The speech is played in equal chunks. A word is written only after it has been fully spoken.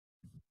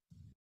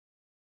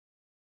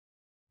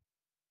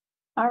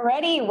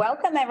Alrighty,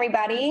 welcome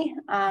everybody.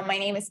 My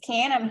name is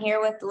Can. I'm here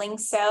with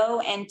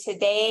Linkso, and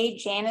today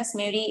Janice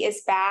Moody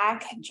is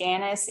back.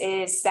 Janice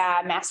is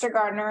a master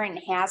gardener and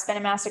has been a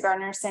master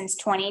gardener since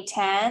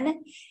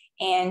 2010.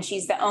 And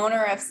she's the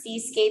owner of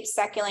Seascapes,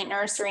 Succulent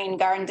Nursery and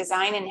Garden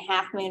Design in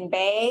Half Moon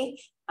Bay.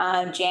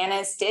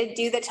 Janice did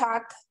do the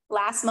talk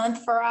last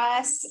month for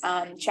us.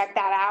 Check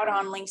that out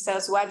on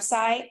Linkso's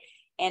website.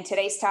 And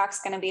today's talk is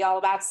going to be all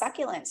about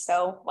succulents.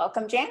 So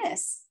welcome,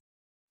 Janice.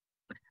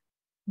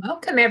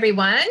 Welcome,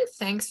 everyone.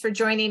 Thanks for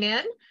joining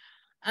in.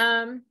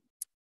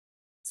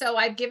 So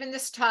I've given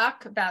this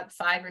talk about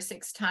 5 or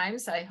 6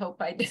 times. I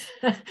hope I did.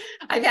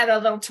 I've had a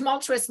little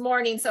tumultuous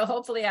morning, so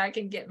hopefully I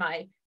can get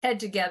my head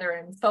together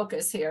and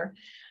focus here.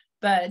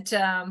 But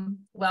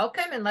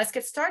welcome, and let's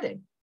get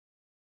started.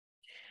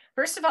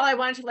 First of all, I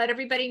wanted to let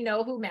everybody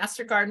know who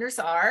master gardeners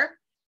are.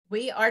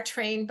 We are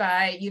trained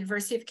by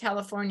University of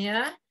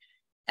California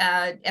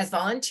as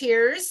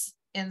volunteers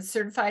and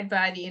certified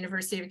by the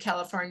University of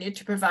California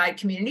to provide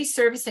community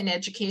service and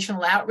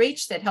educational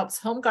outreach that helps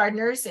home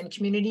gardeners and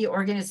community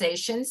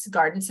organizations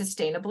garden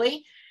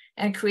sustainably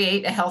and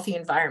create a healthy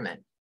environment.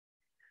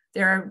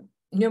 There are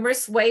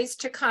numerous ways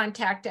to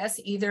contact us.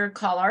 Either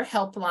call our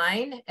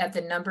helpline at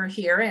the number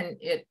here, and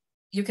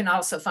you can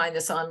also find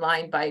this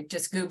online by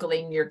just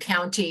Googling your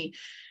county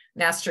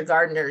master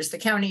gardeners, the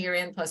county you're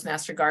in plus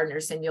master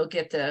gardeners, and you'll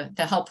get the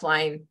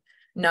helpline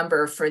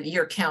number for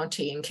your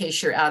county in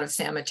case you're out of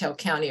San Mateo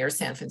County or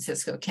San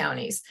Francisco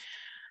counties.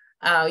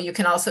 You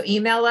can also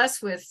email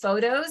us with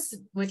photos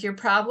with your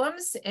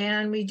problems,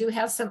 and we do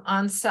have some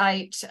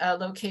on-site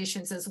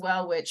locations as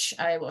well, which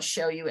I will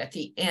show you at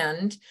the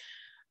end.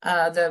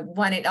 The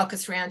one at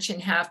Elkis Ranch in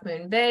Half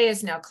Moon Bay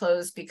is now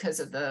closed because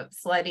of the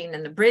flooding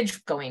and the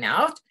bridge going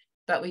out,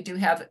 but we do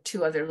have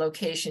 2 other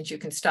locations you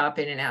can stop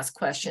in and ask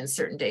questions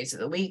certain days of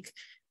the week,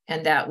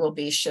 and that will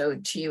be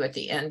showed to you at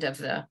the end of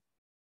the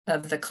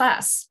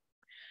class.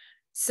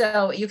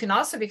 So you can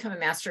also become a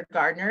master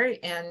gardener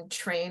and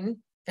train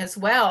as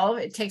well.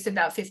 It takes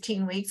about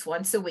 15 weeks,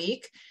 once a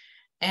week,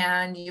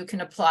 and you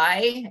can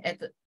apply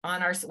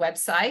on our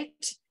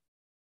website.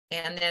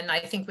 And then I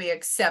think we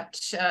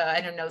accept,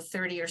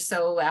 30 or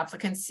so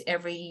applicants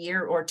every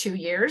year or 2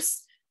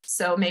 years.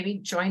 So maybe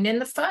join in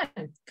the fun,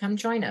 come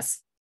join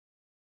us.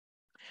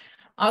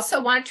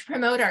 Also want to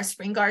promote our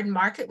spring garden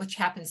market, which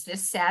happens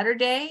this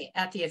Saturday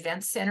at the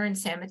Event Center in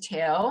San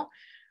Mateo.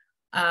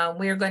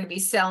 We are going to be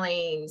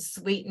selling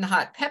sweet and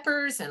hot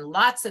peppers and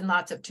lots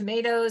of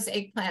tomatoes,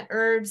 eggplant,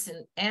 herbs,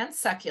 and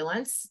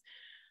succulents.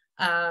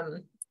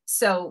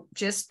 So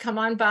just come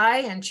on by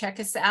and check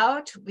us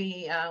out.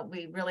 We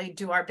really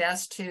do our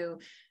best to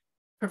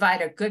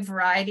provide a good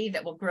variety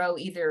that will grow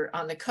either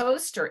on the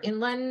coast or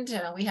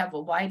inland. We have a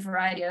wide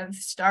variety of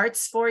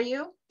starts for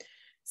you.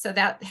 So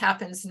that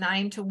happens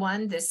 9 to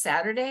 1 this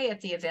Saturday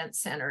at the Event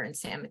Center in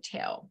San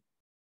Mateo.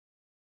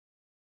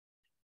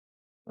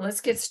 Let's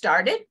get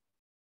started.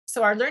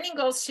 So our learning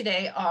goals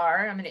today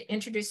are, I'm going to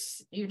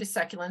introduce you to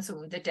succulents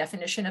and the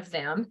definition of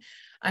them.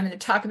 I'm going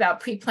to talk about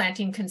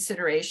pre-planting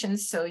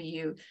considerations so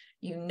you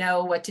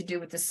know what to do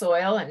with the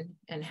soil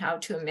and how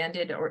to amend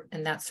it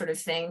and that sort of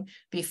thing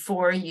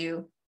before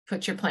you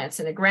put your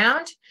plants in the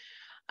ground.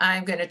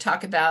 I'm going to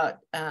talk about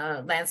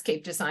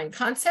landscape design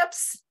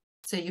concepts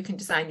so you can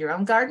design your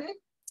own garden.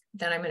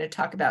 Then I'm going to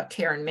talk about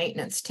care and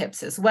maintenance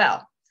tips as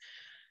well.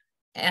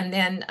 And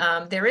then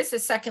there is a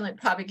succulent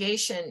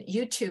propagation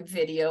YouTube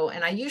video,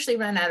 and I usually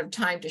run out of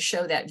time to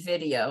show that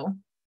video,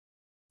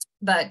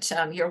 but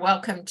you're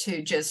welcome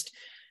to just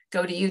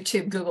go to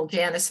YouTube, Google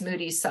Janice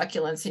Moody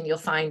succulents, and you'll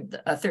find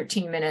a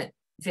 13-minute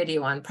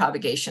video on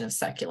propagation of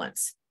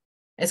succulents,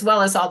 as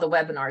well as all the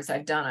webinars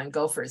I've done on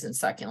gophers and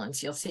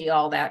succulents. You'll see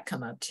all that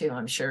come up too,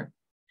 I'm sure.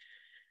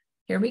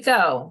 Here we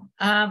go.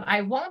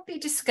 I won't be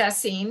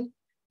discussing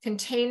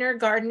container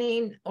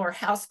gardening or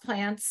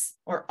houseplants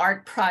or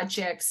art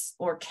projects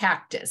or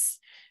cactus,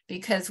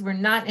 because we're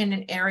not in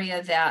an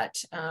area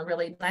that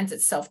really lends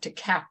itself to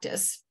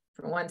cactus,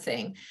 for one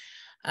thing.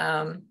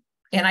 And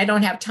I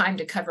don't have time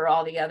to cover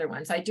all the other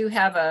ones. I do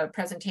have a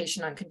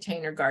presentation on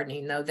container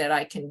gardening, though, that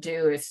I can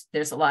do if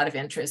there's a lot of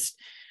interest.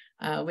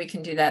 We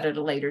can do that at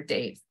a later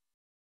date.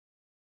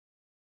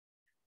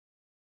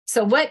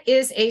 So what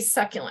is a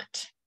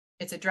succulent?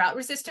 It's a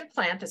drought-resistant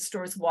plant that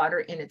stores water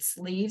in its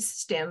leaves,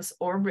 stems,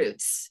 or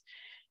roots.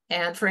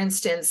 And for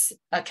instance,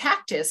 a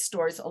cactus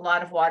stores a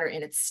lot of water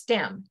in its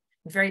stem,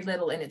 very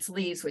little in its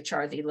leaves, which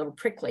are the little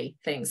prickly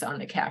things on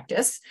the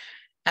cactus.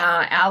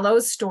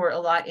 Aloes store a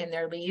lot in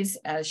their leaves,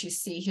 as you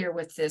see here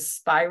with this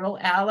spiral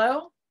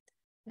aloe.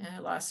 I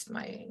lost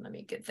let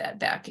me get that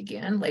back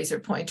again, laser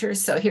pointer.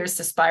 So here's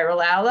the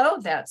spiral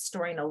aloe that's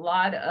storing a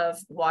lot of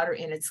water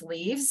in its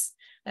leaves.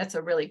 That's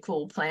a really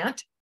cool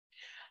plant.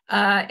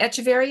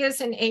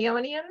 Echeverias and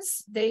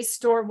aeoniums, they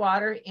store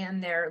water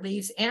in their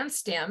leaves and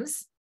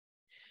stems.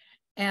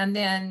 And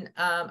then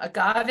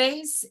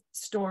agaves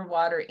store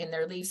water in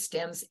their leaves,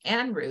 stems,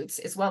 and roots,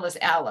 as well as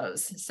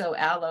aloes. So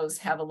aloes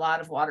have a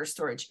lot of water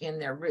storage in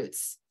their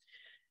roots,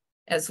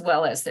 as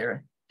well as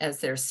their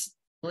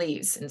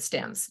leaves and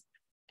stems.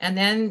 And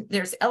then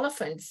there's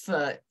elephant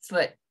foot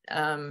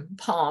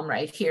palm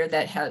right here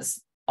that has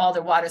all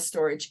the water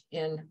storage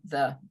in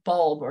the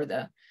bulb or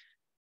the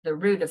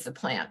root of the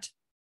plant.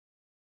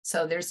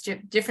 So there's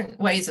different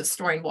ways of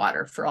storing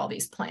water for all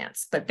these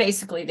plants, but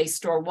basically they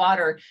store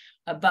water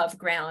above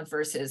ground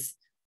versus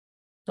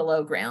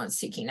below ground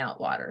seeking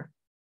out water.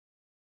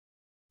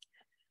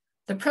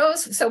 The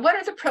pros, so what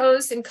are the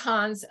pros and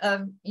cons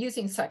of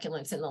using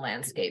succulents in the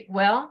landscape?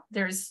 Well,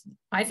 there's,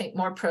 I think,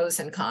 more pros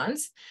than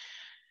cons.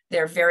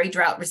 They're very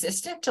drought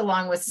resistant,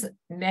 along with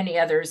many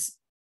others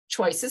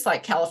choices,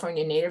 like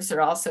California natives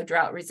are also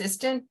drought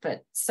resistant,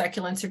 but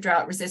succulents are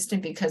drought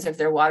resistant because of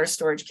their water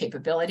storage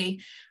capability,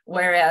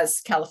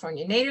 whereas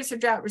California natives are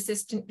drought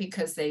resistant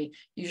because they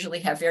usually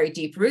have very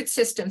deep root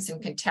systems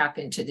and can tap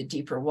into the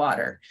deeper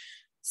water.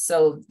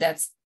 So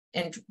that's,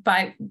 and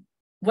by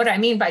what I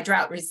mean by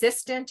drought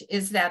resistant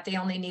is that they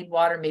only need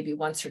water maybe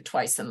once or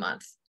twice a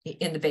month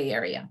in the Bay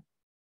Area.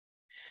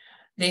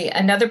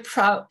 Another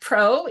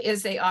pro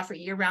is they offer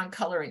year-round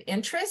color and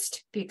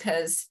interest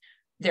because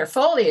their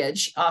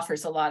foliage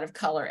offers a lot of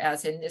color,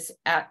 as in this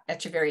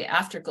Echeveria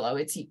afterglow.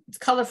 It's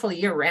colorful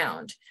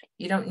year-round.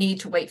 You don't need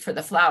to wait for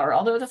the flower,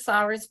 although the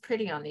flower is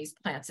pretty on these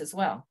plants as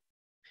well.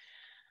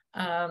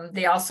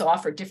 They also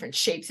offer different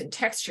shapes and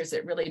textures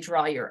that really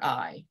draw your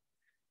eye.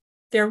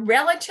 They're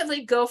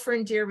relatively gopher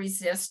and deer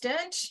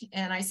resistant,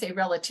 and I say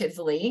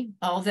relatively,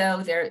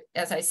 although they're,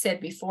 as I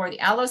said before, the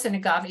aloes and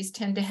agaves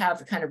tend to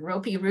have kind of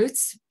ropey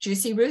roots,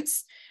 juicy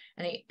roots,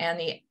 and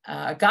the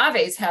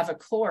agaves have a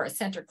core, a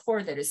center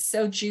core that is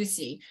so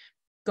juicy,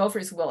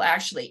 gophers will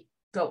actually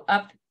go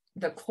up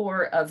the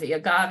core of the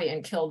agave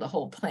and kill the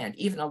whole plant,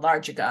 even a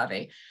large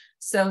agave.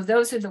 So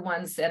those are the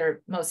ones that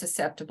are most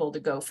susceptible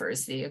to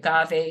gophers, the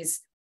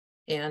agaves,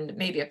 and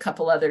maybe a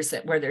couple others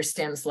that where their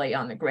stems lay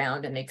on the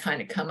ground and they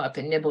kind of come up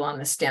and nibble on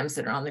the stems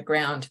that are on the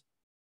ground.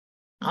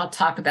 I'll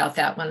talk about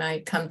that when I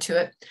come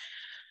to it.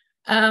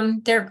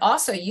 They're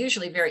also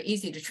usually very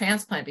easy to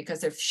transplant because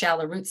they're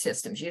shallow root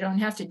systems. You don't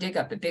have to dig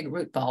up a big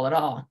root ball at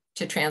all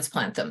to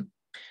transplant them.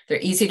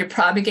 They're easy to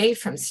propagate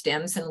from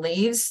stems and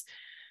leaves.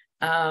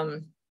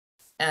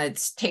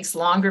 It takes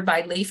longer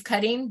by leaf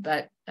cutting,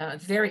 but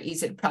very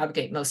easy to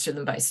propagate most of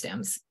them by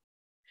stems.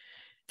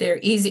 They're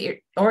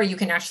easy, or you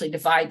can actually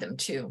divide them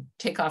too.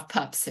 Take off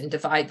pups and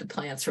divide the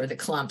plants or the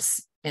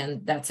clumps,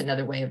 and that's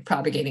another way of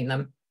propagating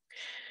them.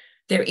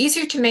 They're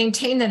easier to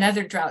maintain than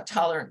other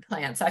drought-tolerant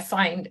plants. I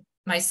find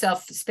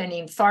myself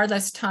spending far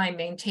less time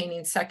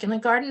maintaining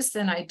succulent gardens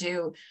than I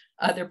do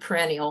other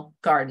perennial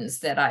gardens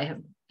that I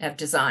have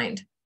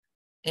designed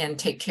and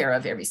take care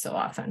of every so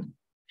often.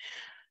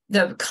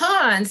 The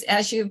cons,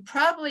 as you've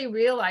probably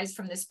realized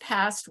from this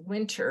past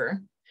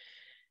winter,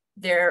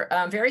 they're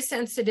very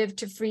sensitive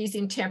to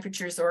freezing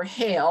temperatures or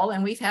hail,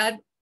 and we've had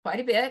quite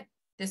a bit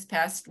this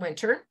past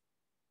winter,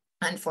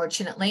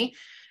 unfortunately.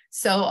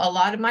 So a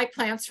lot of my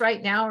plants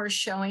right now are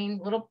showing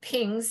little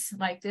pings,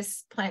 like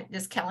this plant,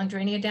 this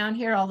calandrinia down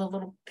here, all the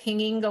little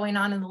pinging going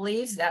on in the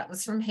leaves. That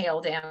was from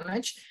hail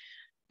damage.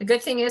 The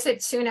good thing is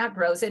it soon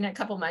outgrows it. In a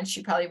couple months,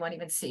 you probably won't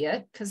even see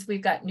it because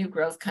we've got new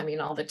growth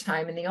coming all the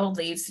time and the old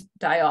leaves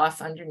die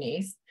off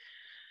underneath.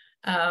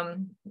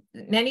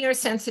 Many are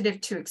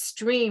sensitive to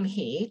extreme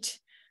heat.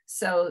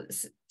 So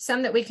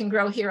some that we can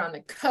grow here on the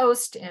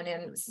coast and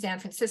in San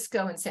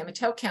Francisco and San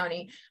Mateo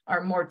County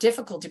are more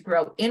difficult to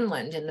grow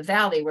inland in the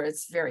valley where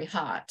it's very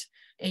hot.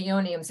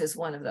 Aeoniums is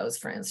one of those,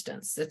 for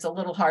instance. It's a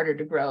little harder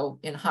to grow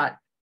in hot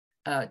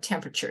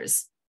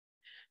temperatures.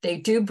 They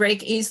do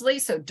break easily,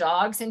 so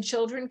dogs and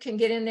children can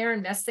get in there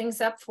and mess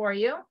things up for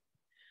you.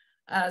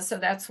 So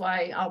that's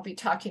why I'll be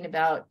talking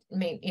about,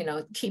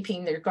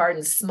 keeping their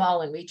gardens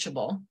small and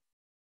reachable.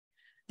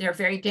 They're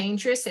very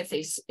dangerous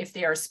if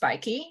they are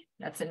spiky.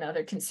 That's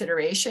another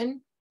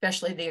consideration,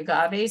 especially the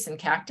agaves and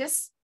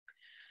cactus.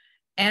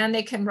 And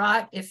they can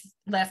rot if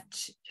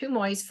left too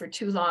moist for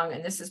too long.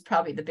 And this is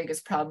probably the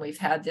biggest problem we've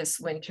had this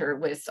winter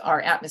with our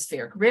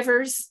atmospheric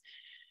rivers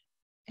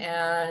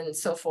and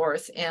so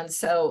forth. And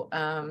so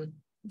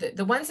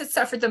the ones that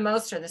suffered the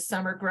most are the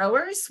summer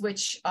growers,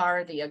 which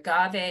are the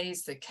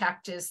agaves, the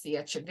cactus, the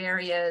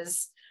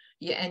echeverias,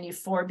 and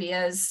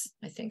euphorbias.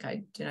 I think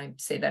did I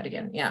say that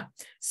again? Yeah.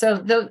 So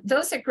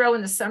those that grow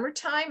in the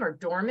summertime are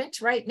dormant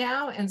right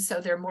now. And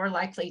so they're more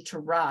likely to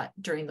rot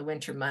during the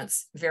winter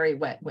months, very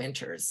wet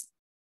winters.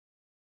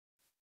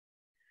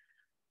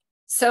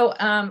 So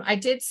I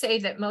did say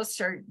that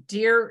most are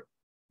deer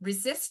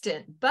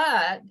resistant,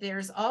 but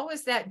there's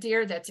always that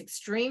deer that's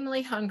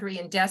extremely hungry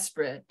and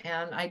desperate.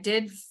 And I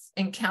did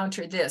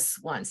encounter this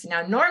once.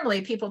 Now,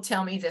 normally people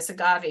tell me this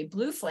agave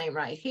blue flame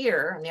right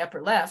here on the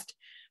upper left,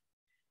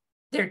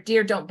 their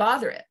deer don't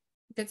bother it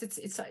because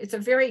it's a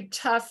very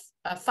tough,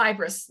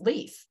 fibrous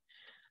leaf.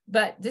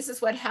 But this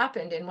is what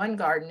happened in one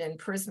garden in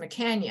Prisma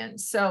Canyon.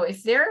 So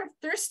if they're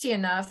thirsty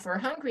enough or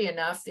hungry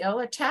enough, they'll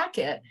attack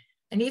it.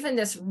 And even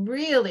this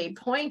really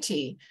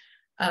pointy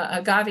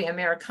agave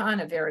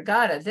Americana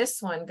variegata, this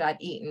one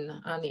got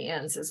eaten on the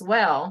ends as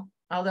well.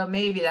 Although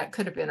maybe that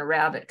could have been a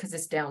rabbit because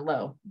it's down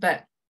low.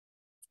 But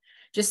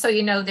just so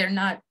you know, they're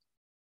not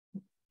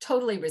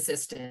totally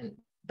resistant.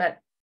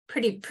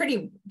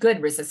 pretty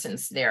good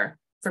resistance there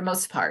for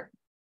most part.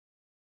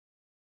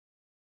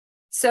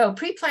 So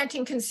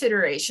pre-planting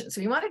considerations,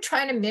 we want to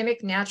try to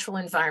mimic natural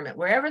environment.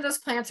 Wherever those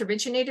plants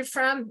originated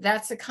from,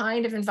 that's the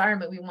kind of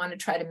environment we want to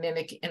try to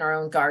mimic in our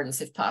own gardens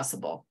if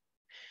possible.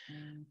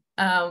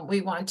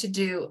 We want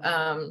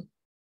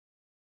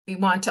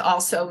to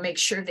also make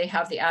sure they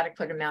have the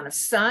adequate amount of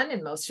sun,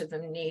 and most of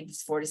them need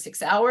 4 to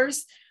 6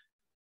 hours.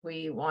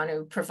 We want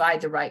to provide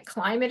the right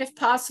climate if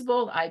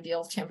possible.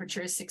 Ideal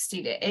temperature is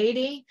 60 to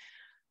 80.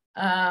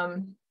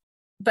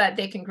 But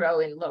they can grow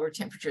in lower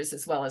temperatures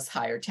as well as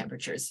higher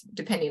temperatures,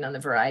 depending on the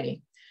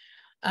variety.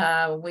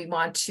 We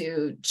want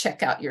to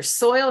check out your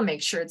soil,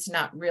 make sure it's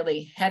not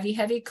really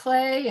heavy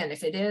clay, and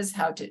if it is,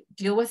 how to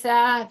deal with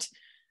that.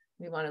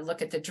 We want to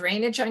look at the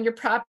drainage on your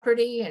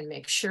property and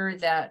make sure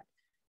that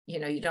you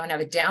don't have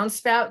a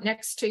downspout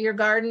next to your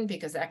garden,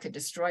 because that could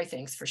destroy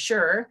things for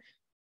sure.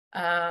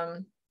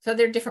 So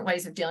there are different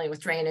ways of dealing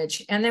with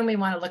drainage. And then we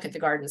want to look at the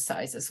garden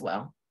size as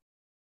well,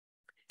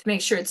 to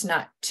make sure it's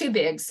not too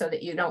big so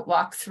that you don't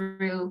walk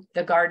through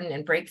the garden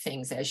and break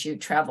things as you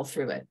travel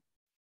through it.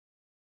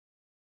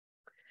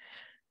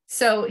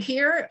 So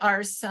here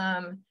are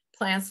some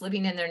plants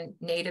living in their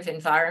native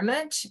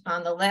environment.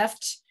 On the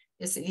left,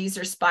 these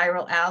are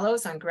spiral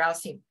aloes on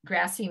grassy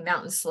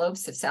mountain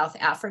slopes of South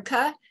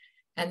Africa.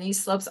 And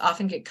these slopes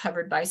often get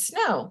covered by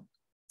snow.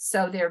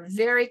 So they're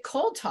very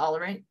cold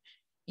tolerant,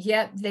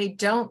 yet they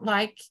don't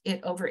like it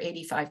over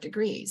 85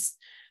 degrees.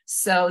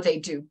 So they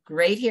do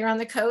great here on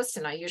the coast,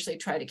 and I usually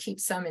try to keep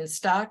some in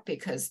stock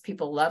because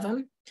people love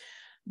them.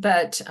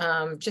 But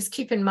just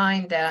keep in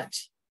mind that,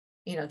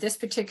 this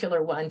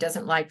particular one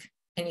doesn't like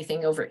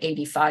anything over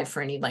 85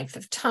 for any length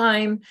of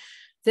time.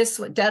 This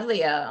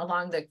Dudleya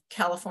along the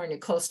California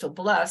coastal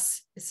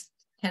bluffs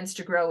tends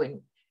to grow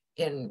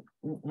in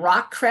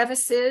rock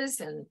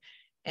crevices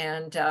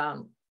and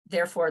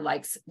therefore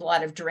likes a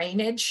lot of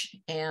drainage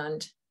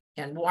and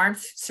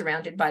warmth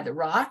surrounded by the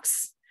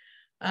rocks.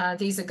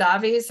 These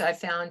agaves I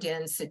found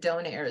in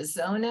Sedona,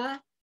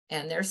 Arizona,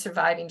 and they're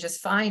surviving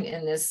just fine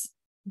in this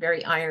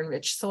very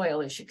iron-rich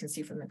soil, as you can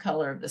see from the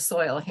color of the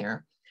soil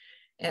here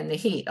and the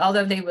heat,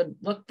 although they would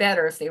look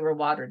better if they were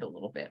watered a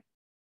little bit.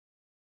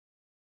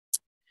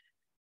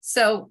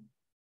 So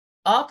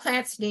all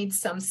plants need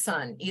some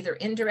sun, either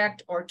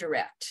indirect or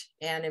direct.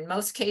 And in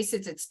most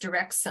cases, it's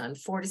direct sun,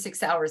 4 to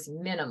 6 hours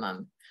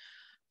minimum.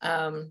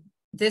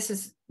 This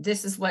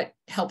is what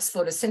helps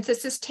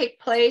photosynthesis take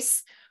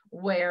place,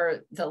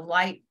 where the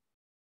light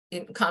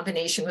in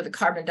combination with the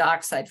carbon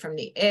dioxide from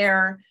the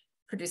air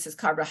produces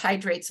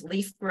carbohydrates,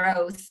 leaf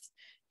growth,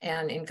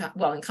 and in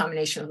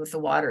combination with the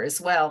water as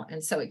well.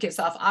 And so it gives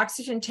off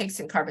oxygen, takes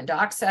in carbon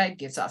dioxide,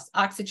 gives off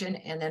oxygen,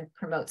 and then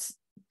promotes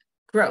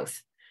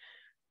growth.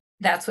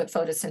 That's what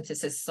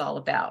photosynthesis is all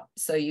about.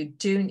 So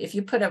if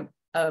you put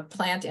a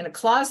plant in a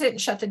closet and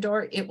shut the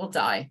door, it will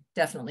die,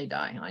 definitely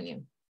die on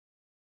you.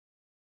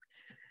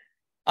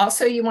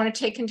 Also, you want to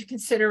take into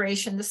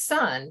consideration the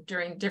sun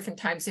during different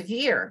times of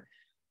year.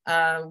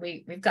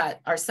 We've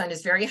got, our sun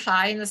is very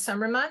high in the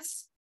summer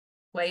months,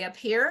 way up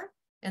here.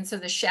 And so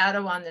the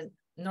shadow on the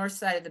north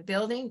side of the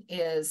building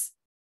is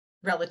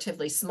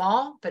relatively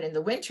small, but in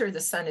the winter, the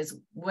sun is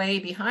way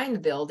behind the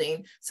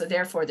building. So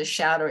therefore the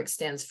shadow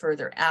extends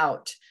further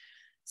out.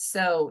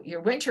 So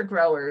your winter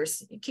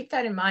growers, keep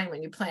that in mind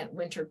when you plant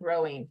winter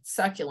growing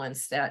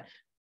succulents, that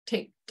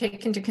take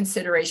into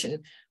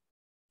consideration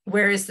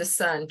where is the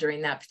sun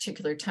during that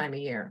particular time of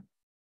year.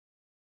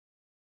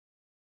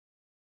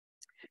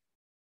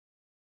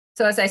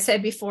 So as I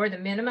said before, the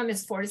minimum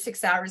is 4 to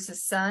 6 hours of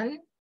sun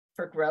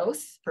for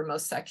growth for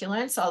most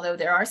succulents, although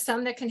there are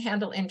some that can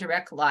handle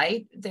indirect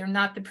light. They're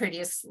not the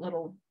prettiest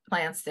little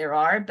plants there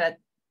are, but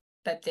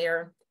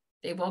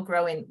they will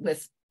grow in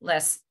with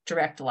less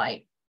direct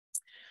light.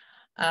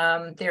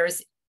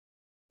 There's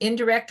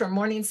indirect or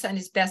morning sun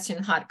is best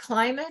in hot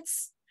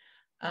climates.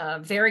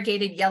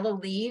 Variegated yellow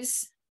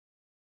leaves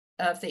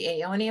of the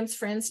aeoniums,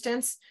 for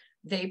instance,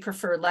 they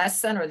prefer less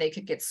sun, or they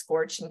could get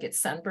scorched and get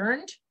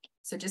sunburned.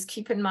 So just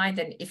keep in mind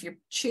that if you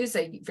choose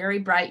a very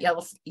bright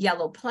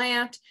yellow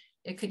plant,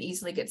 it could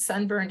easily get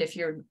sunburned if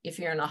you're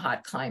in a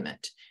hot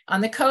climate.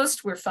 On the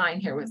coast, we're fine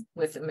here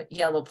with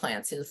yellow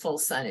plants in full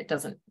sun. It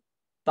doesn't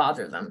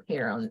bother them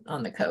here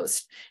on the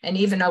coast. And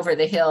even over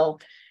the hill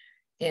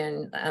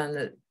on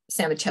the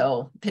San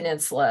Mateo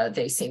Peninsula,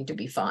 they seem to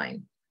be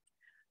fine.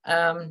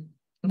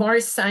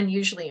 More sun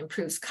usually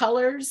improves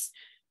colors.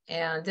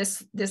 And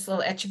this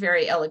little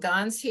Echeveria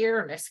elegans here,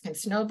 or Mexican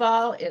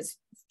snowball, is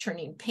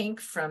turning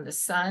pink from the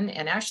sun,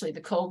 and actually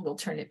the cold will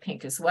turn it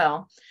pink as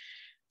well.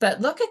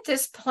 But look at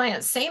this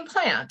plant, same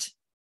plant.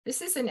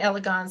 This is an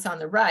elegans on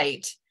the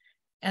right,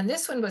 and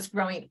this one was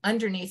growing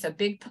underneath a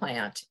big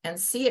plant, and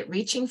see it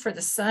reaching for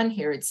the sun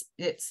here.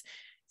 Its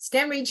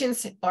stem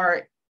regions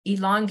are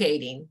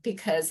elongating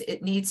because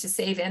it needs to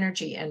save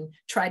energy and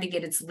try to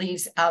get its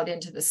leaves out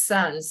into the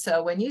sun.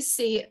 So when you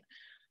see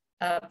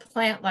a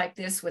plant like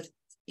this with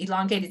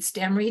elongated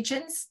stem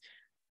regions,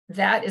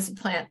 that is a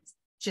plant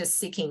just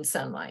seeking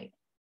sunlight.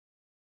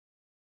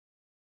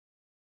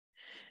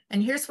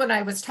 And here's what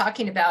I was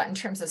talking about in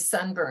terms of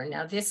sunburn.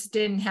 Now, this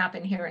didn't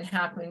happen here in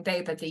Half Moon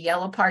Bay, but the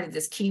yellow part of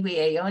this kiwi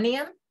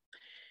aeonium,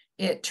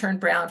 it turned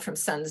brown from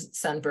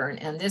sunburn.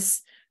 And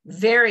this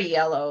very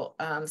yellow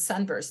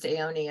sunburst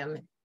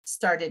aeonium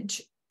started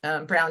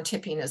brown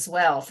tipping as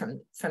well from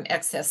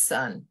excess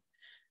sun,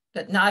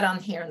 but not on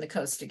here on the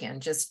coast again,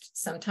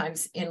 just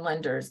sometimes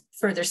inland or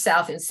further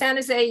south. In San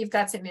Jose, you've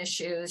got some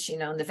issues, you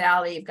know, in the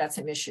valley, you've got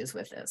some issues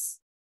with this.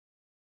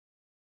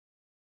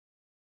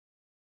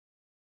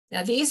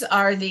 Now, these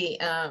are the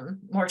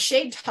more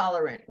shade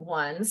tolerant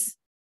ones.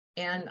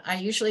 And I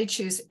usually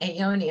choose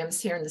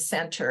aeoniums here in the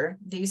center.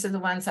 These are the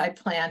ones I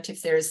plant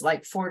if there's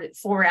like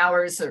 4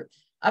 hours or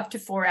up to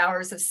 4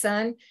 hours of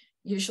sun.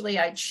 Usually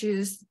I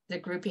choose the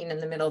grouping in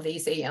the middle of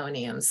these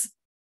aeoniums.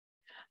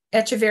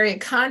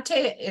 Echeveria Conte,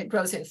 it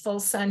grows in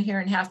full sun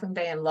here in Half Moon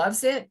Bay and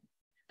loves it.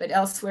 But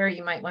elsewhere,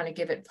 you might want to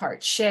give it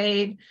part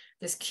shade.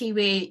 This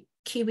kiwi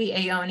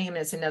aeonium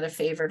is another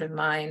favorite of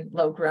mine,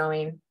 low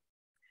growing.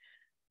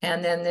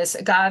 And then this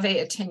agave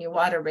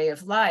attenuata ray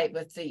of light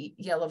with the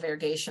yellow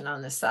variegation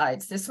on the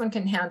sides. This one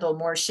can handle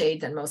more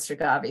shade than most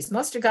agaves.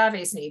 Most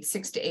agaves need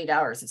 6 to 8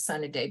 hours of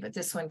sun a day, but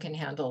this one can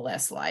handle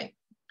less light.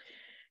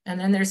 And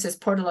then there's this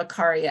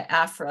Portulacaria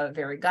afra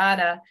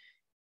variegata,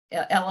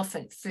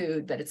 elephant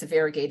food, but it's a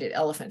variegated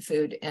elephant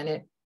food.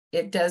 And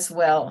it does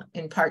well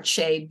in part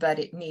shade, but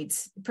it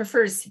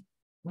prefers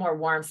more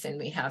warmth than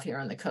we have here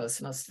on the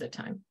coast most of the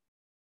time.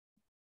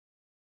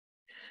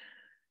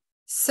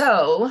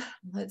 So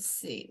let's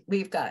see,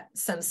 we've got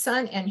some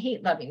sun and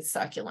heat loving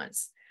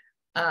succulents.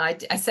 I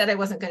said I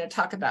wasn't going to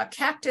talk about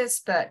cactus,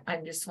 but I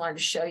just wanted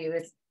to show you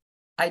if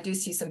I do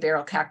see some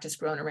barrel cactus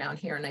growing around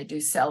here and I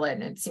do sell it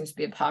and it seems to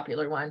be a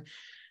popular one.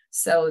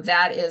 So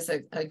that is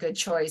a good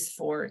choice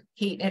for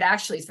heat. It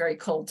actually is very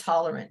cold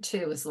tolerant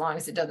too, as long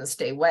as it doesn't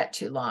stay wet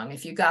too long.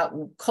 If you got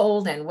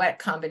cold and wet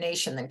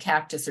combination, then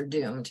cactus are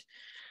doomed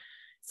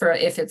for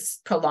if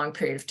it's prolonged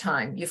period of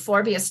time.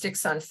 Euphorbia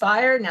sticks on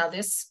fire. Now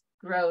this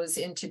grows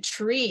into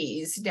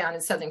trees down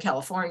in Southern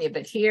California,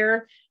 but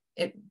here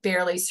it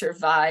barely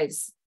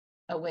survives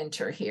a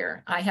winter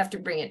here. I have to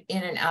bring it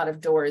in and out of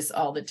doors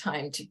all the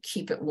time to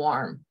keep it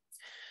warm.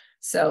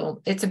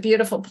 So it's a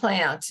beautiful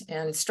plant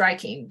and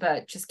striking,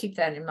 but just keep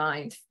that in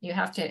mind. You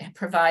have to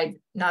provide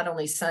not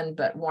only sun,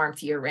 but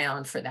warmth year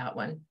round for that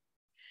one.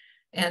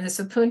 And the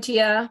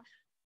Sapuntia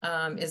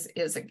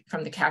is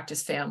from the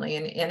cactus family,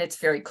 and it's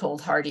very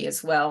cold hardy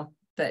as well,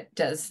 but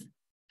does,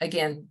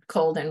 again,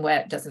 cold and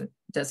wet doesn't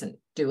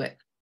do it.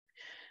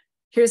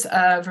 Here's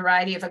a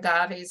variety of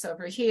agaves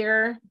over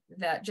here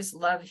that just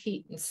love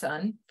heat and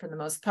sun for the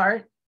most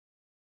part.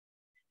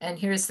 And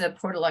here's the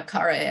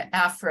Portulacaria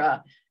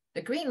afra.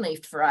 The green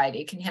leaf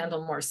variety can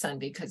handle more sun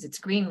because it's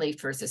green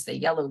leaf versus the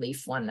yellow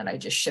leaf one that I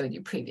just showed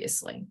you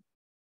previously.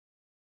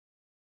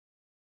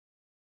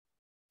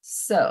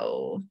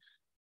 So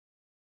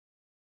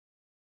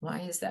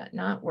why is that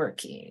not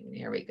working?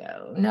 Here we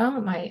go.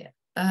 No, my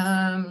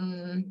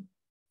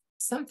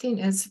something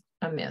is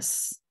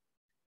amiss.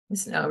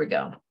 There we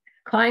go.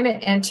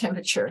 Climate and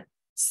temperature.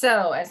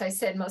 So as I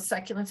said, most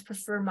succulents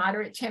prefer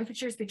moderate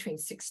temperatures between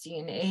 60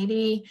 and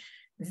 80.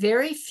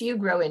 Very few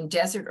grow in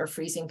desert or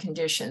freezing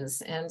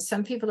conditions. And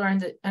some people are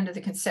under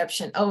the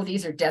conception, oh,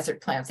 these are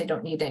desert plants, they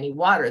don't need any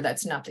water.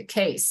 That's not the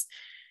case.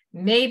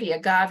 Maybe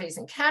agaves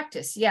and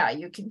cactus, yeah,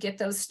 you can get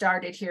those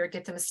started here,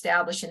 get them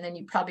established, and then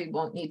you probably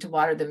won't need to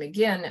water them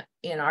again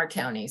in our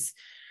counties.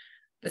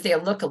 But they'll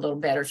look a little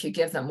better if you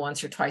give them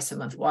once or twice a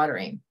month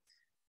watering.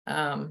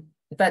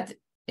 But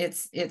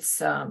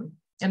it's a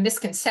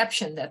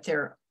misconception that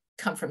they're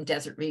come from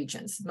desert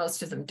regions.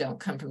 Most of them don't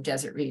come from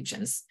desert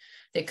regions.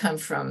 They come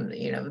from,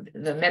 you know,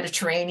 the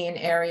Mediterranean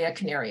area,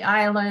 Canary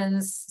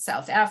Islands,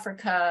 South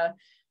Africa.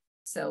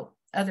 So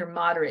other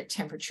moderate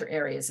temperature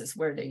areas is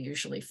where they're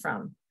usually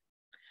from.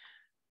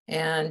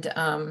 And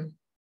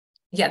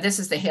yeah, this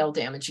is the hail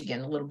damage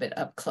again, a little bit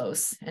up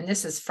close. And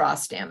this is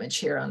frost damage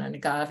here on an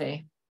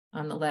agave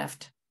on the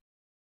left.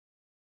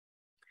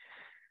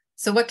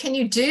 So what can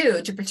you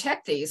do to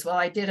protect these? Well,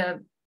 I did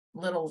a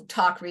little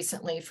talk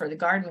recently for the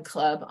garden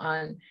club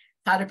on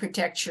how to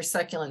protect your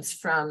succulents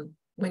from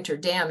winter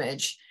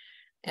damage.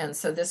 And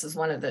so this is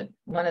one of the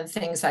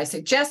things I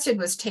suggested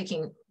was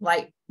taking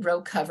light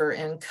row cover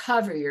and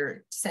cover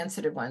your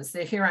sensitive ones.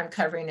 Here I'm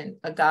covering an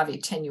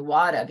agave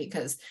attenuata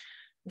because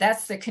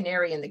that's the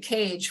canary in the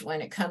cage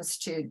when it comes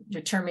to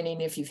determining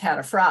if you've had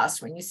a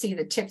frost. When you see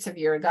the tips of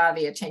your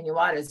agave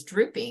attenuatas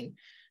drooping,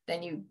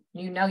 then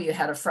you know you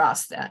had a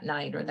frost that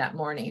night or that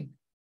morning.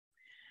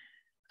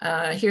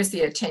 Here's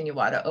the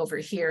attenuata over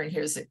here, and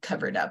here's it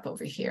covered up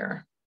over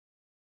here.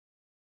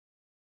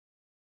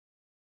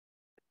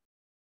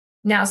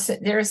 Now, so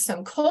there's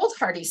some cold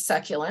hardy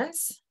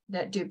succulents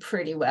that do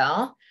pretty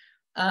well.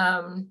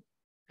 I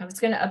was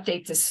going to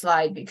update this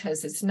slide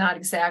because it's not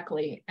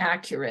exactly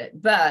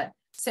accurate, but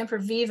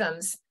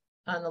sempervivums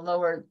on the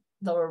lower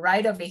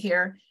right over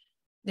here,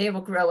 they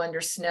will grow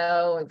under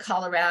snow in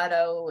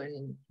Colorado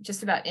and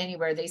just about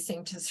anywhere. They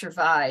seem to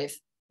survive,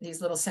 these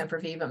little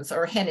sempervivums,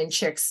 or hen and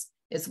chicks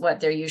is what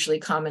they're usually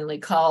commonly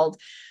called.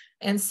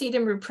 And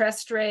sedum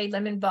rupestre,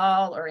 lemon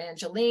ball, or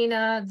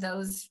Angelina,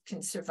 those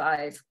can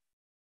survive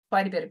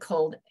quite a bit of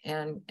cold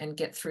and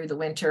get through the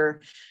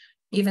winter.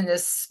 Even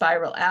this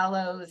spiral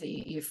aloe,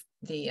 the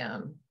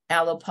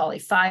aloe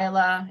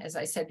polyphylla, as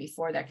I said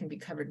before, that can be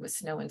covered with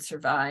snow and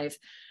survive.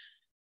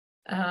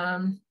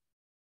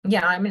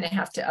 Yeah, I'm going to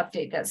have to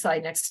update that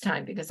slide next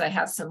time because I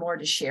have some more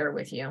to share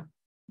with you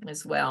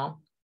as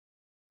well.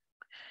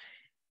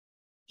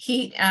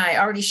 Heat, I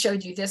already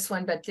showed you this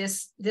one, but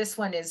this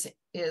one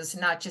is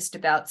not just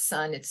about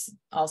sun, it's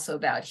also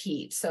about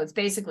heat. So it's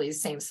basically the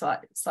same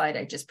slide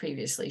I just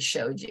previously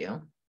showed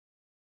you.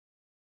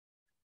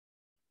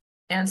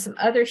 And some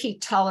other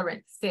heat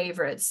tolerant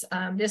favorites.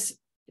 This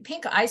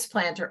pink ice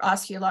plant, or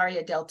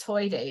Oscularia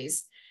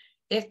deltoides,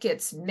 it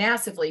gets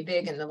massively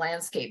big in the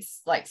landscape,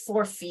 like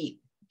 4 feet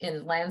in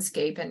the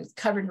landscape, and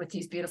covered with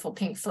these beautiful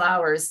pink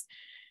flowers.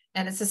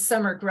 And it's a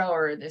summer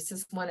grower. This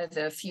is one of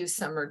the few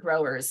summer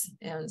growers.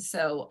 And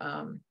so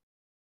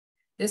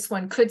this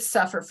one could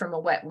suffer from a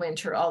wet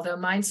winter, although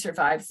mine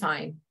survived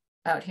fine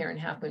out here in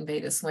Half Moon Bay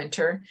this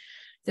winter.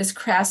 This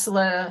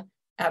Crassula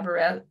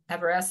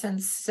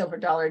arborescens, silver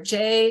dollar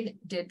jade,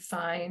 did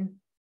fine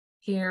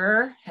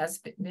here, has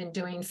been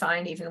doing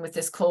fine even with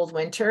this cold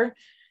winter.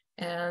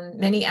 And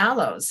many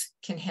aloes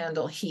can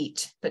handle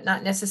heat, but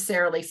not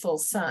necessarily full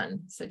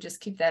sun. So just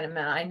keep that in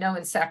mind. I know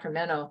in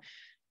Sacramento,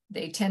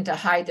 they tend to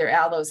hide their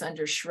aloes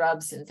under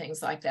shrubs and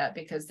things like that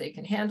because they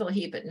can handle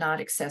heat, but not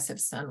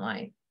excessive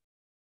sunlight.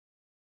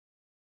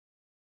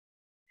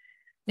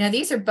 Now,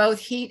 these are both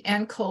heat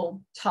and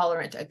cold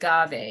tolerant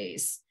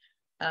agaves.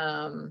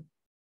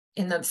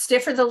 In the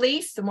stiffer the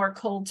leaf, the more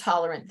cold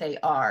tolerant they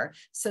are.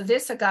 So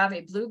this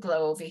agave blue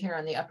glow over here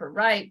on the upper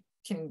right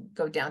can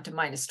go down to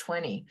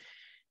 -20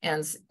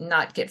 and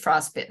not get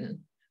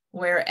frostbitten.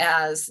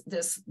 Whereas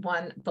this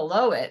one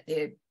below it,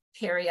 the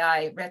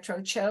Perii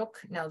retrochoke,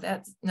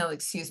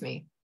 excuse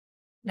me,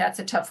 that's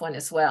a tough one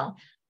as well.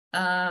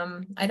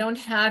 I don't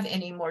have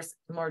any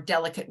more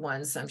delicate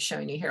ones I'm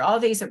showing you here. All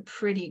these are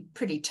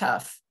pretty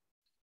tough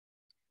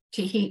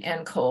to heat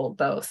and cold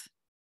both.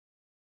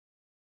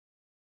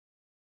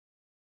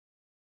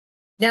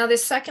 Now,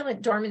 this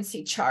succulent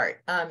dormancy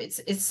chart,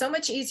 it's so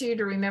much easier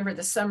to remember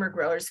the summer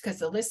growers because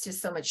the list is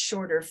so much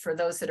shorter for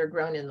those that are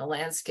grown in the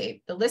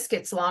landscape. The list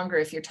gets longer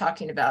if you're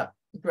talking about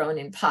grown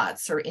in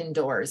pots or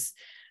indoors.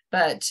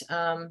 But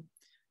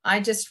I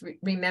just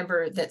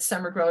remember that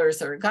summer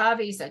growers are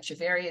agaves,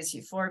 echeverias,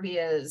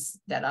 euphorbias,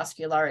 that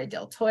Oscularia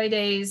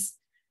deltoides,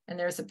 and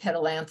there's a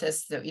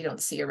petalanthus that you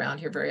don't see around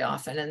here very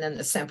often, and then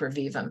the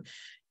sempervivum.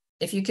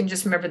 If you can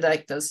just remember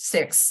those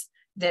 6,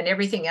 then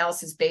everything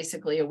else is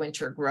basically a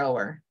winter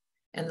grower,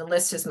 and the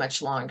list is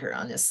much longer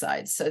on this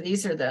side. So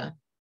these are the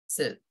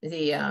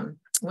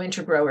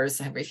winter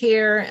growers over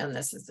here, and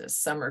this is the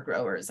summer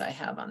growers I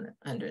have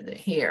under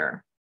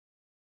here.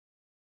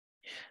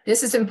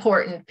 This is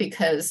important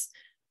because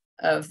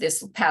of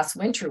this past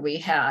winter we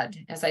had.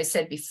 As I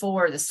said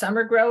before, the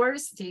summer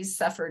growers, these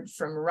suffered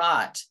from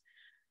rot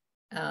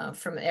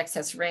from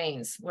excess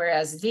rains,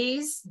 whereas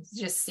these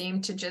just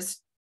seem to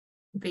just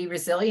be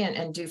resilient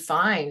and do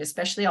fine,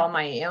 especially all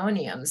my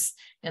aeoniums.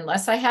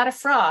 Unless I had a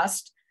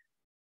frost,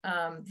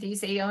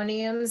 these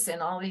aeoniums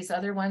and all these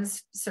other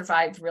ones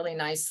survived really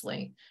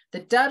nicely.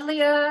 The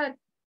Dudleya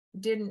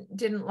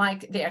didn't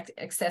like the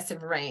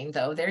excessive rain,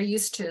 though. They're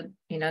used to,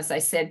 as I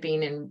said,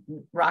 being in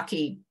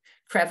rocky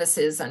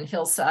crevices on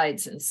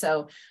hillsides, and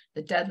so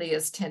the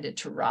Dudleyas tended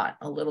to rot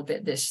a little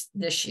bit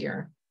this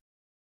year.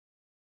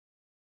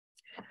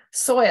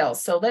 Soil.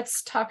 So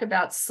let's talk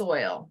about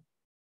soil.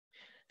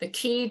 The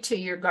key to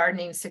your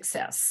gardening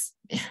success.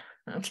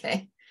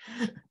 Okay.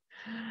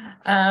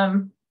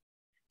 To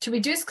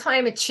reduce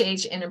climate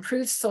change and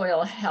improve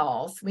soil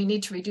health, we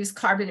need to reduce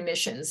carbon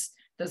emissions,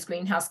 those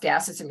greenhouse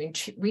gases, and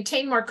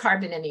retain more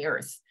carbon in the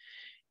earth.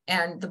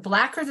 And the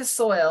blacker the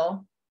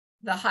soil,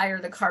 the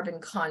higher the carbon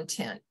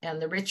content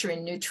and the richer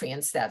in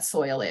nutrients that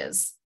soil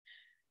is.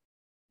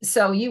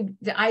 So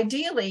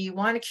ideally, you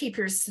want to keep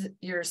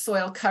your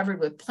soil covered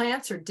with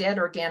plants or dead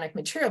organic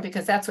material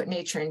because that's what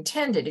nature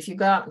intended. If you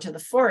go out into the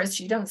forest,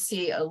 you don't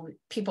see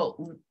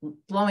people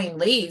blowing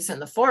leaves in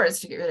the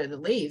forest to get rid of the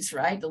leaves,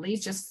 right? The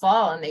leaves just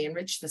fall and they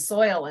enrich the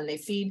soil and they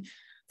feed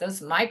those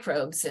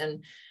microbes,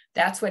 and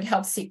that's what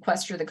helps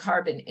sequester the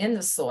carbon in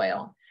the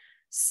soil.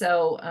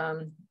 So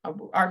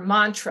our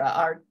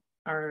mantra,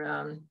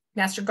 our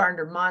Master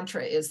Gardener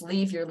mantra is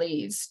leave your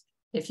leaves.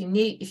 If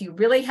you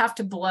really have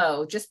to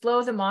blow, just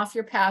blow them off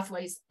your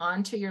pathways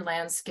onto your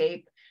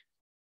landscape.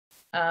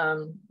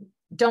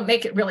 Don't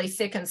make it really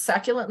thick and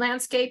succulent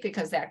landscape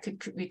because that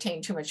could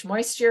retain too much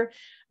moisture.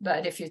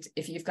 But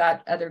if you've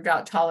got other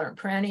drought tolerant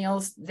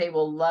perennials, they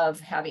will love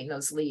having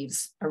those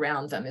leaves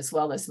around them as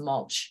well as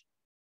mulch.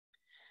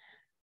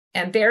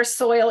 And bare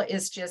soil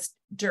is just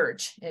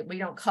dirt. We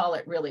don't call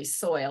it really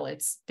soil.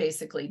 It's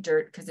basically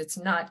dirt because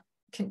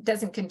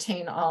doesn't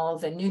contain all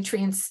the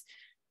nutrients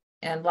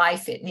and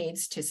life it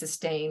needs to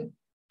sustain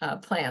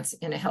plants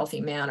in a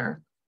healthy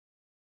manner.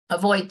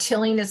 Avoid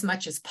tilling as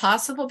much as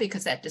possible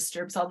because that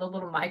disturbs all the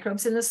little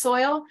microbes in the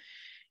soil.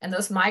 And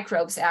those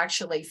microbes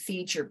actually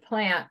feed your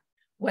plant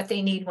what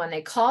they need when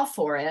they call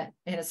for it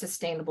in a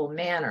sustainable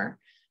manner.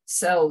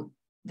 So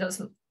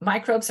those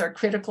microbes are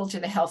critical to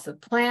the health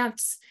of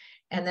plants.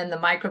 And then the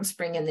microbes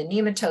bring in the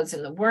nematodes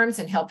and the worms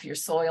and help your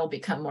soil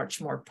become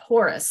much more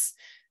porous.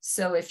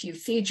 So if you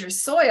feed your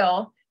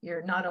soil,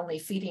 you're not only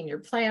feeding your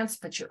plants,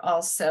 but you're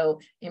also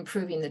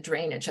improving the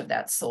drainage of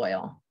that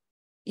soil.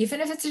 Even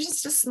if it's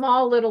just a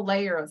small little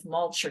layer of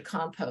mulch or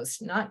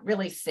compost, not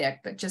really thick,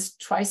 but just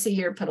twice a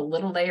year, put a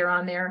little layer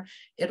on there,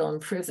 it'll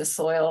improve the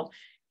soil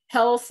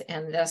health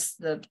and thus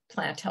the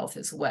plant health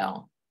as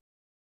well.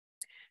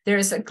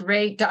 There's a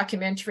great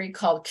documentary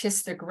called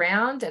Kiss the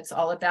Ground. It's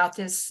all about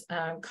this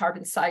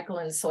carbon cycle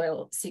and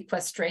soil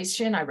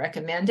sequestration. I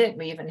recommend it.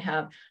 We even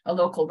have a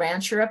local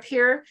rancher up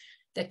here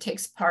that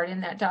takes part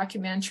in that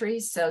documentary.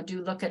 So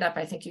do look it up.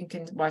 I think you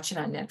can watch it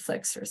on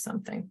Netflix or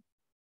something.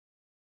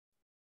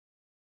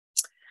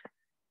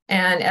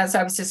 And as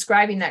I was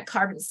describing that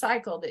carbon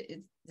cycle,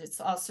 it's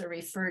also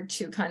referred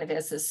to kind of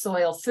as the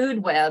soil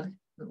food web,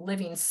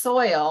 living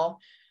soil.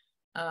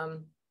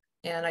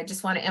 And I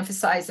just want to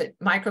emphasize that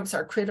microbes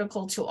are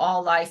critical to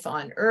all life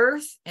on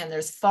Earth, and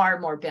there's far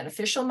more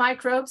beneficial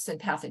microbes than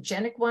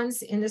pathogenic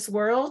ones in this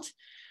world.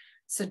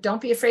 So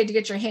don't be afraid to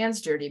get your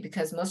hands dirty,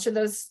 because most of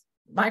those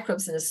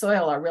microbes in the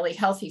soil are really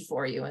healthy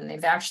for you, and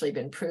they've actually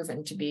been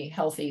proven to be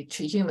healthy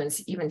to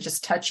humans, even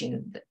just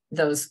touching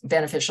those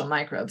beneficial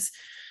microbes.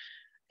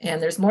 And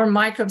there's more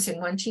microbes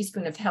in 1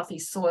 teaspoon of healthy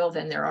soil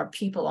than there are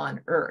people on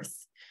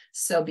Earth.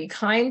 So be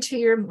kind to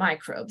your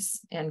microbes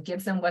and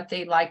give them what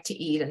they like to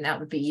eat. And that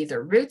would be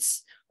either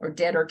roots or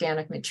dead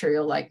organic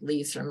material like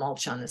leaves or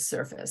mulch on the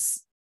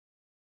surface.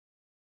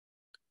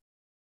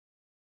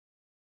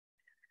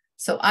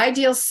 So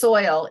ideal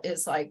soil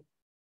is like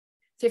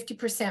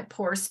 50%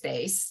 pore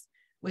space,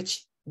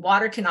 which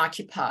water can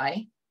occupy,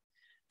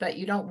 but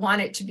you don't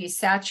want it to be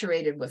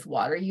saturated with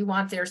water. You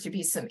want there to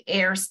be some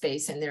air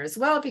space in there as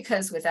well,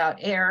 because without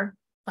air,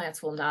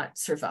 plants will not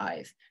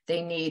survive.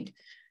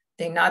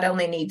 They not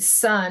only need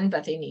sun,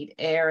 but they need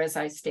air, as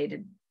I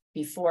stated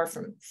before,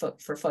 for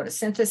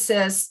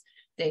photosynthesis.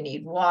 They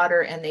need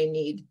water and they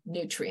need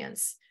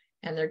nutrients.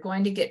 And there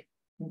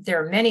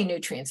are many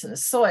nutrients in the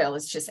soil.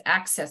 It's just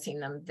accessing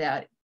them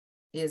that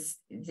is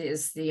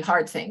the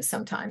hard thing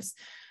sometimes.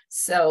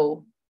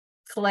 So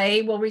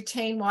clay will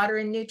retain water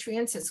and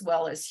nutrients as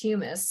well as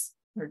humus,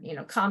 or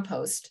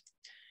compost.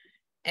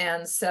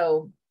 And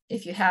so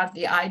if you have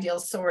the ideal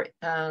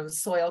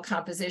soil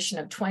composition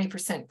of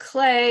 20%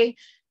 clay,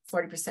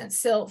 40%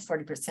 silt,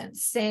 40%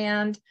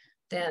 sand,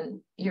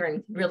 then you're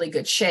in really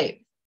good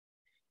shape.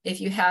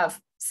 If you have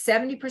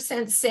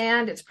 70%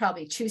 sand, it's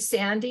probably too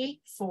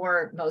sandy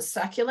for most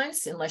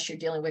succulents, unless you're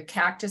dealing with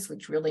cactus,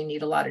 which really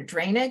need a lot of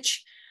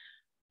drainage.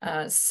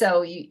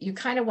 So you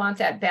kind of want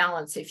that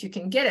balance if you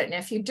can get it. And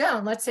if you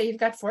don't, let's say you've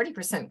got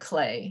 40%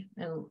 clay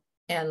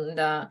and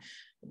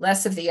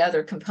less of the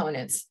other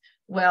components,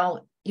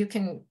 well, you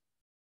can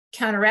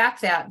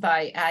counteract that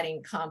by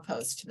adding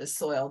compost to the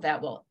soil.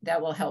 That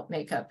will help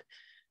make up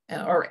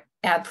or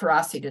add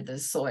porosity to the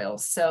soil.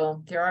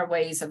 So there are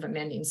ways of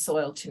amending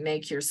soil to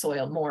make your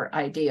soil more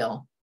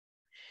ideal.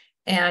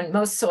 And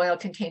most soil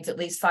contains at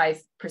least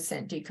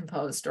 5%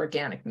 decomposed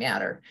organic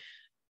matter.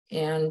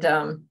 And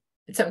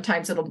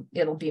sometimes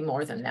it'll be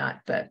more than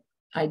that, but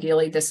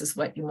ideally this is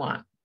what you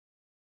want.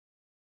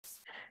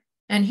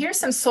 And here's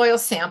some soil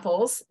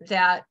samples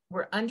that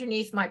were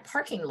underneath my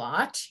parking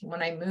lot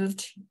when I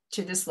moved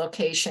to this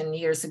location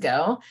years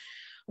ago.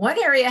 One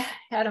area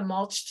had a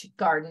mulched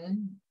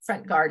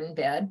front garden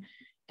bed,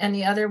 and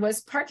the other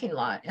was parking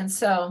lot. And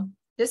so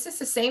this is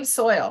the same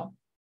soil.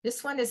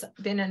 This one has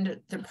been in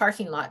the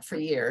parking lot for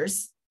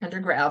years, under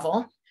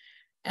gravel.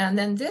 And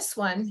then this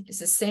one is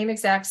the same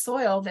exact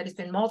soil that has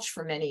been mulched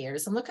for many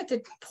years. And look at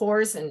the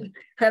pores and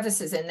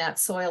crevices in that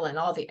soil and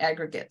all the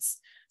aggregates.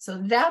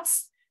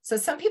 So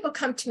some people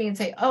come to me and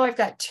say, oh, I've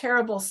got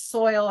terrible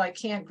soil, I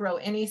can't grow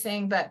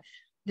anything, but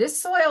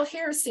this soil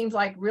here seems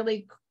like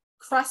really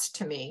crust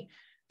to me.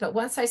 But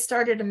once I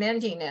started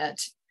amending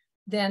it,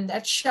 then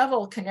that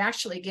shovel can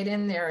actually get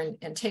in there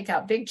and take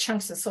out big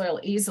chunks of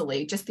soil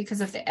easily, just because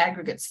of the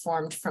aggregates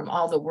formed from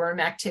all the worm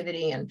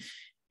activity and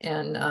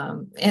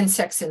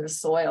insects in the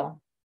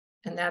soil.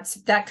 And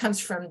that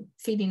comes from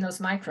feeding those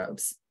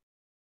microbes.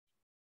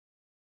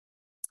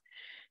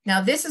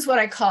 Now, this is what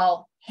I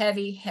call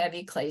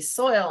heavy clay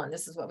soil. And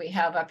this is what we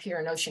have up here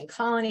in Ocean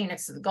Colony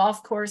next to the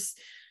golf course.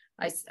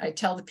 I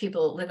tell the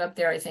people that live up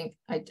there,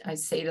 I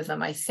say to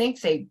them, I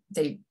think they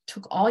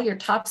took all your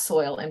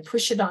topsoil and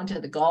push it onto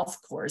the golf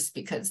course,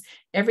 because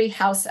every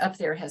house up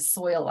there has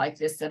soil like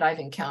this that I've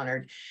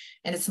encountered.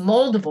 And it's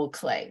moldable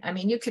clay. I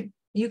mean, you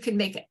can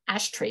make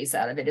ashtrays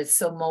out of it. It's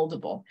so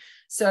moldable.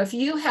 So if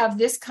you have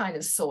this kind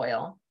of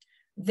soil,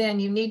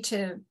 then you need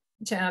to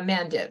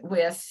amend it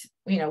with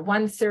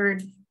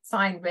 1/3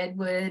 fine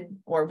redwood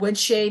or wood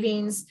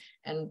shavings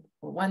and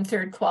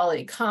 1/3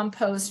 quality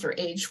compost or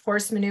aged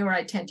horse manure.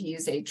 I tend to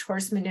use aged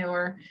horse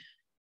manure,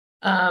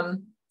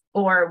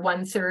 or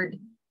 1/3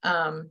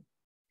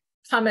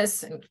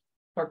 humus and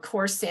or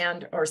coarse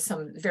sand or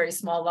some very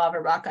small lava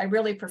rock. I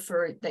really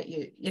prefer that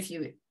if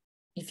you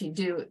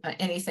do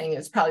anything,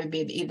 it's probably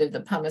be either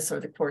the pumice or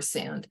the coarse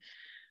sand.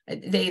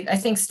 I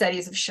think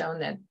studies have shown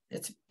that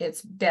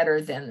it's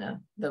better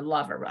than the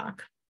lava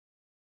rock.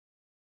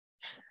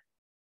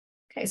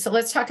 Okay, so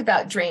let's talk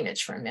about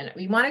drainage for a minute.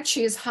 We want to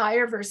choose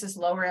higher versus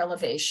lower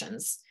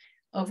elevations.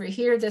 Over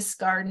here, this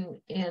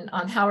garden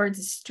on Howard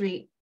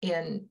Street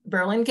in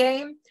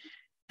Burlingame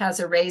has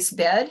a raised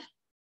bed,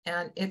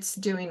 and it's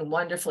doing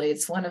wonderfully.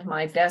 It's one of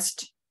my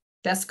best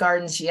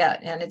gardens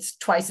yet, and it's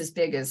twice as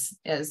big as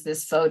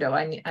this photo.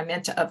 I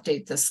meant to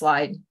update the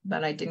slide,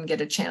 but I didn't get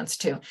a chance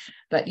to.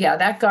 But yeah,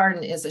 that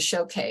garden is a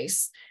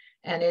showcase,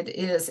 and it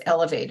is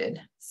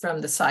elevated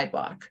from the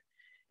sidewalk.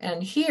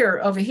 And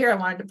over here, I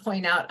wanted to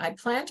point out, I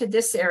planted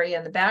this area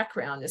in the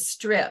background, this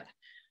strip,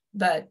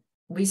 but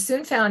we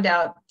soon found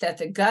out that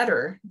the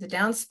gutter, the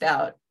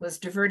downspout, was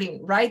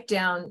diverting right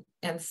down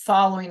and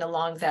following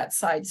along that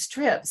side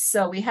strip.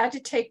 So we had to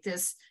take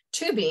this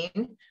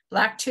tubing,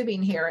 black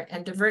tubing here,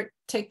 and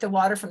take the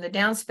water from the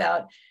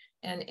downspout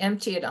and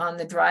empty it on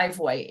the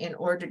driveway in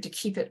order to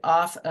keep it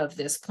off of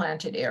this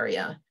planted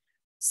area.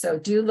 So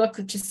do look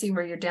to see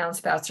where your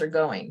downspouts are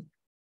going.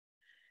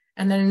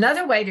 And then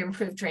another way to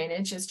improve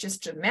drainage is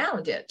just to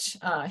mound it.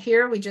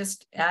 Here we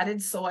just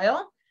added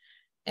soil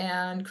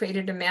and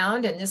created a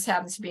mound, and this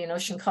happens to be an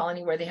ocean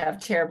colony where they have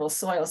terrible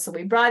soil. So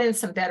we brought in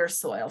some better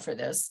soil for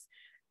this,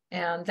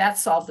 and that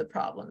solved the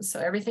problem. So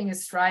everything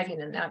is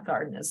thriving in that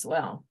garden as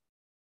well.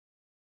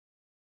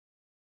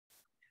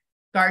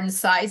 Garden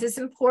size is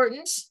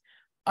important.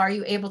 Are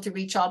you able to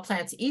reach all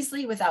plants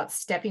easily without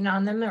stepping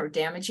on them or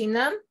damaging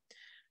them?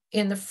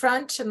 In the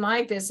front of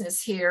my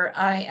business here,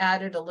 I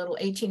added a little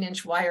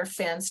 18-inch wire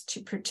fence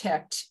to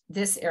protect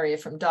this area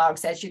from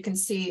dogs. As you can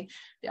see,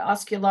 the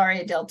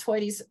Oscularia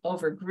deltoides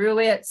overgrew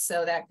it,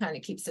 so that kind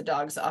of keeps the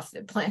dogs off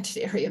the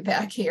planted area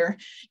back here,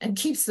 and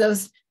keeps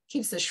the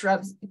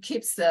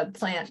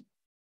plant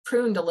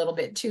pruned a little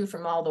bit too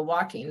from all the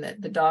walking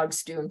that the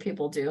dogs do and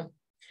people do.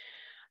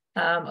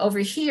 Over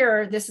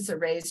here, this is a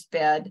raised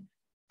bed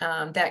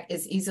that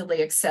is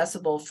easily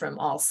accessible from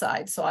all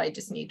sides. So I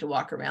just need to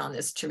walk around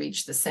this to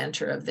reach the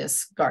center of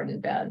this garden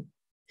bed.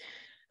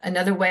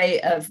 Another way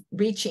of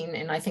reaching,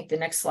 and I think the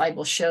next slide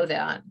will show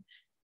that,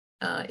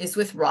 is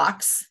with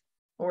rocks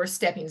or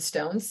stepping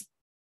stones.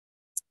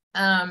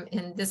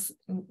 In this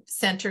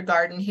center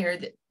garden here,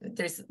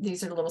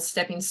 these are little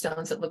stepping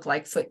stones that look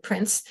like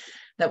footprints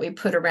that we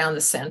put around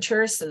the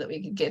center so that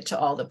we could get to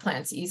all the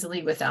plants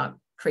easily without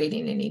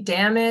creating any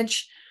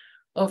damage.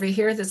 Over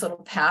here, these little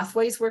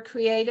pathways were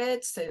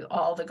created, so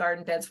all the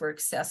garden beds were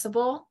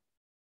accessible.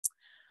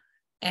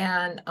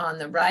 And on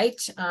the right,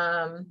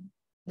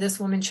 this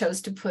woman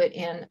chose to put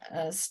in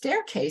a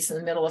staircase in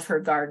the middle of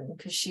her garden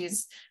because she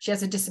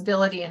has a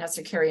disability and has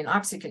to carry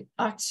an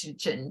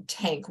oxygen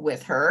tank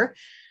with her.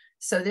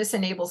 So this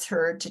enables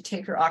her to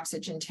take her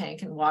oxygen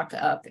tank and walk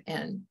up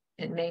and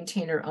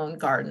maintain her own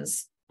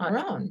gardens on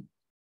her own.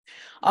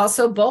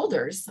 Also,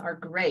 boulders are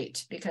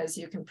great because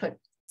you can put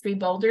 3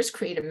 boulders,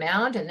 create a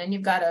mound, and then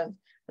you've got a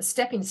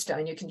stepping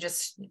stone. You can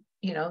just,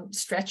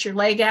 stretch your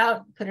leg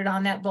out, put it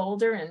on that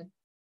boulder, and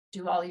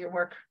do all your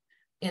work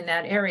in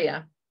that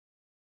area.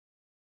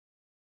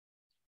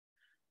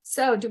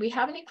 So do we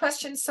have any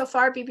questions so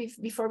far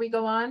before we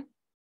go on?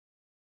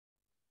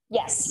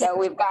 Yes, so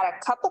we've got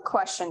a couple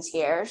questions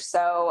here.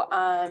 So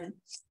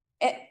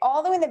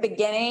all the way in the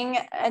beginning,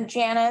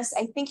 Janice,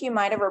 I think you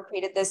might have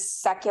repeated this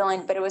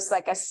succulent, but it was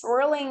like a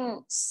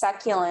swirling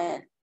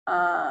succulent.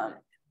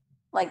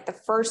 Like the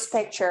first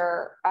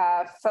picture,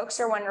 folks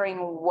are wondering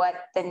what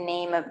the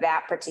name of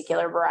that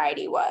particular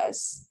variety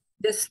was.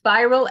 The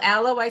spiral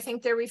aloe, I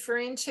think they're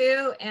referring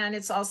to, and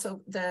it's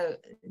also the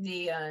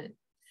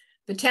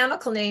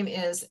botanical name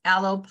is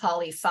Aloe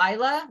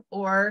polyphylla,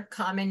 or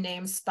common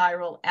name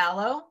spiral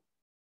aloe.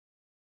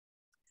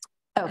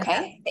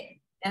 Okay.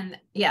 And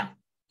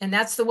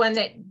that's the one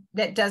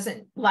that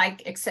doesn't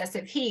like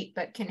excessive heat,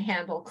 but can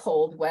handle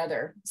cold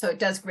weather. So it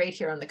does great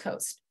here on the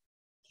coast.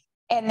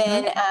 And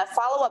then a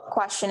follow-up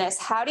question is,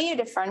 how do you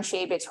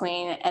differentiate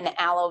between an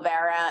aloe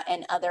vera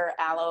and other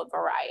aloe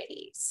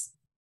varieties?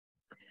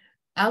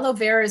 Aloe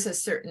vera is a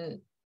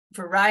certain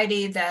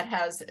variety that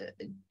has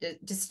a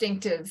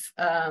distinctive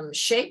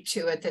shape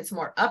to it that's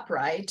more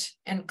upright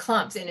and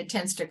clumps, and it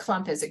tends to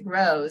clump as it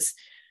grows.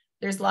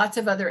 There's lots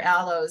of other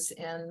aloes,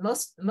 and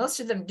most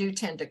of them do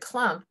tend to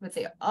clump, but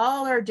they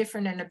all are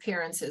different in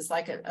appearances.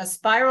 Like a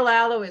spiral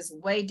aloe is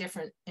way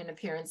different in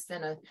appearance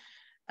than a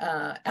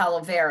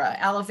aloe vera.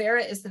 Aloe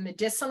vera is the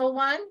medicinal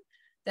one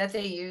that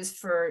they use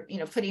for,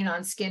 putting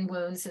on skin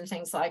wounds and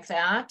things like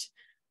that.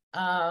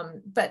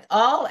 But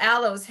all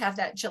aloes have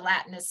that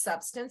gelatinous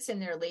substance in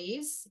their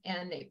leaves,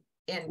 and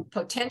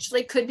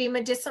potentially could be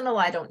medicinal.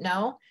 I don't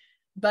know.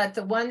 But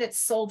the one that's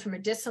sold for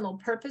medicinal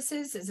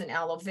purposes is an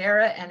aloe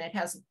vera, and it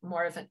has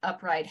more of an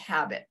upright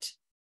habit.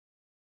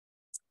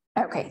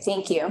 Okay,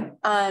 thank you.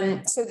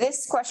 So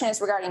this question is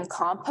regarding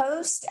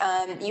compost.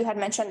 You had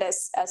mentioned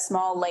a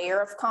small layer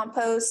of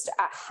compost.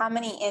 How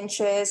many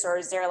inches, or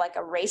is there like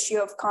a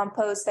ratio of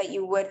compost that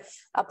you would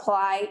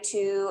apply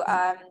to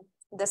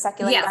the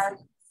succulent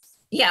garden?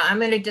 Yeah, I'm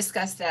going to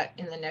discuss that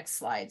in the next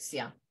slides.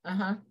 Yeah.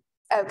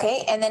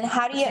 Okay, and then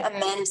how do you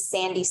amend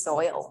sandy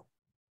soil?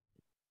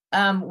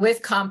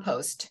 With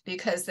compost,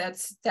 because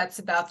that's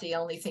about the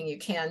only thing you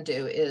can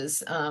do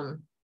is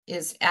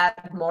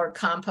add more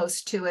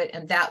compost to it,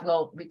 and that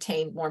will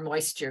retain more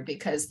moisture,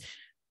 because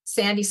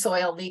sandy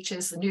soil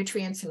leaches the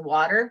nutrients and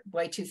water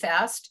way too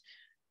fast.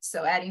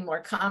 So adding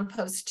more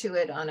compost to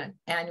it on an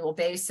annual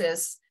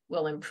basis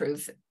will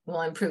improve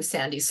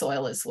sandy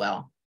soil as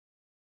well.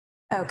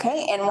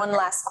 Okay, and one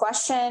last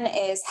question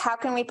is, how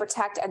can we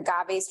protect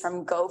agaves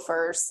from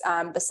gophers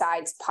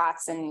besides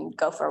pots and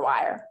gopher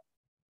wire?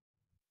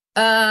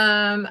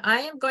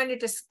 I am going to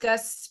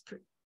discuss,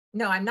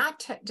 no, I'm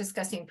not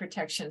discussing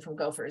protection from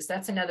gophers.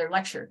 That's another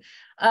lecture.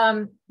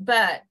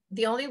 But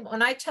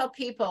when I tell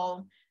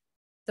people,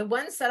 the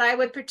ones that I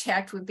would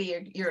protect would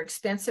be your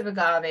expensive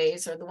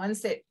agaves, or the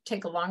ones that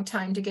take a long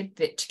time to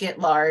get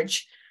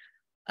large,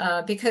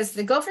 because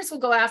the gophers will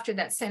go after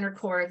that center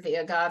core of the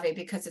agave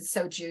because it's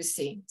so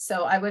juicy.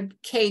 So I would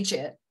cage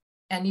it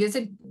and use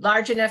a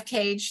large enough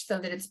cage so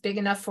that it's big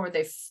enough for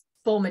the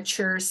full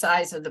mature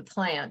size of the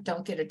plant.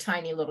 Don't get a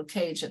tiny little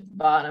cage at the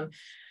bottom.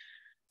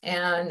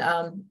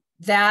 And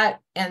that,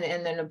 and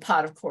then a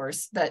pot, of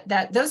course, but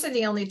those are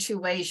the only two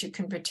ways you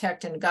can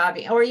protect an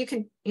agave. Or you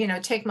can,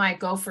 take my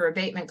gopher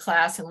abatement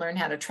class and learn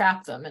how to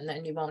trap them, and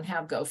then you won't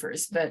have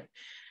gophers. But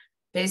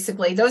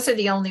basically, those are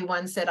the only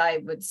ones that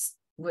I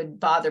would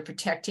bother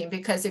protecting,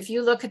 because if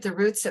you look at the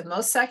roots of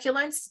most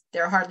succulents,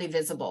 they're hardly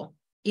visible.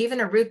 Even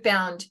a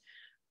root-bound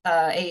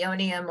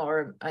aeonium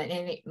or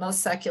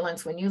most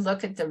succulents, when you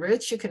look at the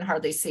roots, you can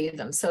hardly see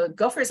them. So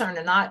gophers are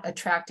not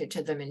attracted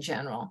to them in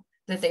general.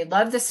 That they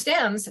love the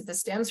stems. If the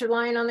stems are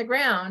lying on the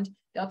ground,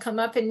 they'll come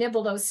up and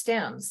nibble those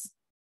stems.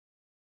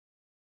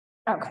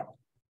 Okay.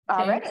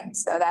 All right.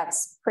 So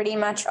that's pretty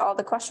much all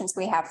the questions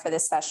we have for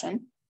this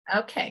session.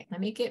 Okay,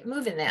 let me get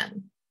moving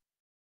then.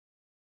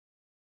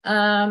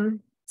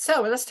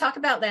 So let's talk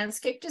about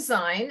landscape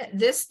design.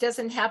 This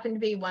doesn't happen to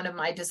be one of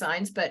my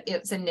designs, but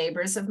it's a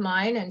neighbor's of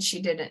mine, and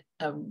she did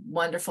a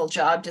wonderful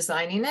job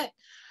designing it.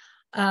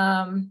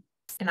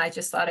 And I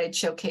just thought I'd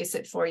showcase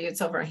it for you.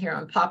 It's over here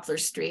on Poplar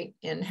Street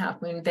in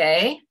Half Moon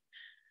Bay.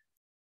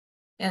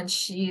 And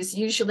she's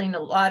usually in a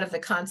lot of the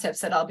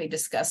concepts that I'll be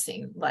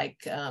discussing, like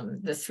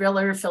the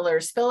thriller, filler,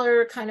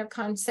 spiller kind of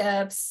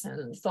concepts,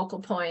 and focal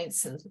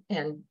points,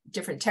 and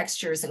different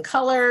textures and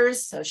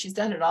colors. So she's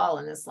done it all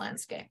in this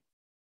landscape.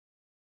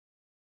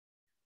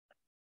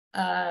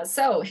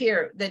 So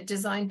here, the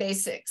design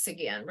basics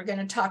again. We're going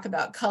to talk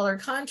about color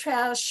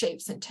contrast,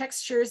 shapes and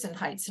textures, and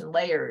heights and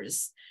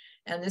layers.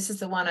 And this is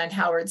the one on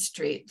Howard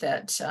Street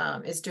that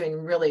is doing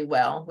really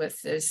well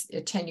with this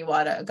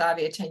attenuata,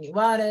 agave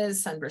attenuatas,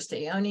 sunburst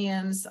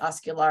aeoniums,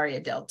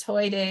 oscularia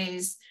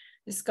deltoides.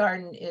 This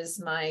garden is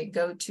my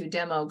go-to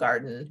demo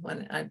garden.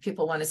 When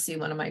people want to see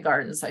one of my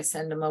gardens, I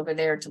send them over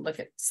there to look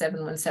at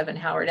 717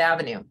 Howard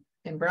Avenue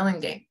in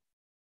Burlingame.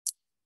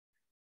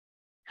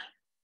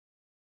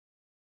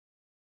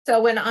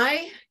 So when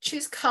I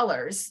choose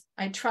colors,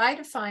 I try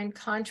to find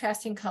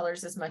contrasting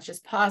colors as much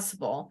as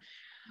possible.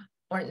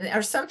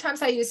 Or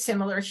sometimes I use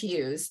similar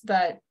hues,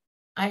 but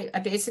I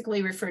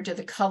basically refer to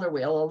the color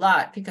wheel a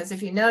lot, because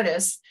if you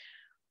notice,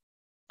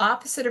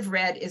 opposite of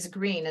red is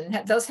green,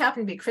 and those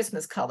happen to be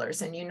Christmas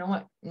colors. And you know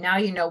what? Now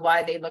you know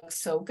why they look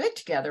so good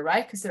together,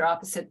 right? Because they're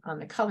opposite on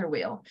the color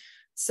wheel.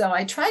 So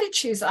I try to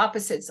choose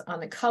opposites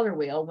on the color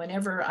wheel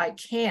whenever I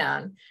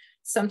can.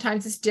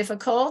 Sometimes it's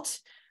difficult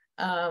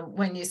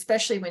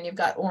especially when you've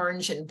got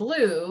orange and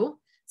blue.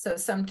 So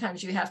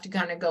sometimes you have to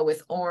kind of go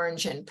with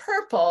orange and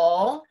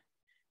purple.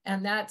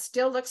 And that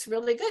still looks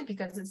really good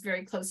because it's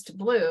very close to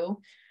blue.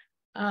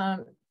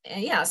 And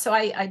yeah, so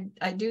I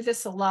do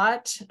this a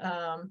lot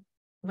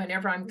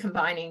whenever I'm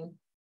combining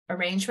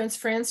arrangements.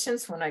 For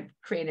instance, when I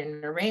create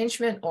an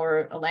arrangement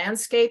or a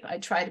landscape, I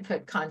try to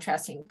put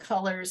contrasting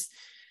colors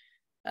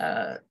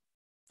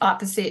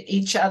opposite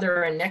each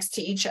other and next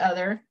to each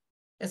other,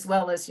 as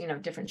well as,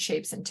 different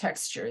shapes and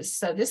textures.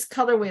 So this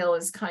color wheel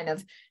is kind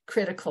of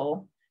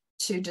critical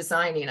to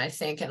designing, I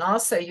think. And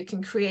also you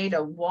can create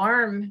a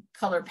warm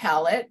color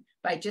palette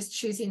by just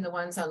choosing the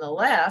ones on the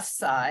left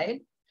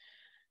side,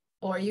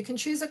 or you can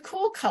choose a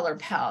cool color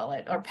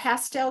palette or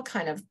pastel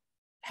kind of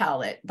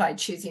palette by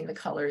choosing the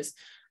colors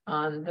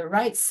on the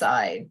right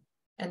side.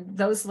 And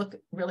those look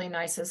really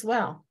nice as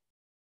well.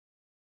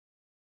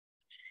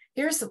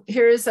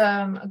 Here's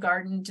a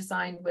garden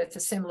designed with a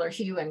similar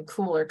hue and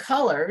cooler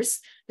colors.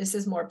 This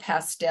is more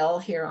pastel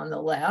here on the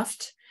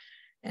left.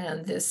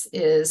 And this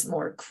is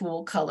more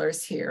cool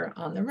colors here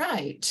on the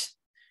right.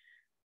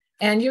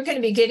 And you're going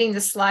to be getting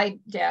the slide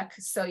deck,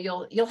 so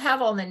you'll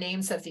have all the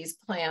names of these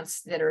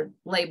plants that are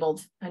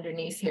labeled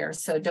underneath here.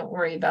 So don't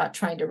worry about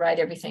trying to write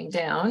everything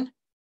down.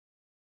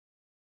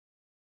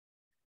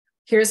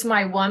 Here's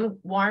my one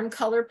warm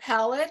color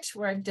palette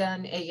where I've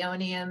done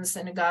aeoniums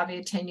and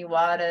agave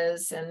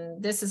attenuatas,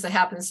 and this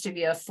happens to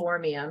be a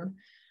formium,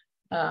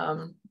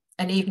 an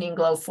evening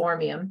glow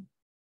formium.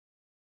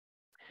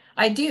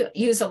 I do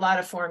use a lot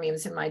of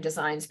formiums in my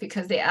designs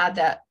because they add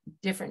that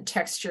different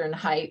texture and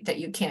height that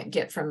you can't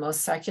get from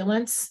most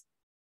succulents.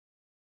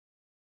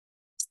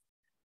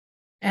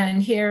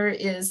 And here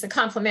is the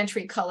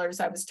complementary colors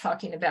I was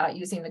talking about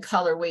using the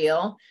color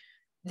wheel.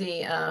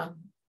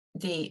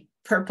 The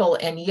purple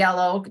and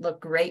yellow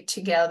look great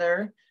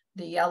together.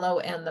 The yellow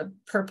and the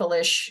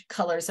purplish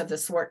colors of the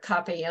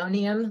Swartkop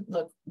aeonium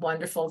look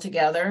wonderful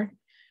together.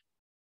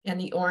 And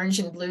the orange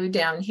and blue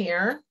down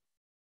here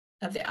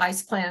of the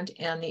ice plant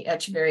and the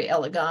Echeverria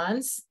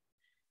elegans.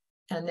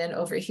 And then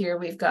over here,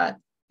 we've got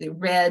the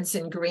reds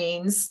and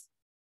greens,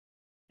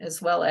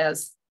 as well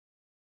as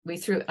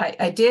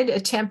I did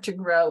attempt to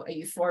grow a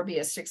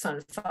euphorbia sticks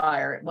on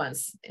fire at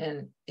once,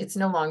 and it's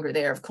no longer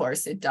there, of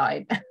course, it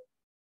died.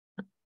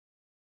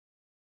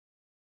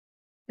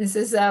 This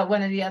is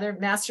one of the other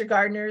master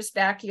gardener's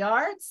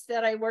backyards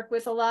that I work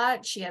with a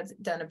lot. She has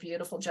done a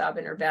beautiful job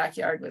in her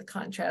backyard with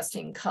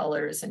contrasting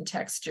colors and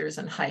textures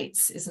and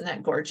heights. Isn't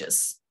that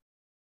gorgeous?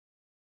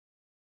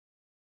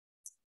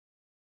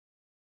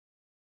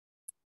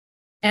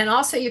 And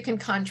also you can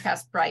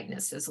contrast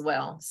brightness as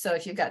well. So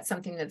if you've got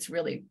something that's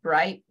really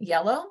bright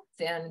yellow,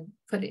 then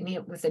put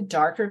it with a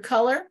darker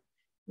color.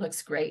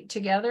 Looks great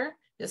together.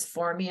 This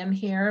formium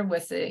here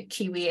with the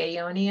kiwi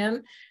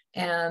aeonium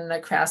and the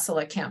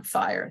crassula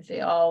campfire.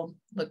 They all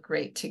look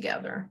great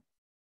together.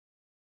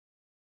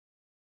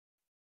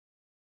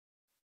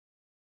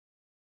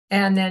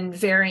 And then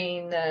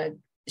varying the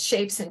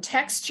shapes and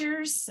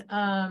textures.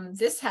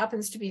 This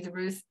happens to be the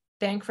Ruth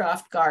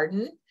Bancroft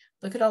garden.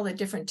 Look at all the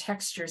different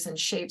textures and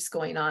shapes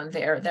going on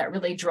there. That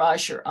really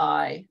draws your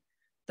eye.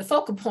 The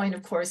focal point,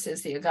 of course,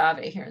 is the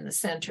agave here in the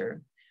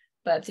center,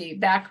 but the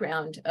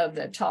background of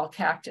the tall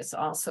cactus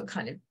also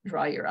kind of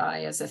draw your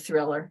eye as a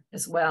thriller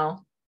as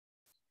well.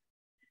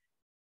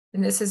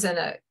 And this is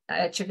an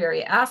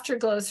Echeverria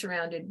afterglow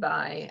surrounded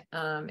by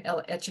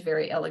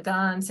Echeverria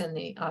elegans and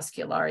the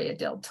Oscularia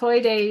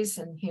deltoides.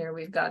 And here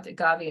we've got the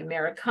agave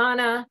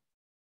americana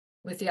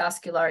with the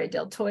Oscularia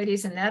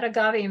deltoides, and that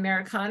agave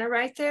americana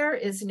right there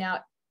is now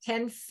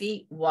 10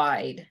 feet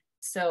wide.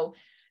 So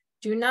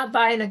do not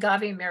buy an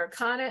agave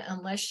americana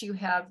unless you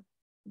have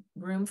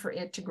room for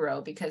it to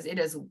grow, because it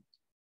has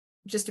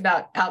just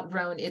about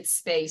outgrown its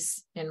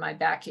space in my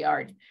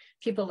backyard.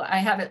 I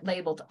have it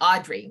labeled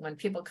Audrey. When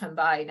people come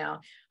by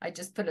now, I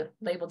just put a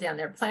label down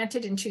there,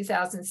 planted in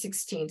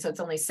 2016. So it's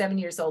only 7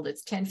 years old.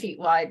 It's 10 feet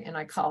wide, and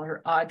I call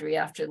her Audrey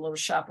after Little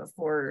Shop of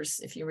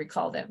Horrors, if you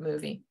recall that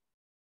movie.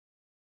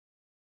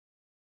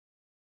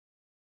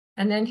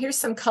 And then here's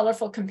some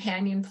colorful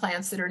companion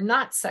plants that are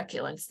not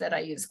succulents that I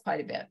use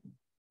quite a bit.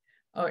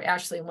 Or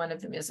actually, one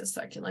of them is a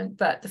succulent,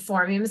 but the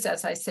formiums,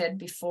 as I said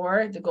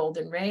before, the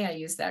golden ray, I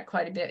use that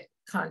quite a bit,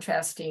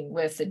 contrasting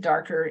with the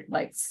darker,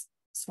 like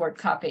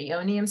Swartkop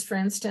aeoniums, for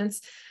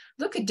instance.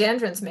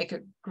 Leucadendrons make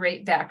a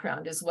great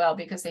background as well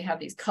because they have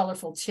these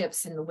colorful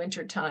tips in the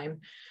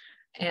wintertime,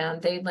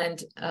 and they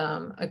lend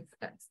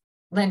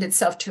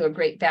itself to a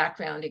great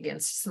background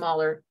against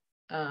smaller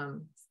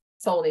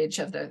foliage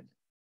of the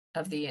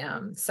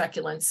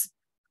succulents.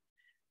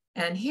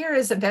 And here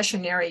is a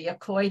Beschoneri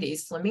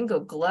yacoides flamingo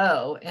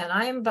glow, and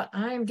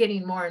I'm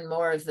getting more and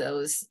more of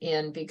those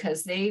in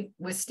because they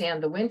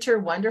withstand the winter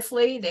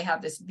wonderfully. They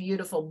have this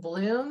beautiful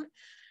bloom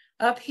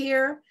up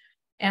here,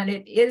 and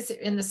it is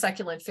in the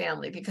succulent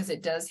family because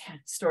it does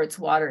store its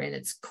water in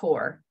its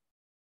core.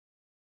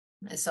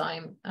 So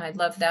I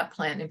love that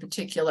plant in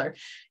particular.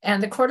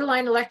 And the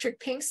cordyline electric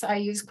pinks I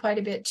use quite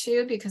a bit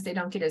too because they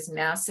don't get as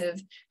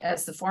massive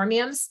as the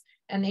formiums.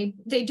 And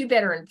they do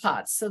better in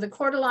pots. So the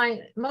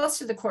cordyline,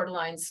 most of the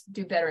cordylines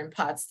do better in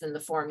pots than the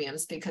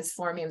formiums because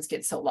formiums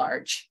get so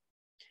large.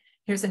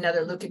 Here's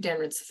another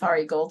Leucadendron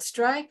Safari Gold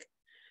Strike.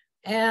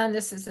 And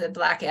this is a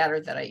black adder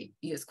that I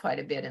use quite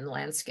a bit in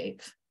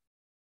landscape.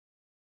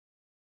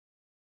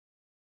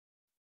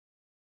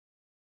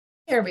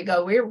 Here we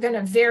go. We're going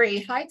to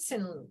vary heights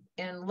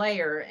and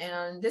layer.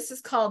 And this is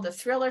called the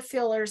thriller,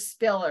 filler,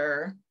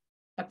 spiller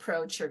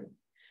approach or,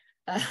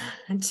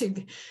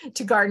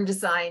 to garden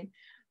design.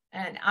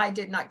 And I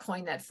did not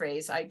coin that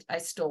phrase. I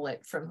stole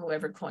it from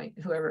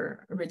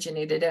whoever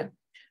originated it.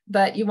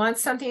 But you want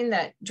something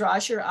that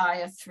draws your eye,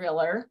 a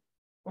thriller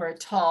or a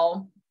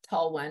tall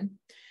one.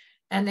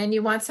 And then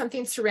you want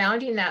something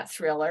surrounding that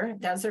thriller.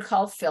 Those are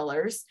called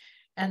fillers.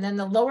 And then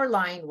the lower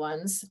lying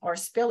ones or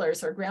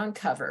spillers or ground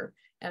cover.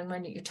 And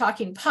when you're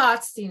talking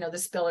pots, the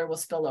spiller will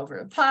spill over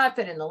a pot,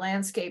 but in the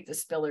landscape, the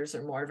spillers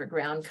are more of a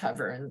ground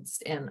cover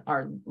and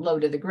are low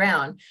to the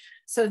ground.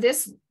 So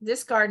this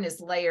garden is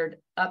layered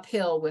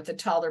uphill with the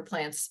taller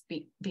plants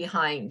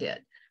behind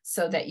it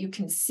so that you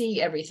can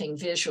see everything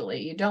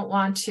visually. You don't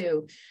want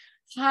to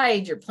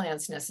hide your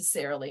plants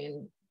necessarily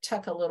and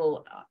tuck a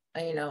little,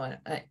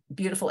 a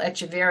beautiful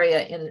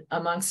Echeverria in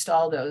amongst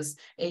all those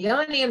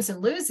aeoniums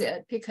and lose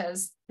it,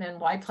 because then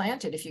why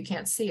plant it if you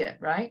can't see it,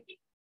 right?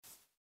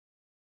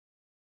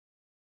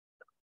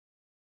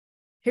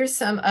 Here's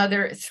some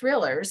other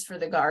thrillers for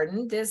the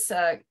garden. This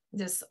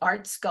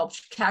art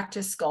sculpture,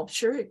 cactus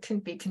sculpture, it can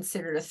be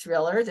considered a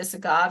thriller. This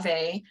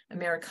agave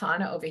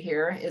americana over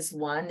here is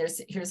one.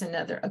 Here's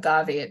another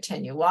agave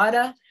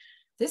attenuata.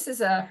 This is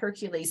a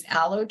Hercules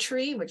aloe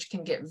tree, which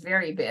can get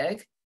very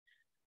big.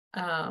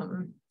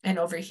 And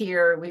over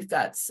here, we've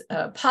got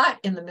a pot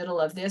in the middle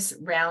of this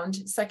round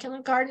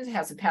succulent garden. It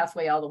has a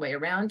pathway all the way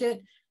around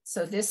it.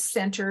 So this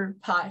center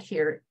pot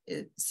here,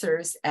 it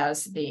serves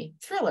as the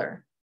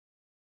thriller.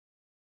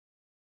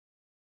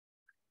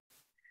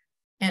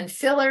 And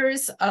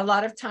fillers, a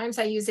lot of times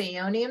I use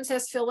aeoniums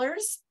as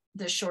fillers,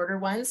 the shorter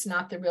ones,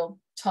 not the real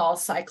tall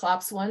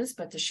cyclops ones,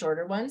 but the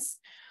shorter ones.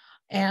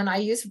 And I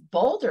use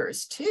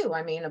boulders too.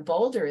 I mean, a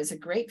boulder is a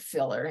great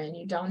filler and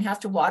you don't have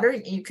to water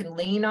it. You can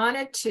lean on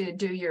it to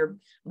do your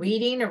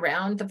weeding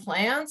around the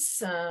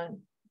plants.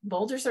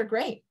 Boulders are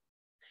great.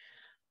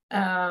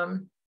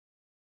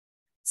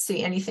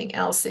 See anything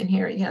else in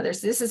here? Yeah,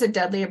 this is a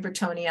Dudleya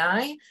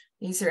Bretonii.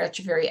 These are at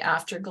your very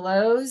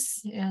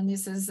afterglows. And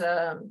this is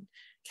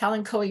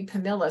Kalanchoe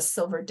pamila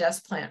silver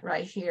dust plant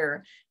right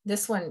here.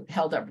 This one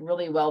held up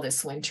really well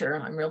this winter.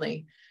 I'm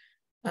really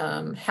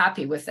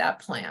happy with that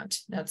plant.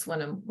 That's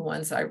one of the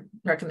ones I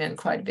recommend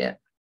quite a bit.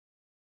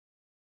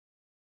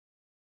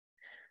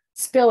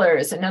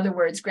 Spillers, in other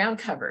words, ground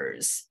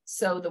covers.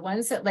 So the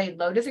ones that lay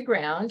low to the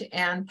ground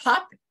and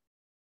pop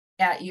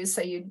at you,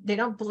 so they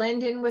don't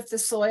blend in with the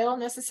soil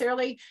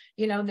necessarily.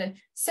 You know, the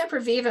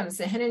sempervivums,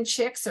 the hen and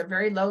chicks are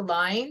very low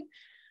lying,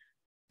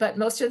 but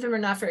most of them are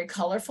not very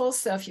colorful.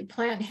 So if you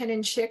plant hen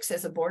and chicks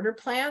as a border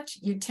plant,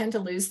 you tend to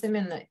lose them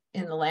in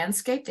the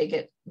landscape. They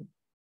get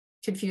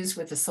confused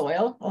with the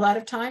soil a lot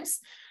of times.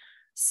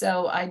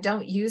 So I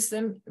don't use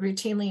them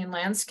routinely in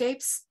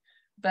landscapes,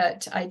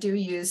 but I do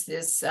use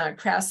this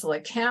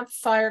Crassula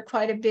campfire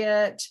quite a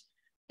bit.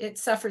 It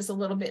suffers a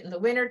little bit in the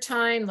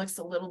wintertime, looks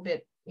a little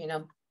bit, you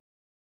know,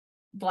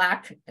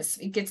 black.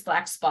 It gets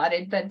black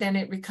spotted, but then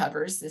it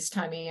recovers this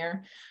time of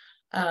year.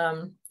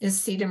 Is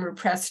Sedum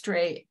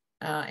rupestre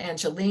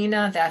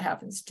Angelina. That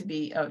happens to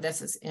be, oh,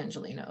 this is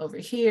Angelina over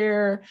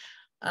here.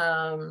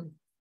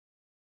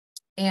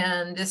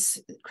 And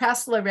this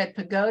Crassula red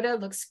pagoda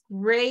looks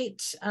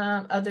great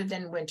other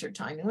than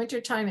wintertime. In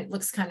wintertime, it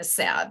looks kind of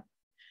sad.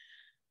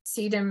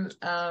 Sedum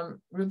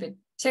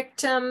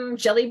rubitictum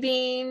jelly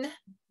bean.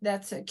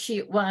 That's a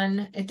cute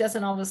one. It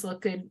doesn't always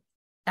look good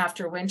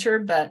after winter,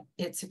 but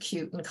it's a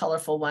cute and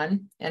colorful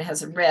one. And it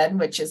has a red,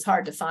 which is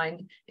hard to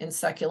find in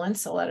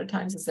succulents. A lot of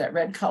times it's that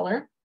red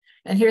color.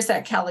 And here's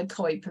that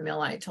Kalanchoe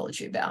pamila I told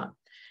you about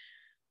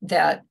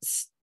that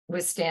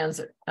withstands,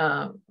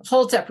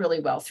 holds up really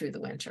well through the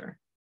winter.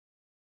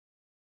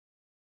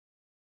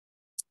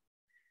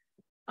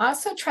 I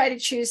also try to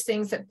choose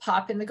things that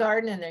pop in the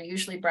garden, and they're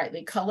usually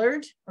brightly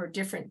colored or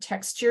different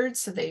textured,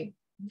 so they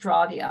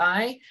draw the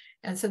eye.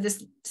 And so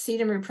this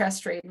Sedum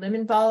rupestre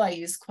lemon ball I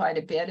use quite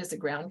a bit as a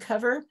ground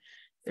cover.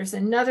 There's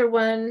another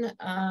one,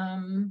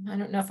 I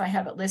don't know if I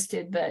have it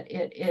listed, but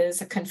it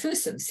is a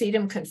confusum.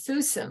 Sedum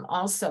confusum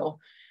also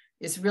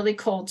is really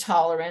cold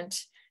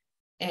tolerant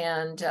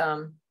and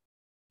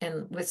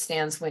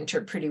withstands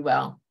winter pretty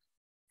well.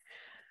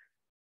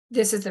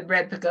 This is the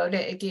red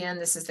pagoda again.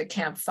 This is the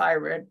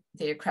campfire,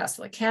 the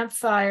Crassula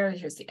campfire.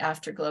 Here's the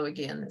afterglow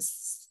again.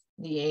 This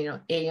the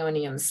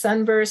aeonium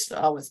sunburst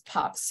always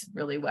pops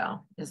really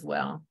well as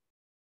well.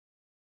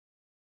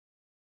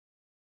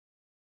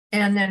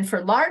 And then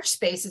for large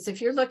spaces,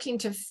 if you're looking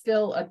to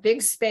fill a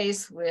big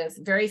space with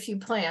very few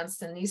plants,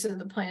 then these are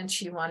the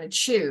plants you want to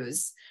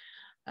choose.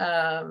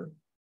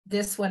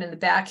 This one in the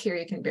back here,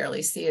 you can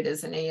barely see it,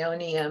 is an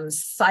aeonium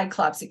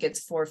cyclops. It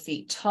gets 4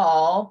 feet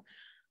tall.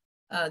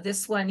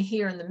 This one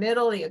here in the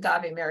middle, the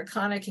agave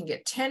americana, can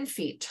get 10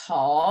 feet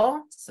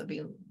tall. So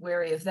be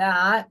wary of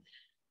that.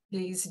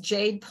 These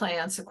jade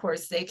plants, of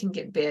course, they can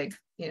get big,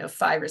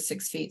 5 or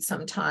 6 feet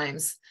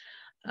sometimes.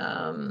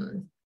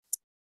 That's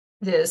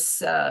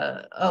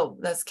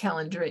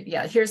Calandrinia.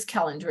 Yeah, here's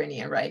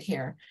Calandrinia right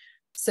here.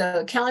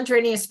 So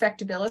Calandrinia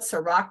spectabilis,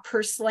 or rock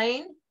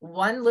purslane,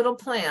 one little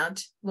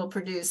plant will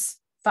produce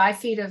 5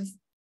 feet of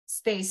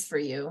space for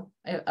you,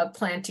 of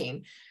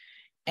planting.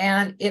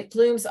 And it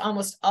blooms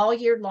almost all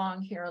year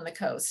long here on the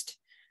coast.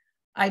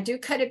 I do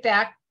cut it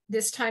back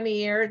this time of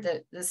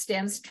year. The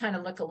stems kind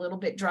of look a little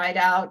bit dried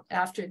out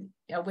after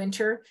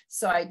winter.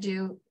 So I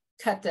do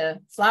cut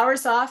the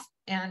flowers off.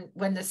 And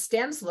when the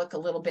stems look a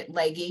little bit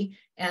leggy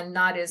and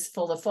not as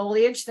full of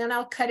foliage, then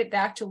I'll cut it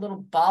back to a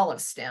little ball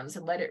of stems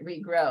and let it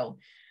regrow.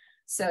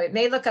 So it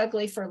may look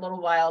ugly for a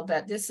little while,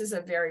 but this is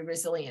a very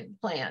resilient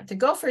plant. The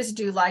gophers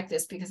do like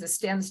this because the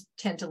stems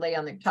tend to lay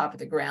on the top of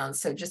the ground.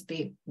 So just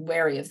be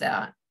wary of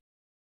that.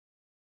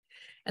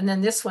 And then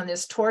this one,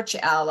 this torch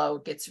aloe,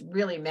 gets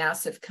really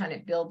massive, kind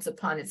of builds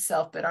upon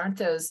itself, but aren't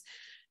those,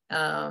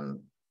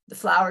 the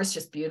flowers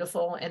just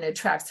beautiful and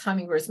attracts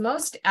hummingbirds.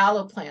 Most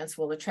aloe plants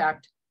will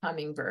attract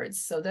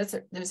hummingbirds. So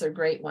those are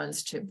great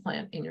ones to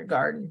plant in your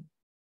garden.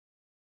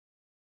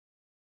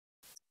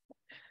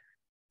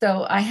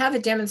 So I have a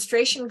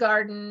demonstration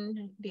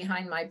garden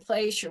behind my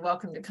place. You're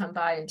welcome to come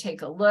by and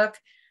take a look.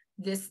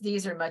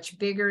 These are much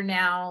bigger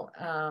now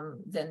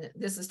than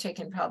this was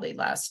taken probably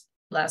last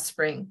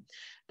spring.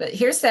 But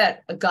here's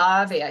that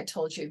agave I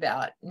told you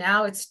about.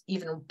 Now it's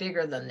even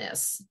bigger than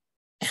this.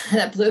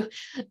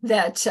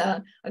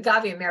 that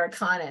agave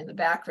americana in the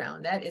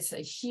background. That is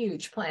a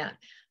huge plant.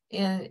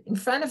 And in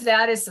front of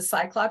that is the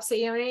Cyclops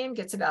aeonium,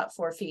 gets about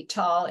 4 feet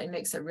tall and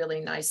makes a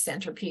really nice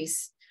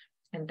centerpiece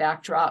and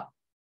backdrop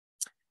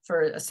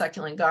for a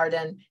succulent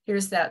garden.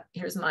 Here's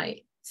my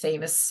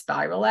famous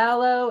spiral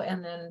aloe,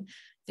 and then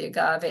the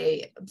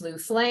agave blue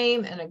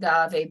flame and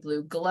agave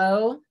blue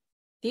glow.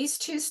 These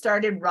two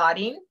started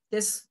rotting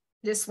this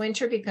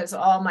winter because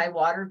all my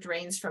water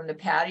drains from the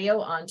patio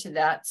onto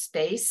that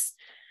space.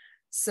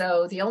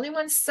 So the only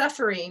ones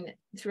suffering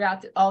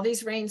throughout all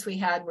these rains we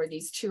had were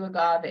these two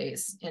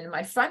agaves. In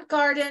my front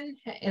garden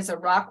is a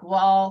rock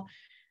wall,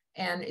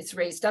 and it's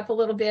raised up a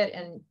little bit,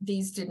 and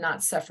these did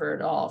not suffer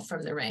at all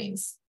from the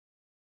rains.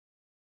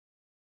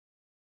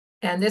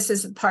 And this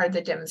is a part of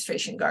the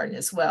demonstration garden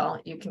as well.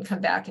 You can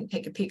come back and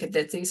take a peek at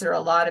this. These are a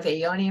lot of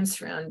aeoniums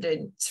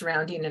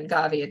surrounding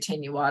agave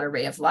attenuata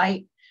ray of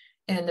light.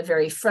 And in the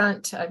very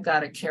front, I've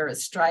got a Cara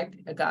stripe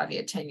agave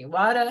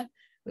attenuata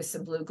with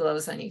some blue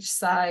glows on each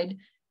side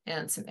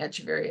and some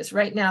echeverias.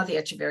 Right now, the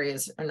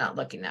echeverias are not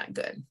looking that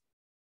good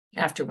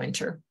after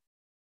winter.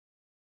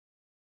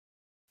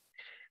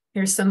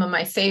 Here's some of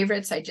my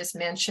favorites. I just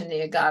mentioned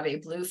the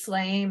agave blue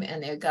flame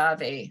and the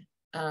agave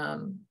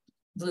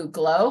blue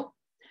glow.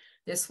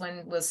 This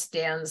one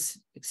withstands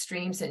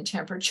extremes in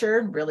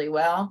temperature really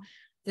well.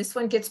 This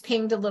one gets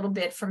pinged a little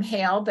bit from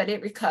hail, but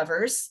it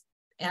recovers.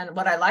 And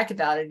what I like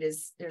about it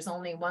is there's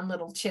only one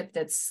little tip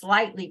that's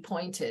slightly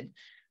pointed,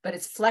 but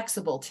it's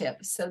flexible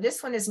tip. So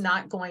this one is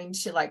not going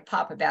to like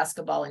pop a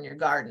basketball in your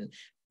garden.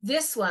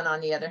 This one,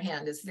 on the other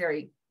hand, is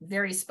very,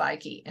 very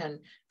spiky. And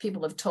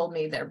people have told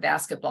me their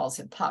basketballs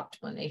have popped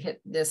when they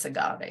hit this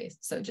agave.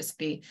 So just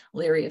be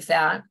leery of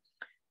that.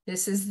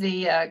 This is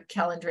the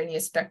Calandrenia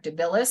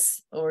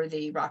spectabilis, or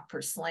the rock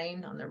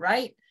purslane on the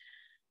right.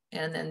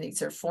 And then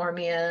these are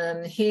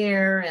Formium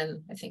here.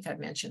 And I think I've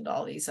mentioned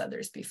all these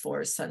others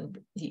before. The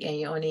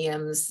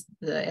aeoniums,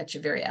 the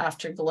Echeveria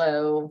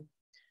afterglow,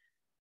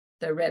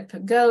 the red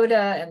pagoda,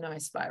 and my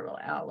spiral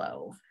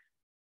aloe.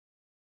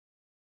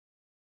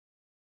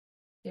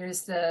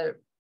 Here's the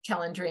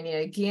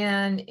Calandrenia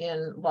again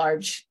in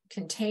large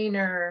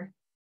container.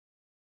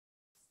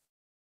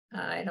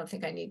 I don't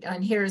think I need,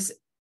 and here,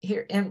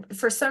 and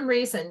for some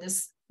reason,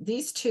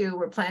 these two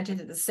were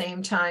planted at the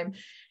same time,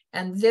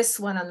 and this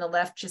one on the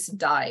left just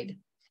died.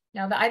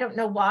 Now, I don't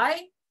know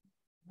why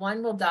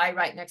one will die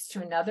right next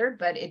to another,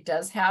 but it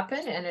does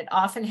happen, and it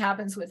often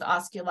happens with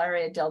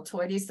Oscularia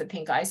deltoides, the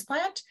pink ice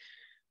plant.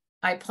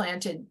 I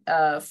planted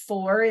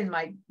 4 in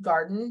my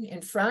garden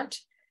in front,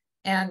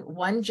 and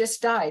one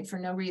just died for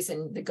no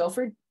reason. The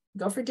gopher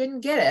didn't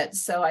get it,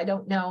 so I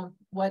don't know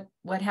what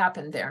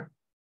happened there.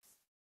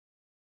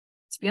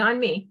 It's beyond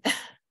me.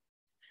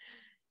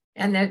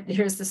 And then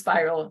here's the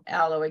spiral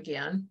aloe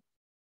again.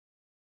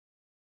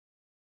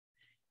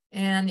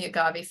 And the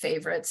agave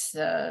favorites.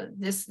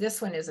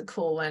 This one is a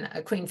cool one,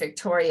 a Queen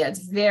Victoria.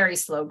 It's very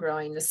slow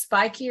growing. The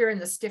spikier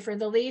and the stiffer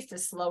the leaf, the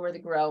slower the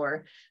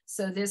grower.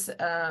 So this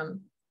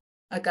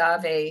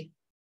agave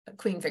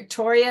Queen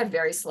Victoria,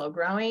 very slow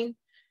growing,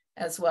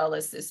 as well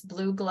as this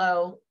blue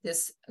glow.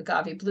 This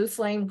agave blue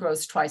flame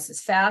grows twice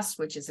as fast,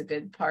 which is a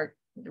good part.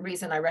 The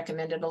reason I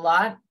recommend it a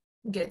lot.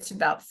 Gets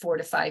about 4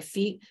 to 5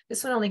 feet.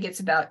 This one only gets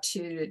about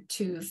 2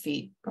 to 2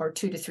 feet, or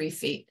 2 to 3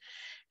 feet.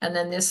 And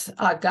then this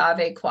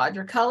agave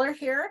quadricolor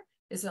here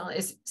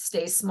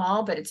stays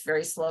small, but it's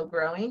very slow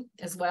growing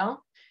as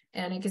well.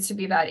 And it gets to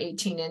be about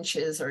 18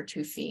 inches or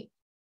 2 feet.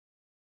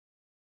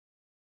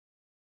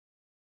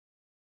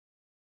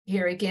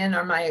 Here again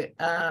are my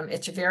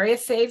Echeveria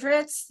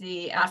favorites,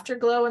 the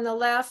Afterglow on the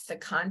left, the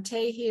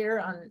Conte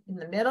here in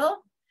the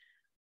middle.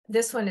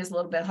 This one is a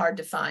little bit hard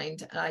to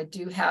find. I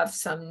do have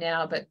some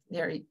now, but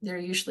they're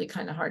usually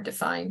kind of hard to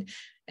find.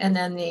 And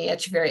then the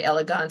Echeveria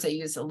elegans I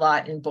use a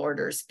lot in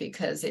borders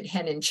because it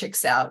hen and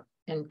chicks out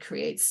and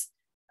creates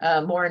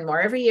more and more.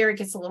 Every year it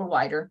gets a little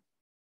wider.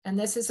 And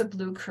this is a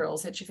blue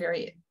curls,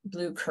 Echeveria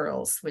blue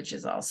curls, which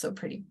is also a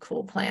pretty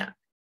cool plant.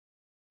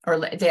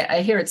 Or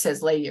I hear it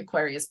says Lady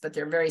Aquarius, but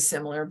they're very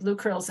similar. Blue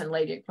curls and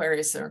Lady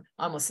Aquarius are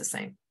almost the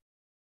same.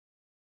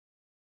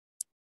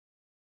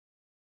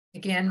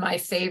 Again, my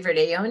favorite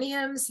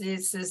aeoniums.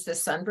 This is the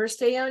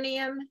Sunburst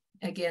aeonium.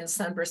 Again,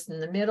 sunburst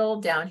in the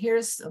middle. Down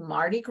here's a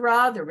Mardi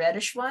Gras, the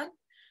reddish one.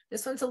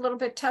 This one's a little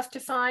bit tough to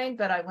find,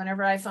 but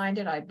whenever I find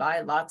it, I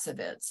buy lots of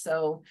it.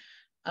 So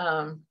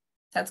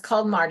that's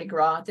called Mardi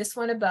Gras. This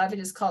one above it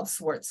is called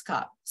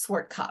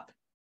Swartkop,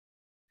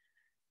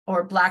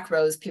 or Black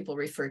Rose. People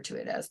refer to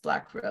it as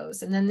Black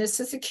Rose. And then this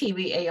is a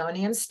Kiwi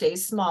aeonium,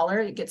 stays smaller.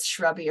 It gets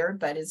shrubbier,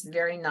 but is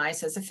very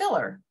nice as a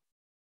filler.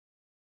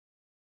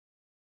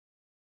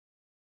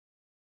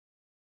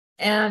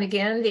 And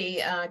again,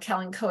 the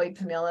Kalanchoe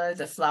pamila,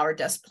 the flower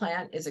dust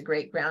plant, is a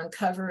great ground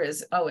cover.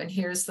 And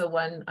here's the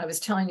one I was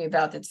telling you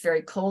about that's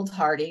very cold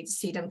hardy,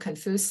 Sedum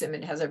confusum.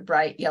 It has a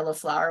bright yellow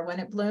flower when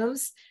it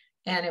blooms.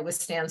 and it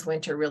withstands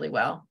winter really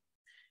well.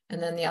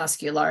 And then the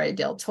Osculare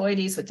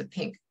deltoides with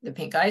the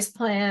pink ice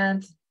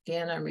plant.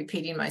 Again, I'm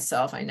repeating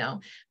myself, I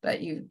know,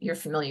 but you're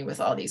familiar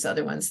with all these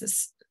other ones,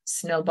 this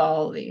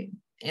snowball, the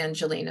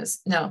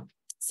Angelinas, no,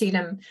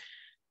 sedum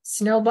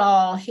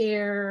snowball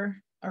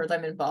here, or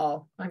lemon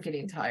ball. I'm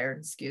getting tired,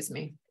 excuse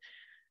me.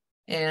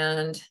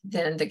 And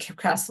then the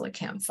Crassula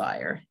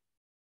campfire.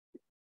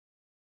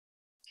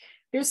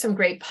 Here's some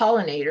great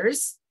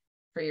pollinators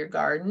for your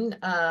garden.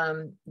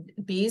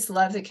 Bees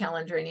love the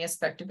Calandrinia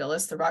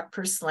spectabilis, the rock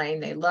purslane.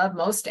 They love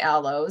most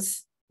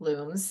aloes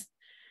blooms,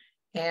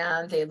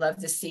 and they love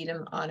the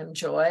sedum autumn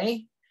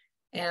joy.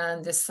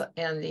 And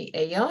the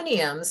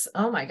aeoniums,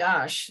 oh my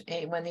gosh,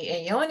 when the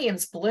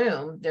aeoniums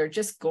bloom, they're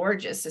just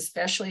gorgeous,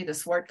 especially the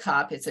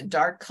Swartkop. It's a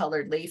dark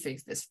colored leaf,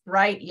 it's this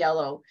bright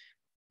yellow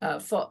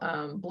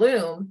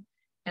bloom,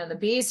 and the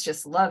bees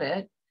just love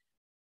it.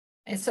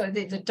 And so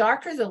the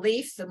darker the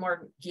leaf, the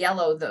more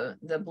yellow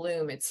the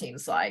bloom, it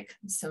seems like.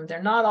 So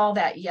they're not all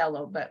that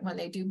yellow, but when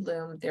they do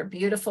bloom, they're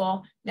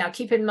beautiful. Now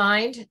keep in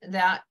mind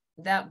that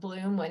that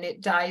bloom, when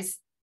it dies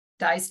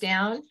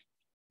down,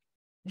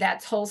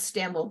 that whole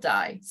stem will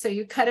die. So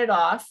you cut it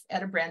off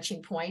at a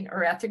branching point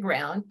or at the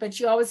ground, but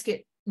you always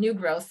get new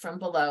growth from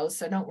below.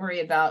 So don't worry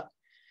about,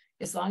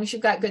 as long as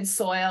you've got good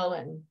soil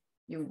and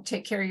you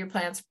take care of your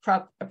plants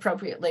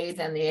appropriately,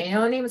 then the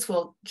aeoniums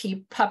will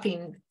keep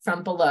pupping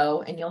from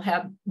below and you'll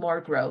have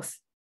more growth.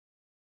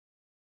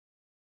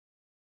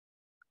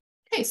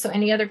 Okay, so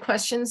any other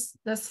questions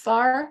thus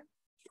far?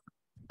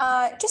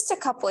 Just a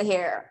couple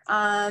here.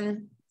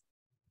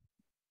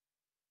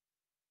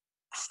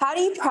 How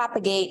do you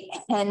propagate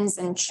hens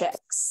and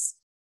chicks?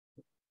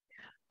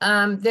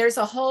 There's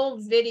a whole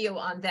video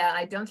on that.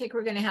 I don't think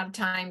we're going to have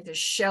time to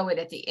show it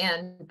at the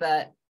end,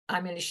 but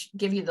I'm going to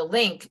give you the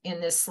link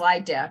in this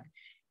slide deck.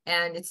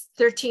 And it's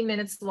 13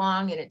 minutes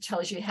long, and it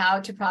tells you how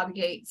to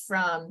propagate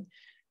from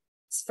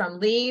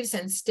leaves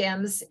and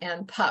stems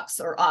and pups,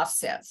 or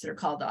offsets. They're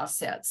called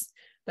offsets.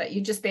 But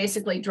you just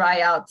basically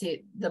dry out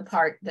the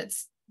part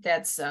that's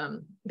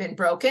been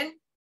broken.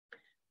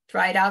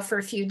 Dry it out for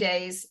a few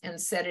days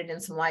and set it in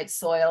some light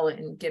soil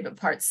and give it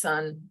part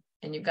sun,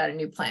 and you've got a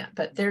new plant.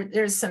 But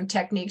there's some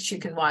techniques you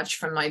can watch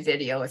from my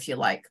video if you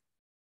like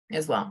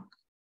as well.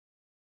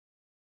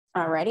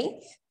 Alrighty.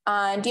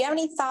 Do you have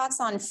any thoughts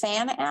on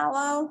fan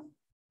aloe?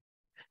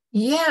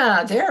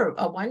 Yeah, they're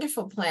a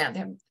wonderful plant.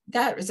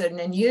 That is an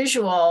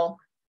unusual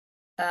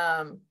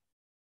shape.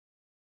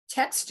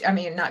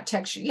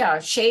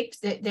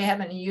 They have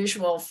an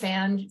unusual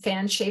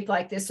fan shape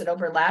like this that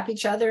overlap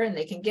each other, and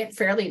they can get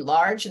fairly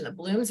large, and the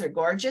blooms are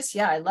gorgeous.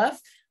 Yeah, I love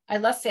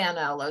fan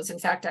aloes. In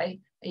fact, I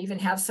even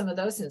have some of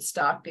those in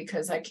stock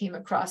because I came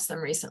across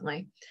them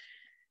recently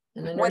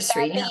in the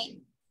nursery.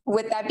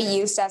 Would that be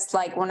used as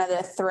like one of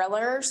the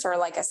thrillers or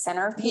like a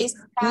centerpiece?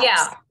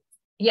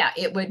 Yeah,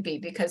 it would be,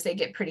 because they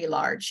get pretty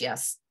large.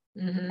 Yes.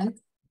 Mm-hmm.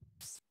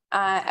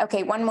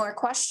 Okay, one more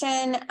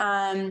question.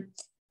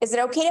 Is it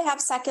okay to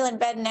have succulent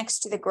bed next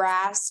to the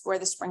grass where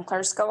the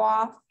sprinklers go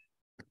off?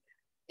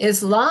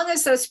 As long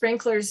as those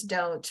sprinklers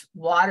don't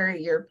water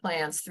your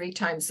plants 3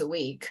 times a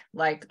week,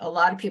 like a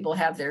lot of people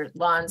have their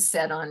lawns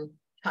set on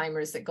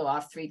timers that go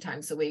off 3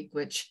 times a week,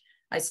 which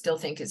I still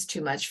think is too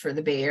much for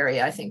the Bay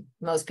Area. I think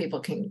most people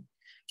can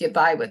get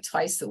by with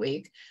twice a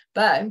week.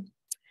 But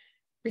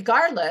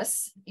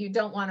regardless, you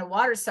don't want to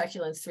water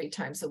succulents 3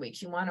 times a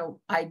week. You want to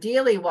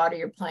ideally water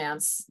your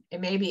plants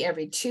maybe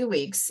every 2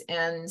 weeks.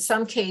 And in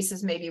some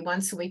cases, maybe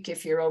once a week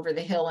if you're over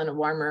the hill in a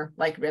warmer,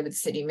 like Redwood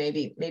City,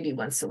 maybe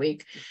once a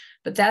week.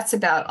 But that's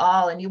about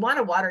all. And you want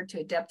to water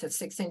to a depth of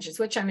 6 inches,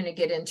 which I'm going to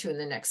get into in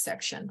the next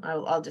section.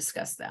 I'll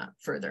discuss that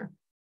further.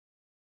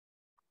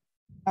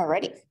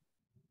 Alrighty.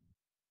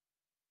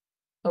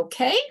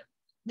 Okay,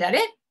 that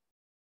it?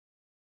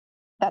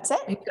 That's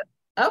it.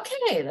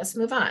 Okay, let's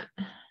move on.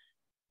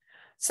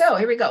 So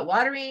here we go.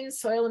 Watering,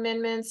 soil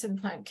amendments,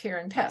 and plant care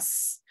and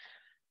pests.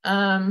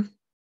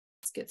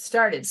 Let's get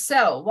started.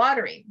 So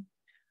watering.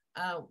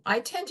 I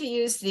tend to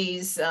use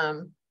these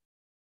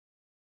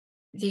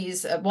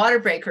water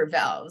breaker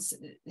valves,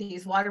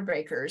 these water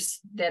breakers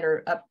that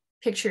are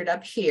pictured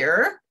up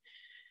here.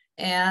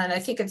 And I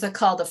think it's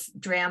called a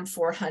Dram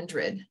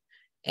 400.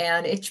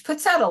 And it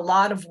puts out a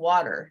lot of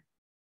water.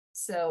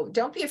 So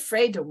don't be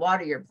afraid to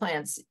water your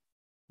plants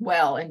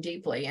well and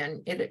deeply.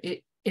 And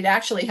it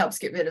actually helps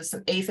get rid of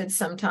some aphids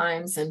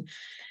sometimes. And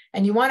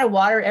you want to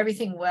water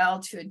everything well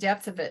to a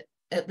depth of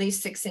at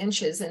least 6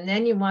 inches. And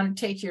then you want to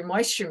take your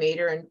moisture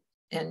meter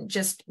and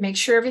just make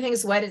sure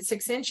everything's wet at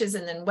 6 inches,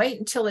 and then wait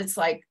until it's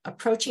like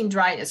approaching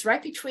dryness,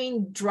 right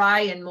between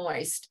dry and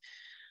moist.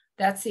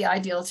 That's the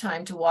ideal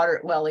time to water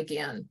it well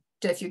again.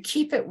 If you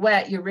keep it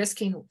wet, you're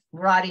risking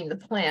rotting the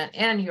plant,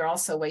 and you're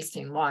also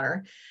wasting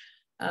water.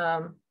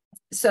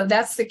 So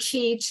that's the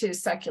key to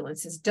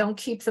succulents, is don't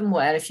keep them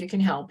wet if you can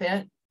help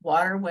it.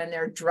 Water when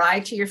they're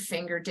dry to your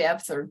finger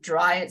depth or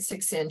dry at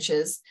 6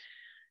 inches,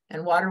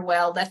 and water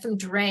well. Let them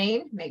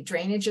drain.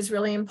 Drainage is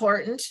really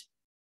important.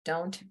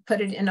 Don't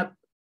put it in a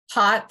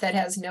pot that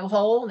has no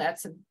hole.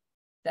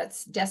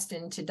 That's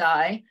destined to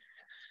die.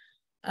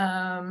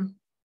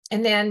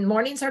 And then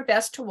mornings are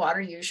best to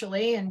water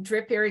usually, and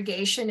drip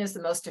irrigation is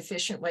the most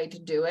efficient way to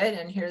do it.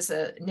 And here's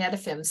a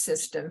Netafim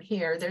system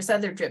here. There's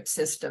other drip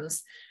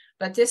systems,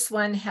 but this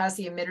one has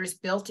the emitters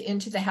built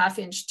into the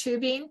 1/2-inch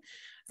tubing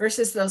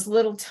versus those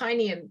little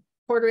tiny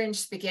 1/4-inch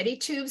spaghetti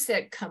tubes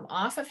that come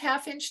off of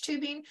 1/2-inch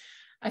tubing.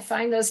 I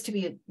find those to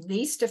be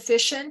least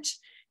efficient,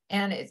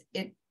 and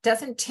it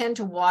doesn't tend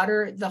to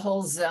water the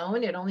whole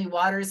zone. It only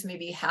waters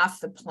maybe half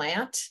the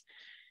plant.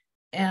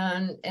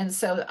 And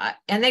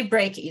they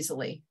break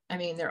easily. I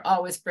mean, they're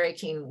always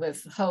breaking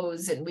with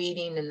hose and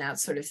weeding and that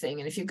sort of thing.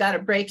 And if you've got a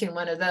break in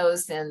one of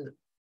those, then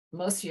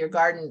most of your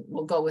garden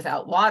will go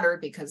without water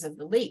because of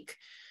the leak.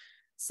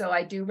 So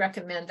I do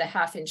recommend the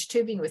 1/2-inch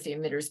tubing with the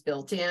emitters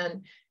built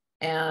in.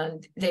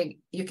 And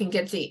you can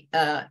get the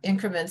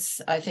increments,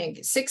 I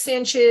think 6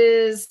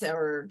 inches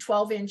or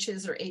 12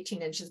 inches or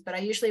 18 inches, but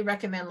I usually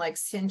recommend like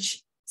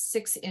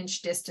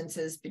 6-inch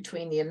distances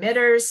between the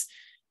emitters,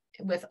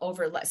 with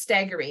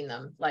staggering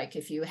them. Like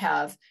if you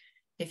have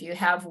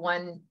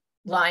one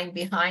line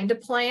behind a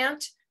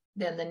plant,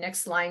 then the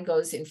next line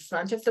goes in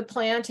front of the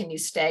plant, and you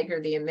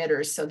stagger the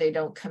emitters so they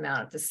don't come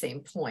out at the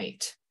same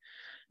point.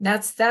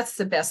 That's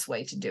the best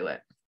way to do it.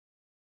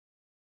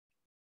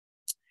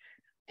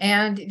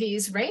 And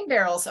these rain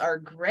barrels are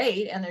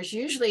great, and there's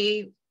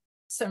usually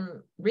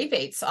some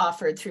rebates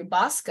offered through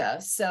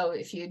Bosca. So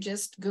if you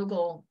just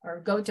Google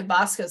or go to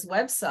Bosca's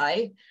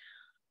website,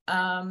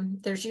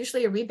 there's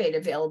usually a rebate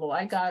available.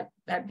 I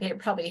paid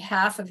probably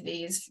half of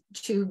these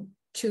two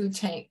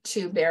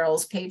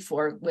barrels paid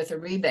for with a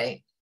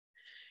rebate.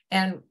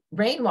 And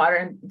rainwater,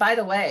 and by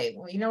the way,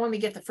 you know, when we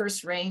get the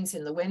first rains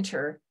in the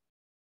winter,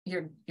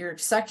 your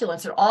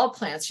succulents or all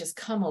plants just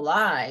come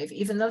alive,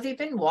 even though they've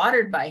been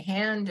watered by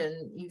hand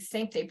and you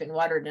think they've been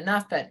watered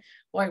enough. But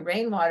boy,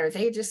 rainwater,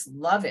 they just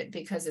love it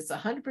because it's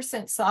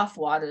 100% soft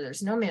water.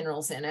 There's no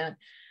minerals in it.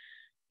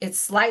 It's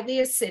slightly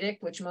acidic,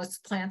 which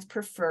most plants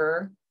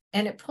prefer.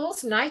 And it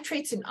pulls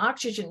nitrates and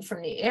oxygen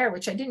from the air,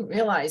 which I didn't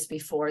realize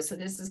before. So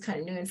this is kind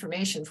of new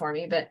information for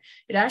me, but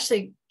it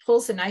actually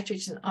pulls the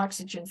nitrates and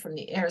oxygen from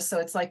the air. So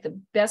it's like the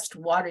best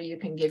water you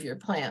can give your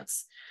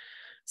plants.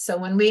 So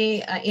when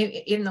we,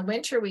 in the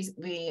winter,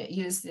 we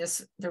use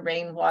the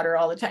rainwater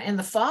all the time. And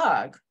the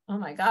fog, oh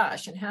my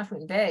gosh, in Half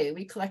Moon Bay,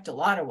 we collect a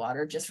lot of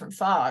water just from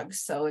fog.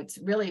 So it's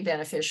really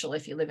beneficial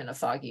if you live in a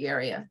foggy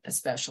area,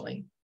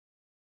 especially.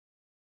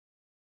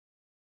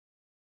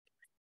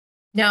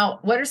 Now,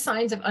 what are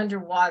signs of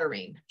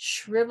underwatering?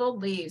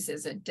 Shriveled leaves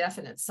is a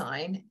definite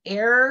sign.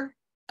 Aerial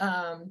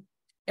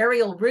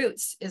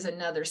roots is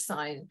another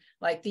sign.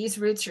 Like these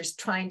roots are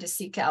trying to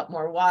seek out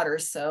more water.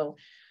 So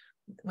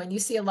when you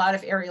see a lot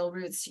of aerial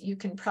roots, you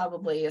can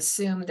probably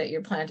assume that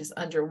your plant is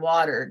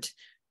underwatered.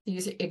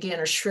 These,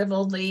 again, are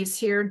shriveled leaves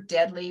here,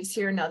 dead leaves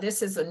here. Now,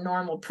 this is a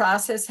normal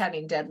process,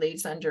 having dead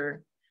leaves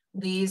under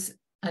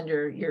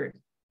your,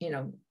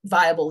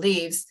 viable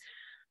leaves.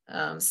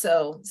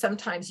 So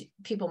sometimes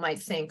people might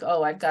think,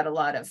 oh, I've got a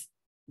lot of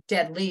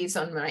dead leaves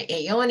on my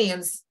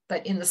aeoniums,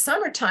 but in the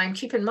summertime,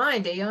 keep in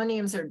mind,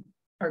 aeoniums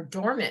are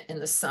dormant in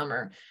the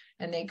summer,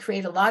 and they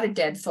create a lot of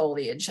dead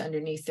foliage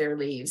underneath their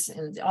leaves.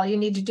 And all you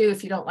need to do,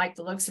 if you don't like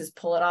the looks, is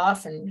pull it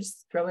off and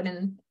just throw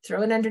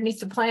it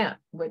underneath the plant,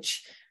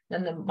 which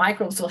then the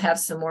microbes will have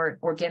some more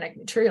organic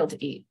material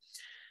to eat.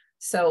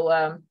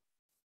 So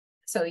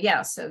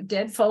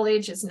dead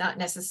foliage is not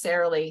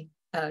necessarily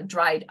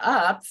dried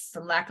up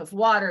from lack of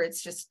water.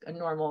 It's just a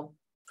normal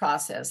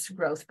process,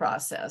 growth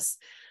process.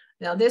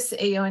 Now this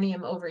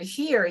aeonium over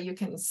here, you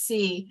can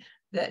see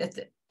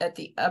that at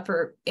the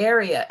upper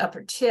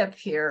tip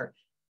here,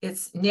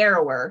 it's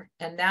narrower,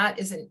 and that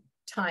is a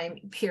time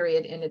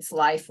period in its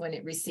life when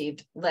it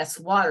received less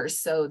water,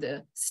 so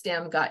the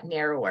stem got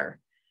narrower.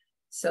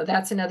 So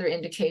that's another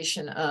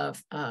indication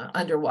of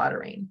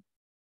underwatering.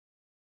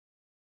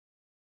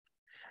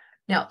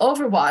 Now,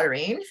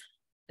 overwatering,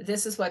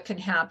 this is what can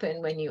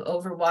happen when you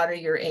overwater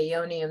your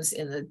aeoniums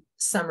in the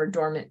summer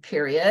dormant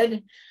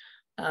period.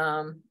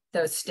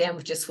 The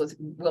stem just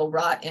will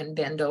rot and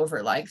bend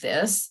over like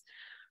this.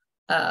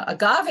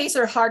 Agaves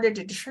are harder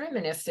to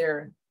determine if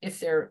they're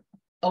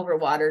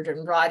overwatered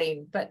and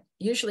rotting, but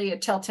usually a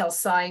telltale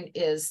sign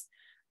is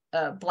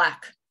a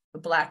black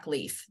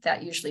leaf.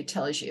 That usually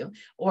tells you.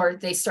 Or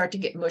they start to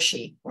get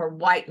mushy or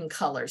white in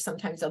color.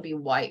 Sometimes they'll be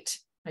white.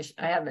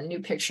 I have a new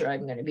picture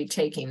I'm going to be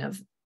taking of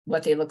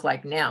what they look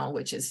like now,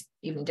 which is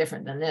even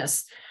different than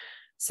this.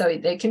 So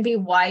they can be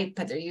white,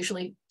 but they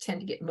usually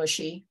tend to get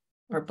mushy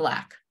or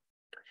black.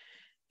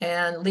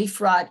 And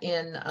leaf rot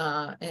in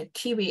a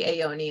kiwi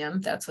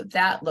aeonium, that's what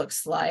that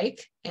looks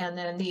like. And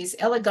then these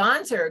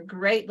elegans are a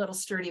great little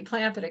sturdy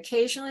plant, but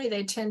occasionally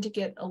they tend to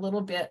get a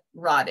little bit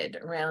rotted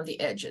around the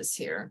edges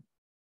here.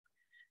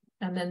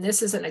 And then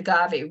this is an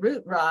agave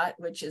root rot,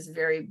 which is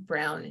very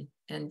brown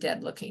and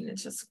dead looking. It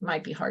just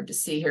might be hard to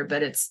see here,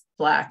 but it's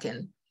black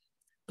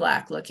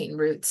looking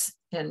roots.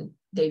 And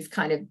they've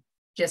kind of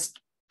just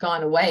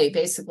gone away.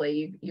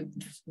 Basically, you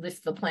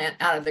lift the plant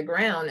out of the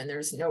ground and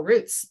there's no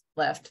roots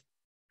left.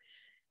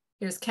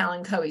 Here's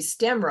Kalanchoe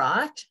stem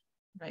rot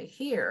right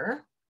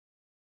here.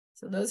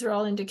 So those are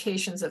all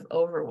indications of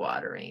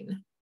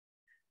overwatering.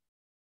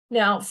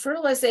 Now,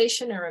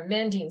 fertilization or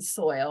amending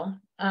soil.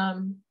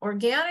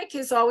 Organic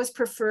is always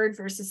preferred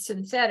versus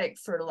synthetic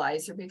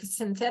fertilizer, because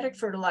synthetic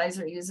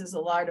fertilizer uses a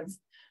lot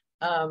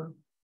of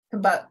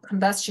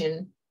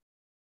combustion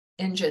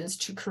engines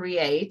to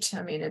create.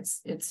 I mean,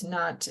 it's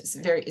not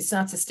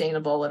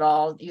sustainable at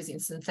all using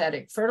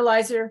synthetic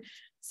fertilizer.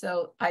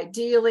 So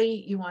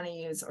ideally, you want to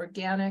use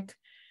organic.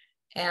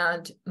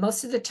 And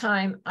most of the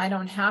time, I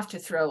don't have to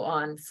throw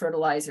on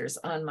fertilizers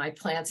on my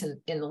plants in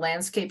the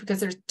landscape,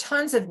 because there's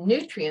tons of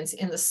nutrients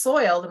in the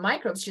soil. The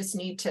microbes just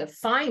need to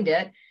find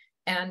it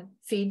and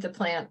feed the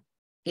plant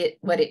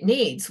what it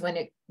needs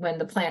when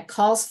the plant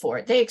calls for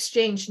it. They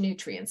exchange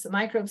nutrients. The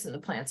microbes and the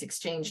plants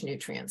exchange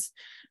nutrients.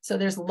 So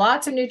there's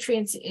lots of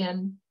nutrients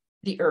in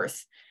the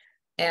earth,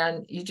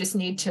 and you just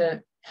need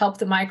to help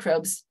the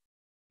microbes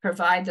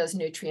provide those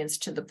nutrients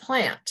to the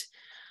plant.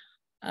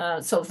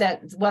 So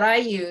that's what I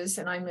use,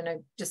 and I'm going to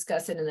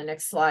discuss it in the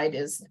next slide,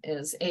 is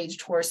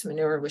aged horse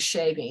manure with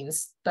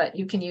shavings. But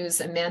you can use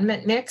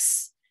amendment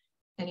mix,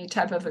 any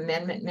type of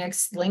amendment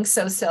mix.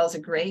 Linkso sells a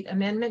great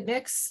amendment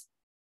mix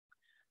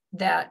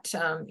that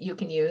you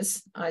can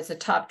use as a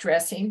top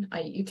dressing.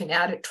 You can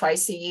add it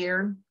twice a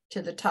year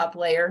to the top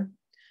layer,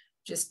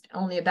 just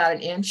only about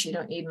 1 inch. You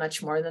don't need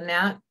much more than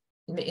that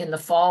in the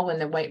fall when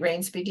the white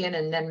rains begin,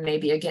 and then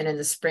maybe again in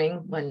the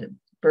spring when the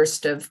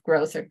burst of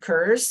growth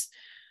occurs.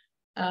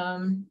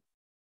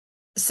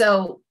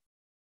 So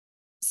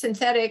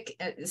synthetic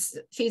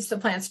feeds the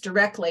plants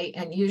directly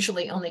and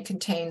usually only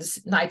contains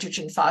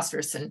nitrogen,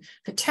 phosphorus, and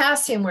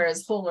potassium,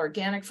 whereas whole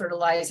organic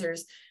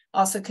fertilizers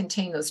also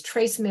contain those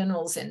trace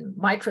minerals and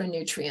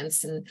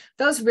micronutrients, and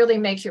those really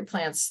make your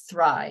plants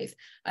thrive.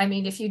 I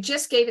mean, if you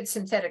just gave it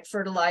synthetic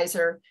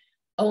fertilizer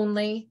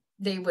only,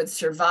 they would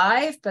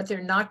survive, but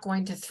they're not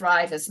going to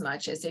thrive as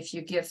much as if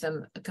you give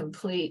them a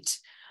complete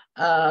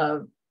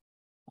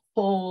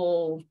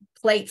whole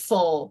plate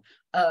full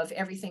of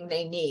everything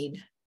they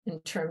need in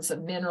terms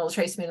of minerals,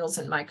 trace minerals,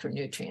 and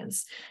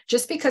micronutrients.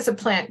 Just because a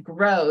plant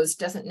grows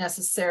doesn't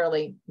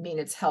necessarily mean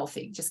it's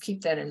healthy. Just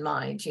keep that in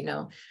mind. You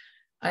know,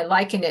 I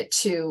liken it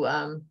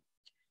to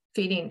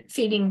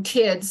feeding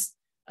kids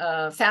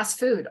fast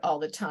food all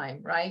the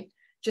time, right?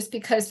 Just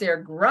because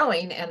they're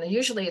growing, and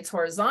usually it's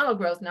horizontal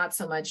growth, not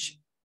so much,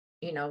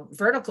 you know,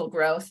 vertical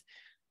growth,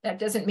 that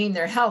doesn't mean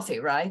they're healthy,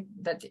 right?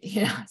 But,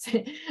 you know,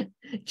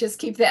 just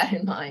keep that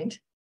in mind.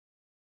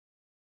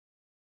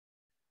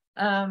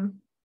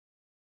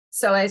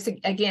 So as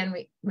again,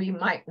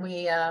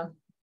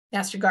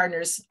 Master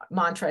Gardener's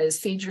mantra is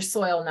feed your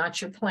soil,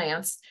 not your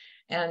plants.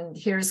 And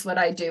here's what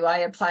I do. I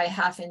apply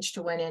 1/2 inch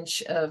to 1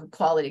 inch of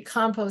quality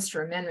compost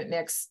or amendment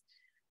mix,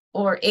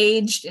 or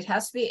aged. It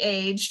has to be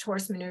aged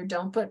horse manure.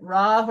 Don't put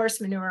raw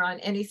horse manure on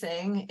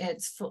anything.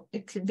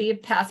 It could be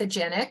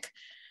pathogenic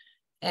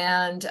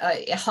and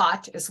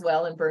hot as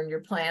well and burn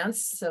your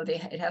plants. So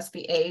it has to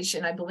be aged.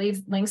 And I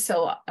believe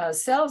Linkso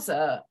sells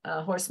a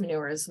horse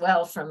manure as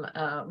well from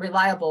a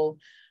reliable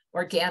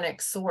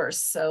organic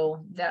source.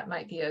 So that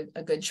might be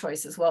a good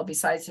choice as well,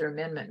 besides their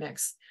amendment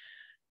mix.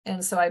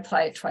 And so I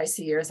apply it twice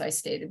a year, as I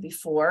stated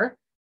before.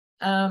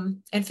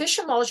 And fish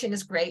emulsion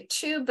is great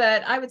too,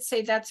 but I would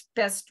say that's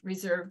best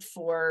reserved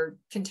for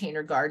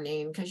container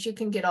gardening, because you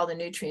can get all the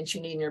nutrients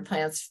you need in your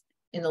plants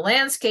in the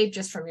landscape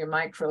just from your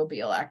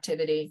microbial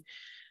activity.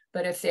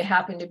 But if they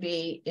happen to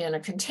be in a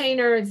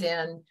container,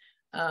 then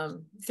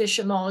fish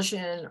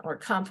emulsion or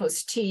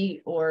compost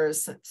tea or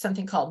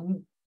something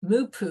called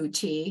moo poo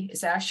tea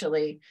is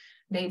actually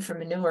made from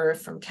manure,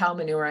 from cow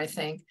manure, I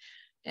think.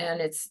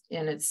 And it's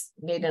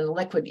made in a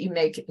liquid. You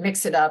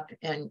mix it up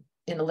and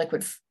in a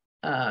liquid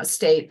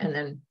state, and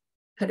then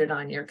put it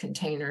on your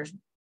container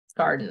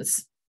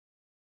gardens.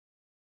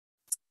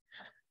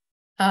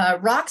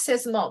 Rocks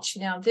as mulch.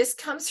 Now, this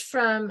comes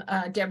from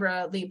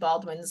Deborah Lee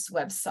Baldwin's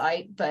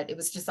website, but it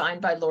was designed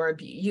by Laura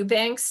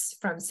Eubanks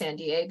from San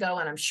Diego,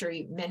 and I'm sure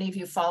many of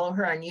you follow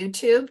her on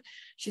YouTube.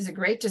 She's a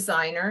great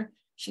designer.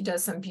 She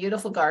does some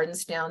beautiful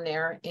gardens down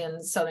there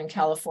in Southern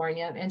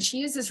California, and she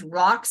uses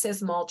rocks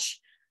as mulch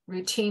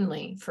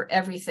routinely for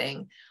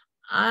everything.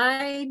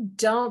 I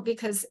don't,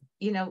 because,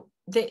 you know,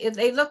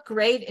 they look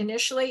great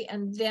initially,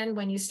 and then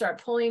when you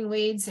start pulling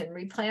weeds and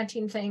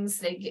replanting things,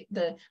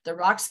 the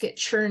rocks get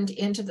churned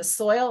into the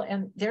soil,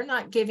 and they're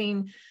not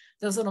giving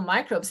those little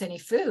microbes any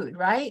food,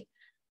 right?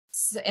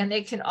 So, and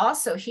they can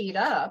also heat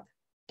up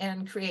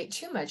and create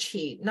too much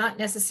heat. Not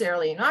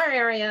necessarily in our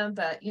area,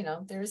 but you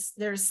know,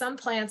 there's some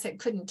plants that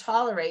couldn't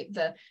tolerate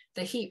the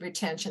heat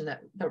retention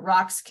that the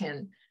rocks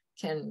can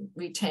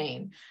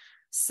retain.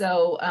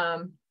 So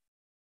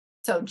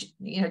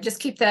you know, just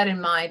keep that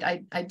in mind.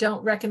 I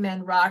don't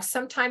recommend rocks.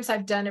 Sometimes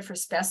I've done it for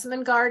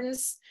specimen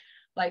gardens,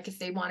 like if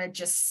they wanted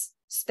just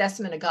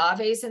specimen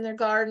agaves in their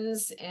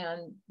gardens.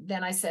 And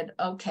then I said,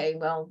 okay,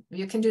 well,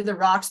 you can do the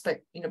rocks,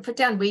 but, you know, put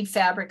down weed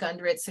fabric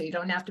under it so you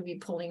don't have to be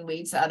pulling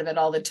weeds out of it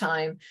all the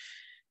time.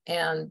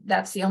 And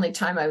that's the only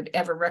time I would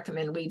ever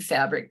recommend weed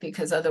fabric,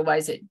 because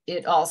otherwise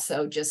it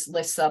also just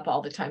lifts up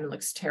all the time and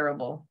looks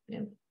terrible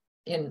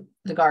in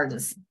the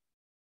gardens.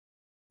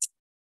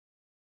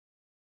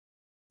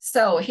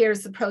 So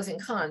here's the pros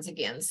and cons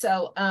again.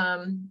 So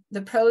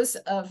the pros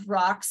of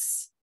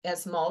rocks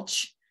as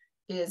mulch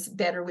is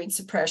better weed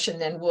suppression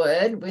than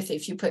wood with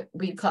if you put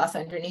weed cloth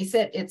underneath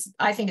it.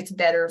 I think it's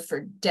better for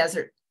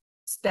desert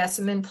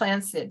specimen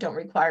plants that don't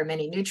require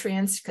many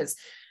nutrients, because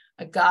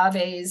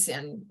agaves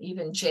and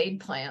even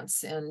jade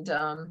plants and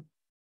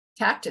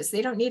cactus,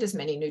 they don't need as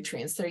many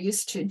nutrients. They're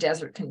used to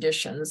desert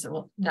conditions.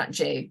 Well, not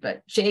jade,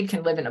 but jade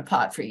can live in a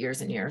pot for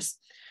years and years.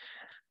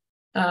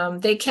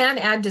 They can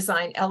add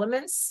design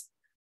elements,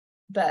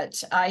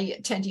 but I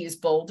tend to use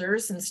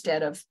boulders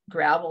instead of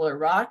gravel or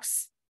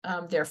rocks.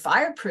 They're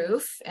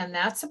fireproof, and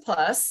that's a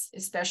plus,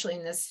 especially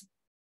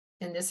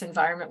in this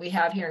environment we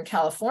have here in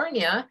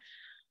California.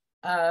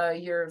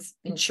 Your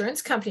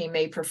insurance company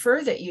may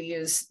prefer that you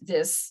use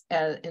this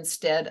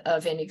instead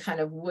of any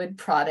kind of wood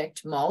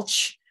product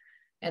mulch,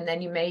 and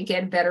then you may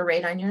get a better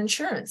rate on your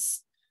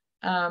insurance.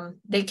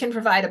 They can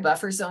provide a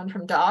buffer zone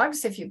from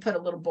dogs if you put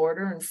a little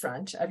border in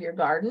front of your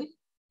garden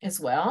as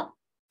well.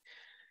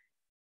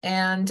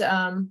 And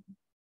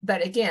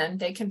but again,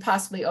 they can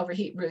possibly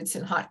overheat roots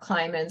in hot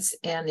climates,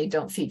 and they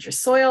don't feed your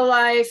soil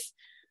life.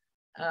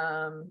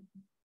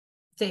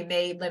 They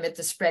may limit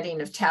the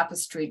spreading of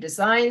tapestry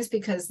designs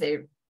because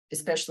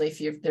especially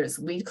if there's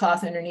weed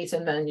cloth underneath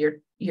them, then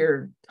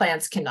your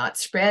plants cannot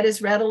spread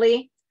as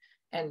readily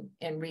and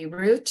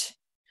reroot,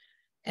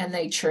 and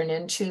they churn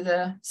into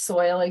the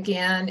soil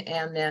again,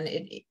 and then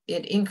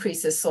it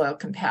increases soil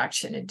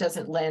compaction. It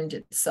doesn't lend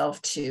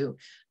itself to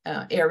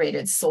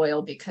aerated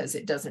soil because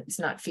it's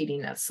not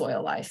feeding that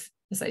soil life,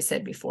 as I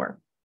said before.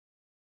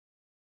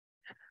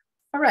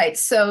 All right,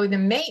 so the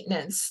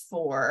maintenance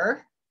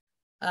for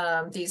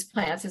these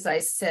plants, as I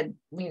said,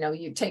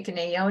 you take an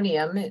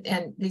aeonium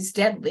and these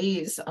dead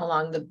leaves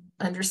along the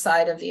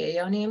underside of the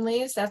aeonium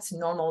leaves, that's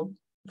normal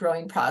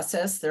growing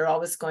process. They're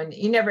always going,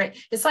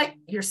 it's like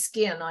your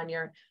skin on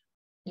your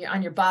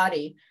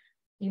body.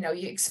 You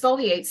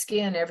exfoliate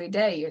skin every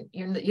day.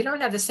 You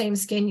don't have the same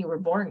skin you were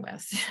born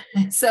with.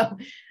 So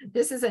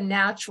this is a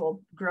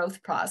natural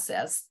growth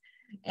process,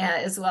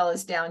 as well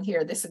as down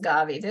here, this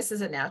agave, this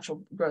is a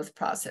natural growth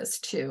process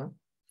too.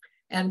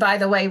 And by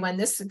the way, when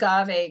this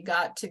agave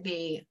got to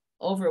be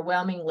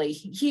overwhelmingly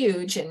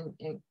huge and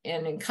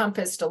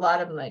encompassed a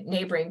lot of my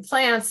neighboring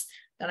plants,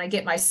 then I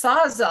get my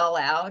Sawzall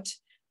out,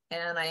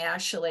 and I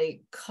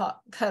actually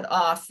cut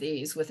off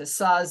these with a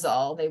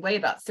Sawzall. They weigh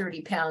about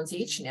 30 pounds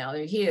each now.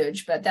 They're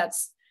huge, but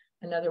that's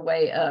another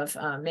way of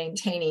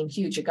maintaining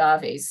huge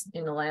agaves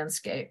in the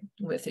landscape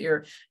with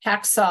your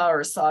hacksaw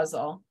or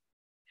Sawzall.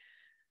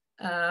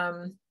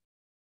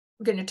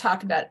 We're going to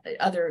talk about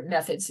other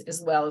methods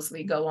as well as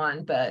we go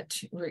on, but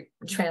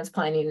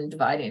transplanting and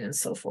dividing and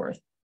so forth.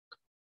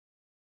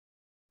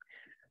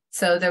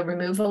 So the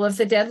removal of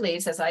the dead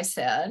leaves, as I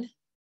said.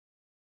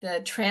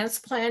 The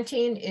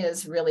transplanting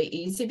is really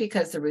easy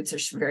because the roots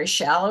are very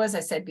shallow, as I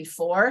said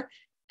before.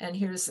 And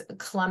here's a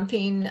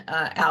clumping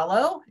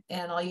aloe.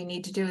 And all you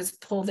need to do is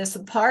pull this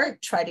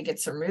apart, try to get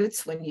some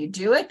roots when you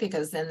do it,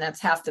 because then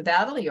that's half the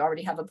battle. You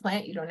already have a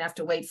plant. You don't have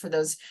to wait for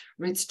those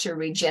roots to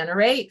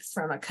regenerate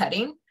from a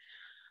cutting.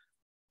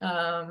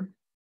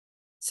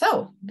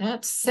 So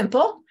that's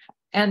simple.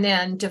 And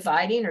then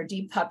dividing or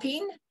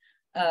depupping.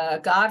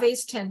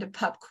 Agaves tend to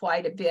pup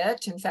quite a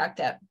bit. In fact,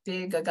 that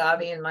big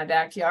agave in my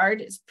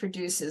backyard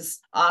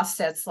produces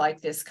offsets like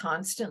this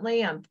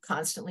constantly. I'm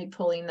constantly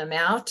pulling them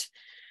out.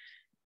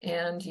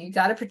 And you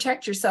got to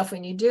protect yourself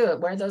when you do it.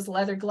 Wear those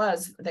leather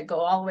gloves that go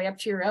all the way up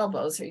to your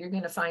elbows, or you're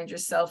going to find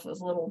yourself with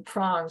little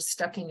prongs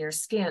stuck in your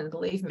skin.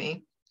 Believe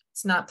me,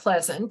 it's not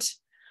pleasant.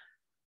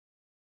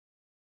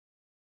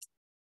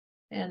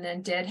 And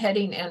then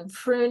deadheading and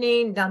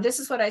pruning. Now, this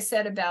is what I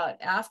said about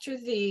after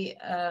the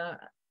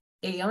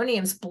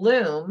aeoniums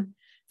bloom,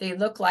 they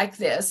look like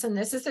this. And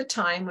this is a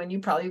time when you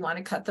probably want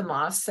to cut them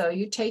off. So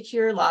you take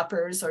your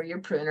loppers or your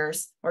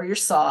pruners or your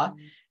saw,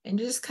 and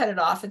you just cut it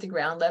off at the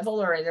ground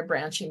level or at a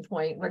branching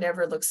point,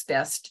 whatever looks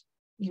best.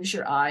 Use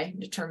your eye,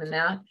 determine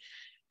that.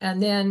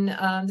 And then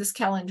this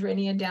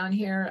calandrinia down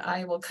here,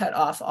 I will cut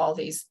off all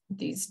these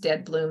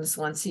dead blooms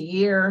once a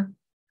year,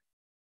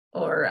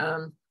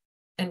 or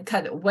and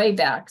cut it way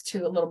back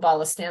to a little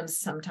ball of stems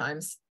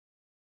sometimes.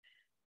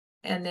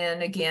 And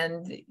then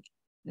again,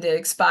 the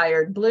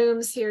expired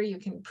blooms here, you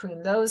can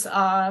prune those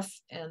off.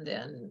 And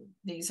then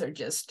these are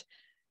just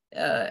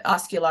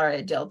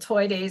Oscularia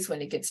deltoides.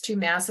 When it gets too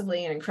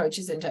massively and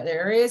encroaches into other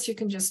areas, you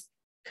can just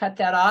cut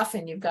that off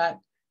and you've got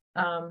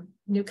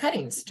new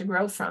cuttings to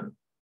grow from.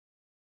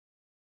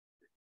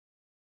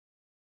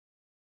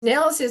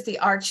 Snails is the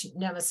arch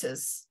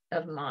nemesis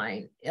of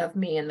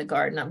me in the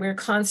garden. We're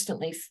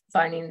constantly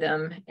finding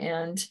them,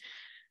 and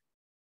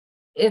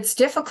it's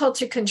difficult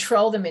to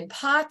control them in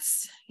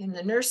pots in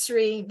the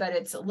nursery, but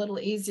it's a little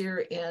easier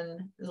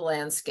in the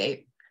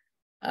landscape.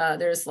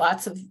 There's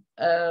lots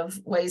of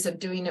ways of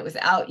doing it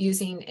without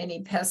using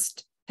any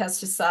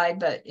pesticide,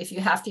 but if you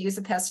have to use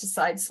a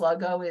pesticide,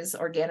 Sluggo is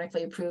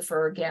organically approved for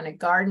organic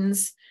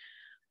gardens.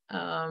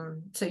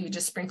 So you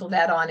just sprinkle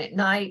that on at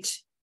night,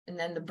 and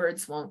then the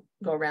birds won't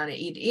go around and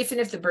eat. Even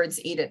if the birds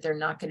eat it, they're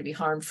not going to be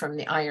harmed from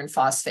the iron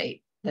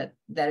phosphate that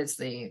is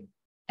the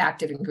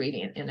active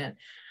ingredient in it.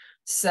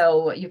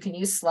 So you can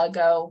use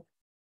Sluggo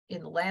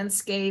in the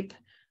landscape.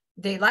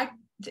 They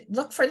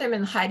look for them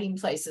in hiding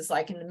places,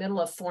 like in the middle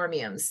of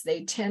phormiums.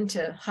 They tend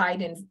to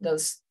hide in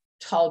those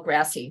tall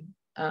grassy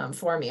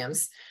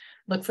phormiums.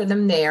 Look for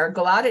them there.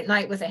 Go out at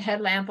night with a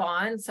headlamp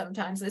on.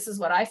 Sometimes this is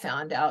what I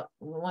found out.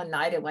 One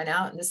night I went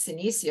out and the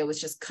Senecio was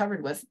just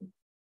covered with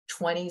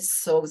 20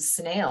 so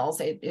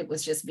snails. It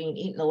was just being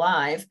eaten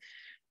alive.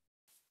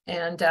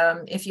 And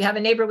if you have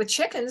a neighbor with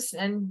chickens,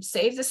 then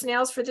save the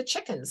snails for the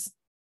chickens,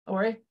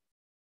 or,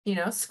 you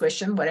know, squish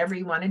them, whatever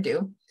you want to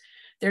do.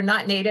 They're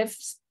not native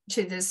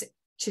to the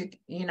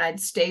United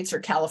States or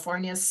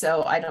California,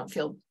 so I don't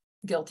feel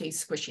guilty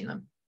squishing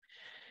them.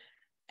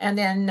 And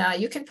then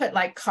you can put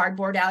like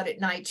cardboard out at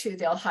night too.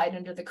 They'll hide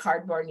under the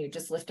cardboard, and you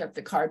just lift up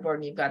the cardboard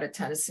and you've got a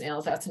ton of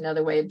snails. That's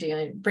another way of doing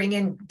it. Bring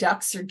in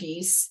ducks or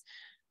geese.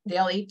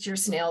 They'll eat your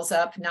snails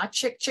up. Not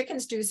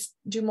chickens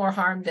do more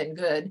harm than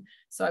good.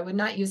 So I would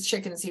not use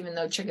chickens, even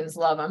though chickens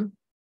love them.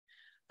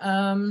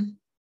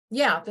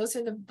 Yeah, those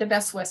are the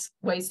best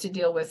ways to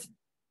deal with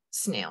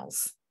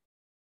snails.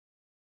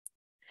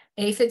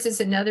 Aphids is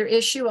another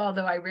issue,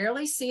 although I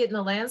rarely see it in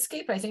the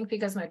landscape. I think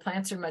because my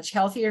plants are much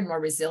healthier and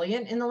more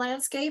resilient in the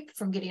landscape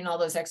from getting all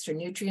those extra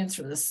nutrients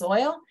from the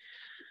soil.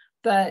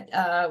 But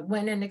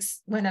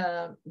when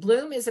a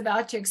bloom is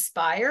about to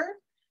expire,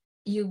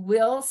 you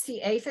will see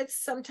aphids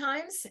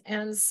sometimes.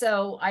 And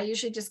so I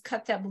usually just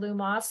cut that bloom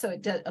off so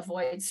it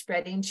avoids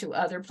spreading to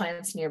other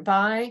plants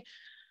nearby.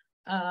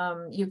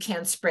 You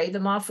can spray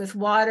them off with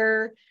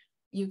water.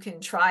 You can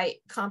try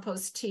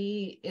compost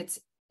tea. It's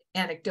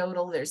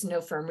anecdotal. There's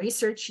no firm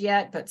research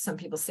yet, but some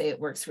people say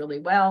it works really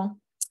well.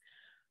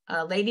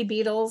 Lady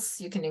beetles,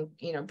 you can,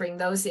 you know, bring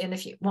those in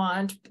if you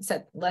want,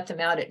 let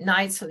them out at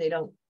night so they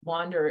don't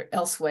wander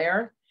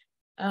elsewhere.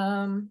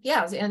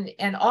 Yeah,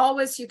 and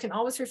always, you can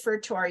always refer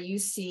to our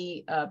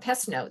UC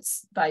pest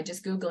notes by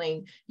just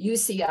Googling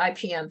UC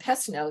IPM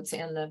pest notes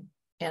and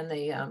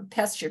the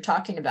pests you're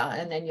talking about,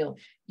 and then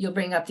you'll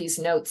bring up these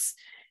notes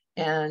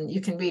and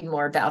you can read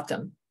more about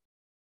them,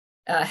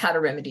 how to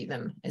remedy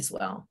them as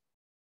well.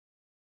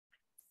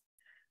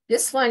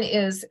 This one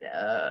is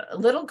a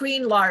little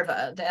green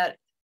larva that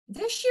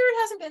this year it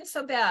hasn't been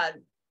so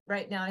bad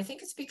right now. I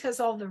think it's because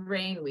all the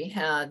rain we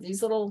had.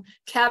 These little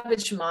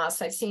cabbage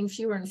moths, I've seen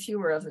fewer and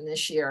fewer of them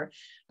this year.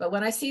 But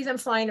when I see them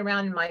flying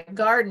around in my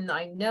garden,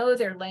 I know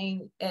they're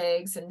laying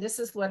eggs, and this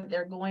is what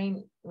we're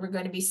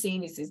going to be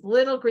seeing, is these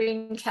little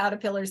green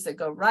caterpillars that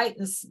go right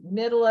in the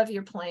middle of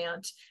your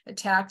plant,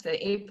 attack the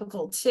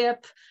apical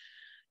tip,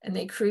 and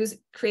they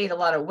create a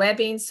lot of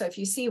webbing. So if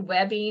you see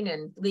webbing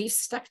and leaves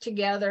stuck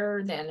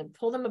together, then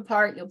pull them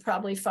apart, you'll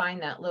probably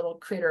find that little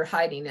critter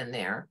hiding in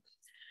there.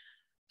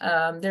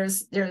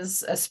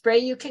 There's a spray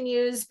you can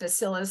use,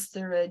 Bacillus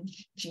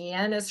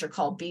thuringiensis, or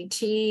called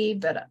BT,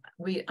 but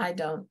I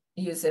don't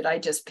use it. I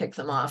just pick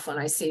them off when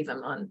I see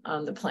them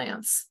on the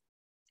plants.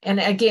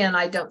 And again,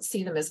 I don't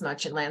see them as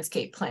much in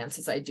landscape plants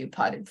as I do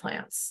potted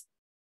plants.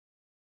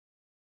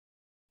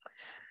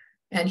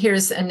 And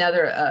here's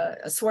another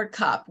a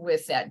Swartkop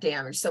with that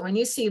damage. So when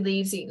you see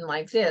leaves eaten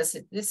like this,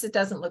 it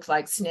doesn't look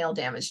like snail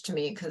damage to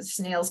me, because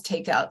snails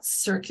take out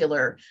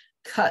circular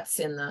cuts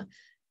in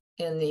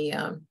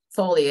the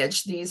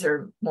foliage. These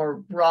are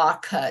more raw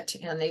cut,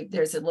 and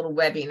there's a little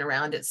webbing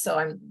around it.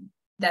 So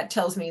that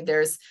tells me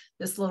there's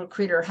this little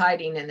critter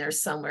hiding in there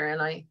somewhere,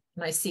 and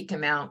I seek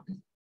him out.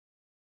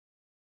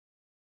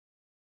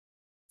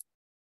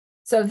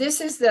 So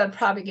this is the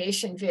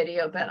propagation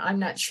video, but I'm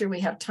not sure we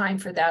have time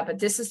for that. But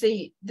this is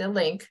the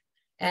link,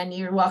 and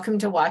you're welcome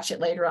to watch it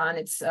later on.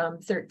 It's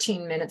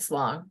 13 minutes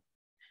long.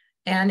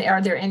 And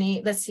are there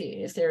any? Let's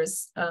see if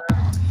there's.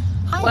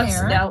 Hi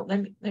there. No,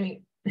 let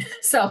me.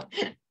 So,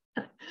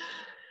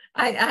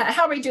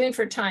 how are we doing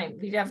for time?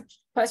 Do you have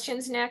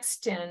questions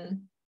next?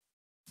 And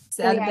is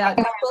that about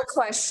a couple of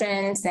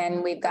questions,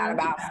 and we've got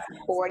about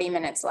 40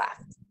 minutes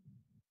left.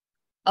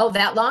 Oh,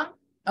 that long?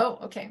 Oh,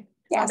 okay.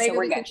 Yeah, well, so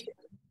we're good.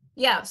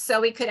 Yeah, so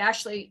we could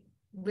actually,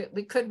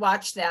 we could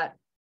watch that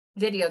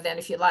video then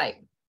if you like.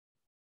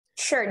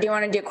 Sure. Do you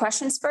want to do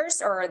questions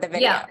first or the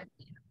video? Yeah.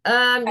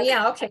 Okay.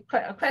 Yeah, okay.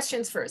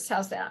 Questions first.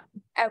 How's that?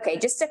 Okay,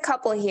 just a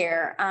couple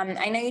here.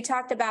 I know you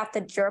talked about the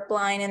drip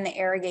line and the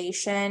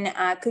irrigation.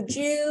 Could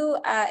you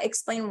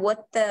explain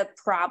what the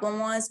problem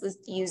was with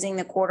using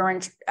the 1/4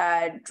 inch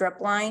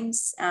drip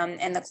lines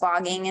and the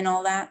clogging and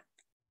all that?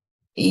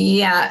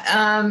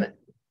 Yeah.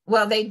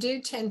 Well, they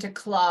do tend to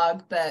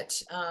clog, but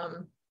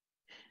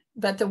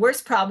the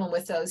worst problem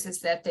with those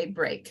is that they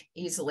break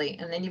easily,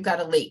 and then you've got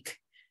a leak,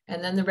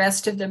 and then the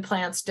rest of the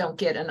plants don't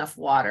get enough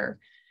water.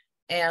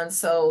 And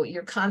so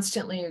you're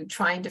constantly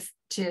trying to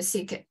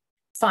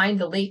find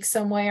the leak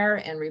somewhere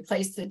and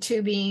replace the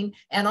tubing.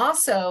 And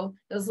also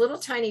those little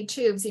tiny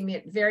tubes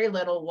emit very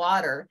little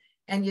water.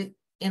 And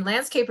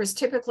landscapers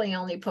typically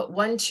only put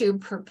 1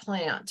 tube per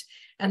plant.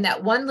 And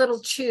that one little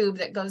tube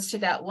that goes to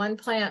that one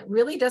plant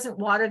really doesn't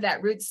water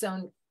that root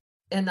zone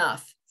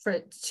enough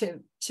to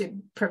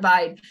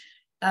provide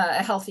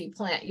a healthy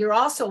plant. You're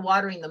also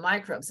watering the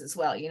microbes as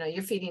well. You know,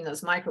 you're feeding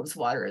those microbes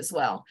water as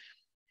well.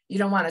 You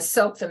don't want to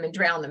soak them and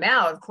drown them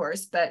out, of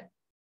course, but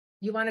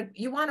you want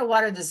to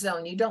water the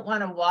zone. You don't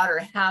want to water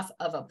half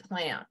of a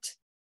plant.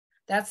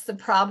 That's the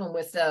problem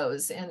with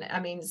those. And I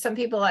mean, some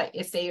people,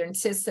 if they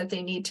insist that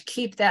they need to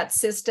keep that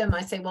system,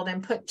 I say, well,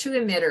 then put 2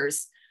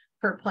 emitters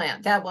per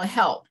plant. That will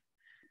help.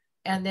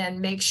 And then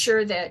make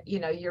sure that, you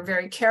know, you're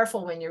very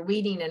careful when you're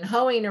weeding and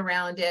hoeing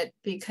around it,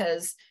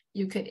 because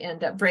you could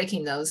end up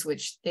breaking those,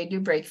 which they do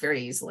break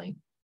very easily.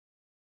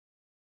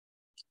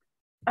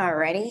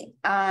 Alrighty.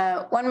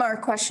 One more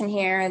question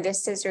here.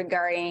 This is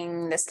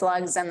regarding the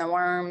slugs and the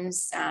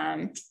worms.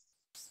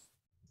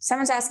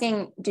 Someone's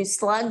asking, do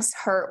slugs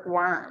hurt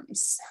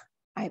worms?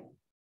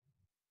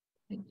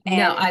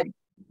 Yeah,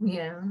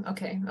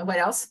 okay. What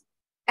else?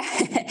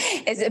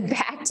 Is it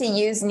back to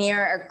use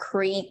near a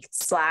creek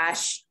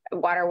 /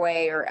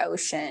 waterway or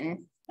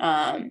ocean?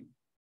 So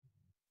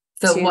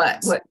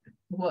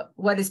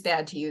what is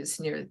bad to use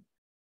near?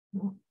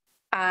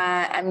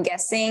 I'm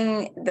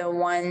guessing the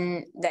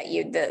one that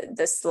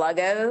the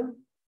sluggo.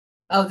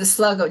 Oh, the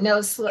sluggo. No,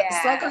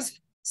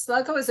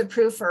 sluggo is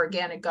approved for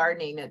organic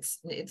gardening. It's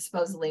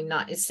supposedly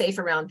not. It's safe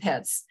around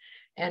pets,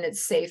 and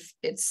it's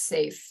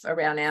safe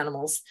around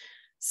animals.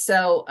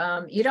 So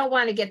you don't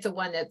want to get the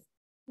one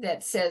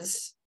that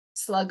says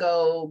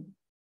sluggo.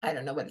 I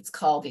don't know what it's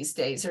called these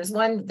days. There's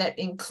one that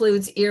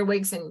includes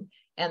earwigs and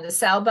the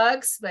sow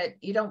bugs, but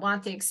you don't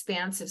want the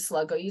expansive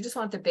sluggo. You just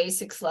want the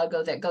basic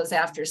sluggo that goes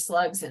after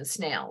slugs and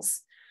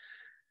snails.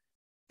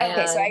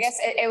 Okay, so I guess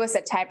it was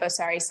a typo,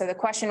 sorry. So the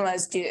question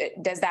was,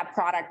 does that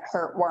product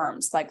hurt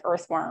worms, like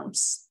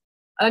earthworms?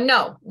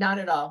 No, not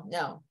at all,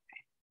 no.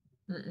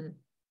 Mm-mm.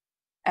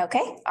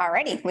 Okay,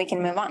 alrighty, we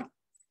can move on.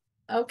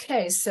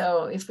 Okay,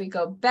 so if we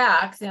go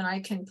back, then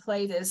I can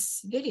play this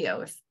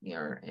video if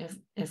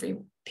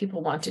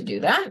people want to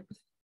do that.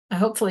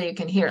 Hopefully you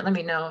can hear it. Let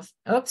me know if,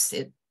 oops,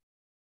 it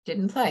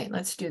didn't play.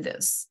 Let's do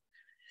this.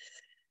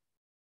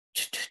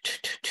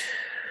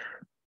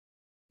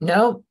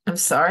 No, I'm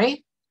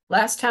sorry.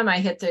 Last time I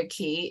hit the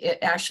key, it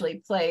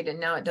actually played, and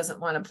now it doesn't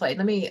want to play.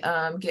 Let me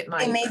get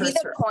my It may be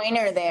the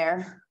pointer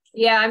there.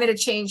 Yeah, I'm going to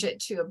change it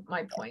to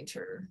my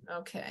pointer.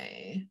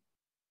 Okay.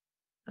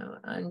 I'll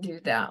undo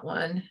that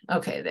one.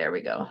 Okay, there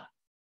we go.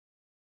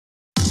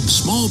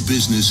 Small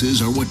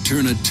businesses are what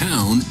turn a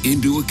town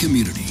into a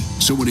community.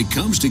 So when it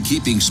comes to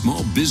keeping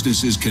small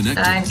businesses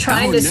connected, I'm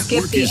trying our to skip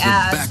network the is the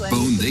ads.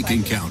 backbone they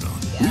can count on.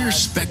 We're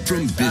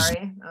Spectrum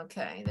Business.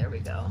 Okay, there we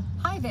go.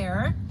 Hi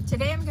there.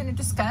 Today I'm going to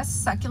discuss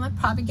succulent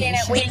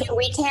propagation.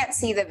 We can't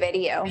see the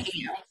video.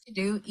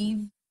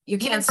 You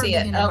can't see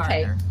it.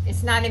 Okay.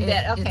 It's not in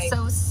bed. Okay. It's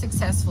so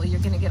successful, you're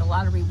going to get a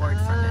lot of reward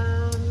from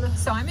it.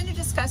 So I'm going to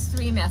discuss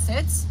 3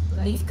 methods: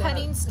 leaf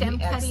cutting, stem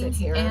cutting,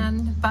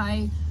 and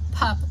by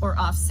pup or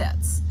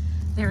offsets.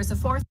 There is a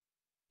 4th.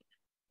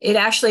 It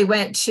actually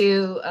went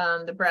to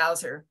the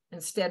browser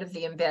instead of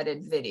the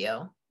embedded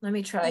video. Let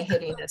me try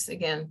hitting this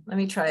again. Let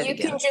me try it again.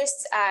 You can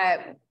just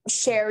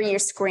share your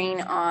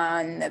screen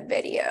on the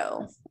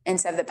video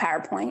instead of the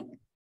PowerPoint.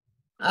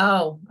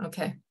 Oh,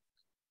 okay.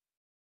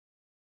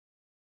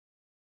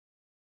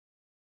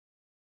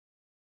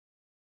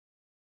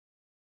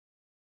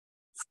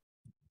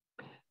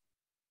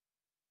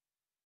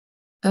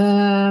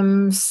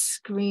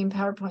 Screen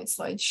PowerPoint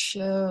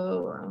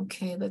slideshow.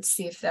 Okay, let's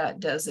see if that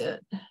does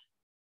it.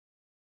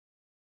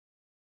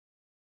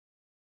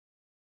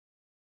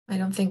 I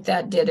don't think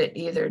that did it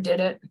either, did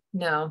it?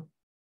 No.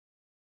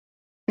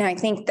 No, I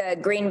think the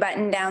green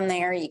button down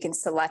there, you can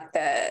select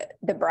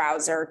the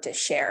browser to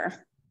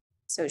share.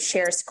 So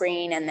share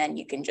screen, and then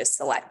you can just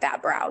select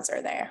that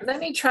browser there. Let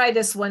me try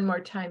this one more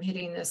time,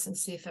 hitting this, and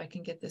see if I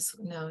can get this.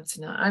 No, it's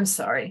not. I'm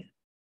sorry.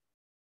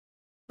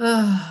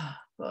 Oh,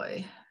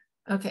 boy.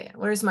 Okay,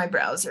 where's my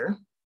browser?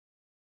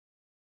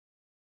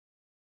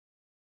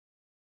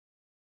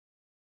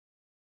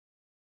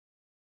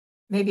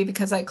 Maybe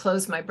because I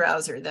closed my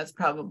browser. That's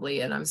probably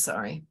it. I'm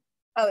sorry.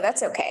 Oh,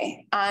 that's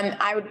okay.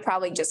 I would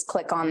probably just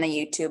click on the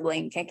YouTube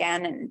link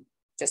again and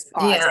just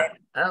pause it.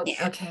 Oh,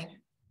 yeah. Okay.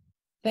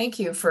 Thank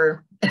you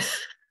for. All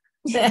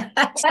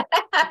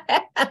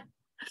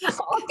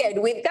good.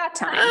 We've got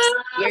time.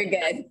 You're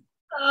good.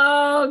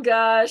 Oh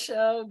gosh.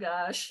 Oh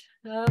gosh.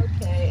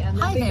 Okay. And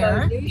hi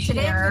there.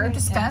 Today I'm going to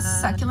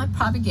discuss succulent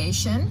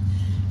propagation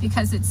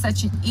because it's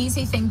such an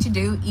easy thing to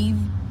do,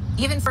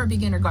 even for a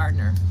beginner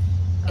gardener.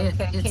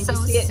 Okay. It's so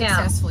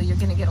successful. You're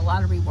going to get a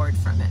lot of reward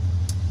from it.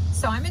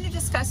 So I'm going to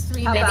discuss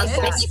 3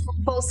 methods.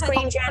 Full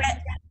screen, Janet.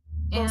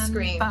 And full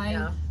screen,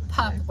 by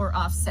pup or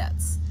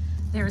offsets.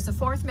 There is a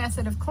 4th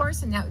method, of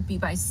course, and that would be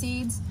by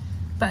seeds.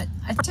 But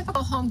a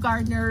typical home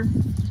gardener,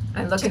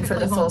 I'm looking for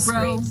the full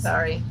screen.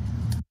 Sorry.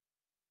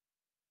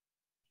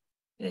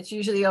 It's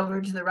usually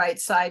over to the right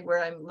side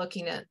where I'm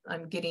looking at.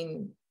 I'm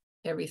getting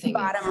everything.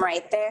 Bottom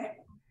right there.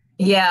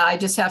 Yeah, I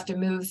just have to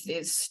move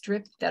this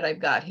strip that I've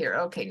got here.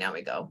 Okay, now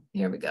we go.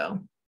 Here we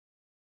go.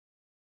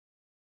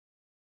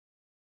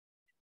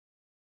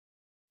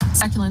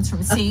 succulents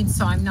from seeds,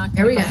 so I'm not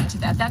going to go into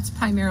that. That's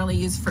primarily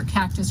used for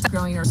cactus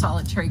growing or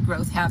solitary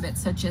growth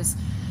habits, such as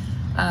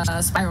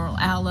spiral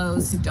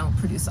aloes who don't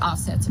produce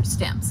offsets or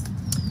stems.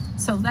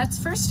 So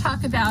let's first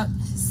talk about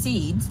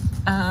seeds.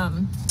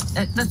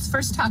 Let's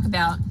first talk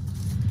about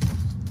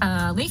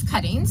leaf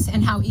cuttings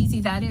and how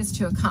easy that is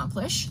to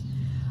accomplish.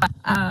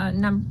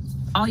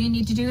 All you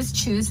need to do is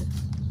choose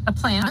a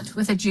plant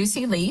with a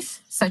juicy leaf,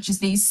 such as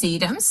these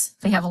sedums.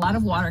 They have a lot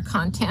of water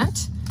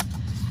content.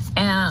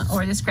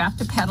 Or this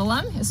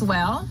graptopetalum as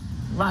well,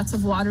 lots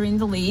of water in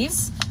the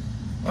leaves,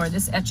 or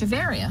this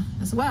echeveria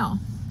as well.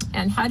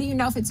 And how do you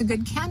know if it's a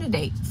good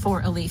candidate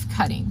for a leaf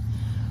cutting?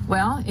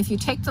 Well, if you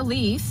take the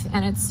leaf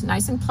and it's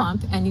nice and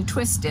plump and you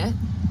twist it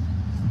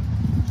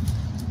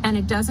and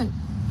it doesn't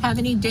have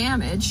any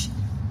damage,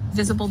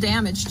 visible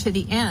damage to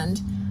the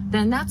end,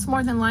 then that's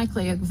more than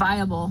likely a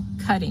viable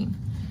cutting.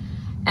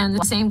 And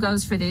the same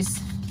goes for this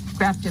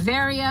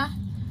graptoveria.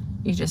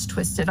 You just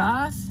twist it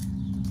off.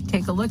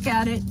 Take a look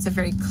at it. It's a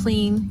very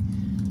clean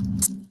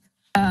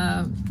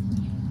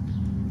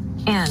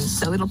end,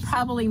 so it'll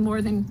probably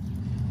more than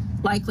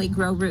likely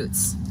grow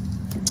roots.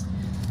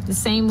 The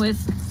same with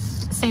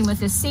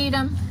this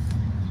sedum.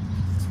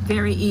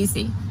 Very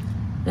easy.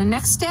 The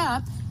next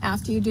step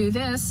after you do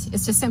this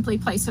is to simply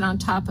place it on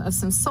top of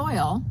some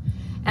soil,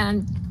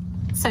 and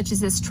such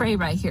as this tray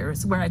right here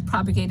is where I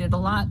propagated a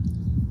lot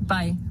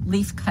by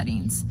leaf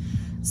cuttings.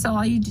 So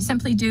all you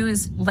simply do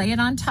is lay it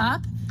on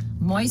top,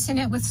 moisten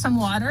it with some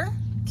water,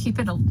 keep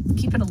it a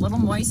little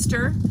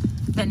moister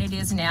than it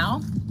is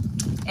now,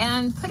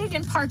 and put it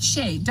in part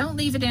shade. Don't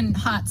leave it in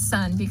hot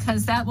sun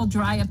because that will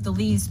dry up the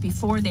leaves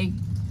before they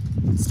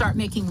start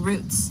making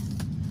roots.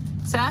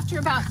 So after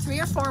about 3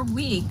 or 4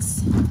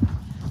 weeks,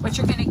 what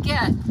you're going to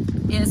get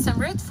is some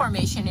root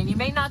formation, and you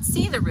may not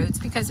see the roots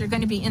because they're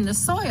going to be in the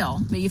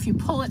soil, but if you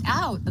pull it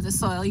out of the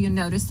soil, you'll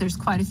notice there's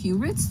quite a few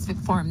roots that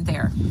formed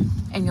there,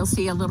 and you'll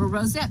see a little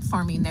rosette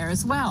forming there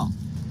as well.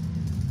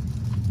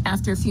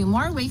 After a few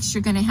more weeks,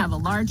 you're going to have a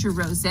larger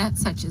rosette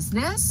such as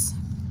this,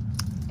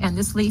 and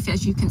this leaf,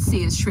 as you can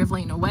see, is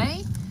shriveling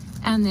away,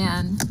 and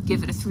then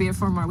give it 3 or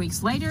 4 more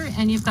weeks later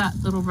and you've got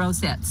little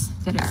rosettes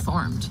that have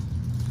formed.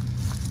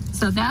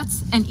 So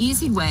that's an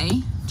easy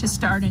way to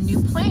start a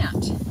new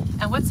plant.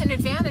 And what's an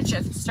advantage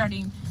of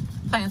starting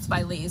plants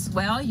by leaves?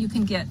 Well, you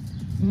can get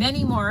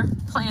many more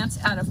plants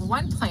out of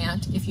one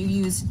plant if you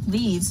use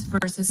leaves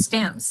versus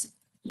stems.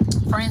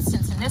 For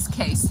instance, in this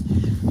case,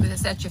 with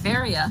this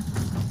echeveria,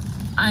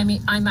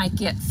 I might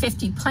get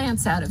 50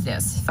 plants out of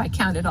this if I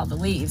counted all the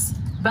leaves.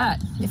 But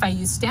if I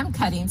use stem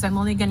cuttings, I'm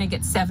only going to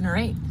get 7 or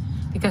 8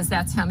 because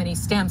that's how many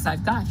stems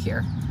I've got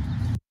here.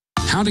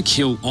 How to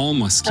kill all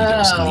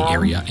mosquitoes in the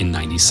area in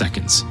 90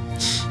 seconds.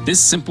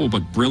 This simple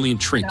but brilliant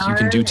trick you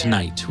can do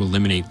tonight to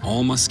eliminate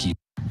all mosquitoes.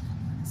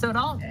 So it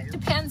all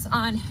depends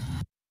on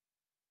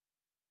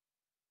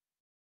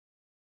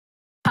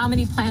how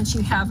many plants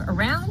you have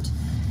around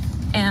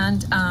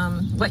and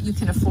what you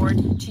can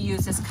afford to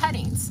use as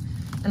cuttings.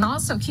 And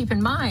also keep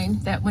in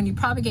mind that when you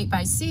propagate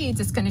by seeds,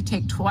 it's going to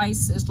take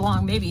twice as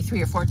long, maybe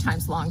 3 or 4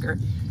 times longer,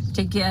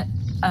 to get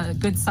a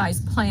good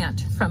sized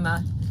plant from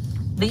a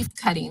leaf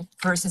cutting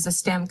versus a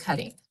stem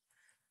cutting.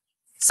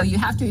 So you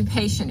have to be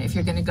patient if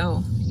you're going to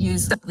go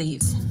use the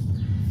leaves.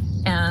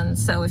 And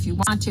so if you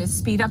want to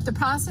speed up the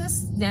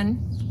process, then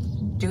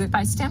do it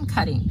by stem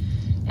cutting.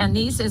 And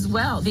these as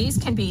well, these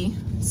can be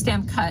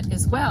stem cut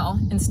as well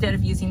instead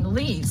of using the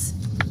leaves.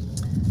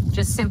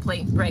 Just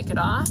simply break it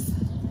off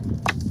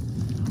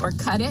or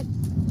cut it.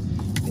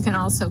 You can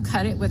also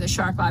cut it with a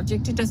sharp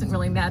object. It doesn't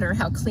really matter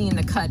how clean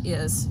the cut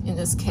is in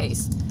this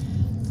case.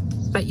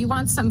 But you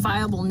want some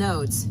viable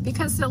nodes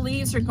because the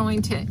leaves are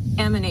going to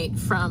emanate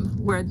from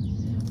where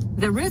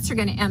the roots are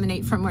going to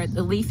emanate from where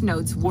the leaf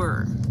nodes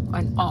were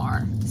and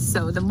are.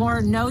 So the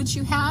more nodes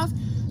you have,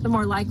 the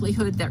more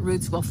likelihood that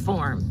roots will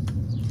form.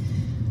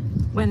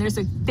 When there's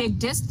a big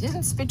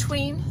distance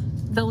between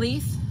the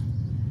leaf,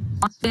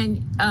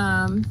 then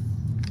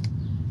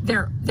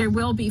there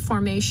will be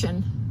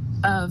formation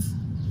of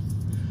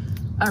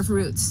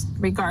roots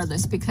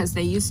regardless, because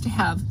they used to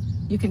have,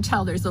 you can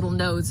tell there's little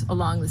nodes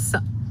along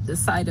the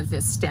side of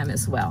this stem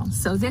as well.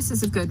 So this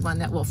is a good one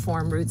that will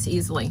form roots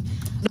easily.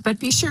 But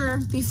be sure,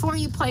 before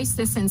you place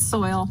this in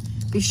soil,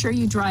 be sure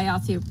you dry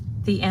out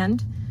the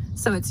end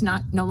so it's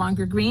no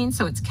longer green,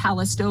 so it's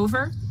calloused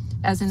over,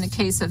 as in the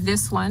case of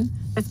this one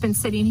that's been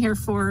sitting here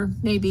for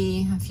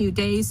maybe a few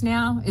days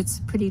now. It's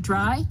pretty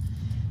dry,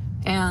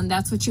 and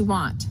that's what you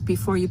want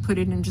before you put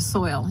it into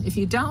soil. If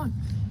you don't,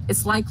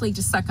 it's likely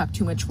to suck up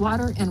too much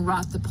water and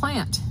rot the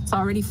plant. It's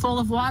already full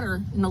of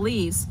water in the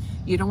leaves.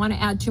 You don't want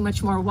to add too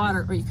much more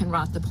water or you can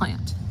rot the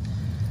plant.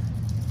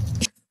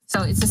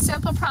 So it's a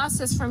simple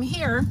process from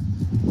here.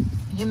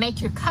 You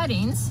make your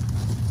cuttings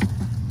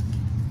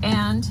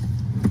and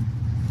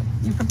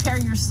you prepare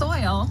your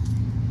soil.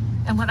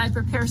 And when I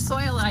prepare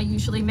soil, I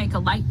usually make a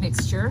light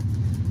mixture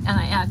and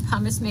I add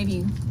pumice,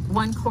 maybe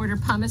 1/4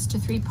 pumice to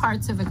 3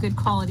 parts of a good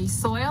quality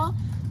soil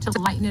to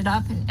lighten it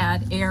up and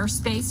add air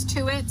space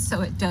to it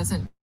so it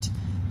doesn't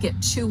get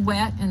too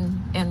wet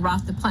and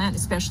rot the plant,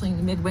 especially in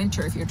the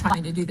midwinter if you're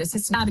trying to do this.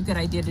 It's not a good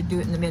idea to do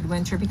it in the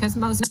midwinter because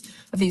most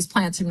of these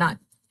plants are not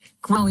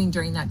growing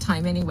during that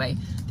time anyway.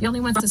 The only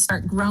ones that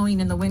start growing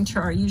in the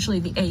winter are usually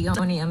the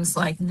aeoniums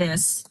like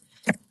this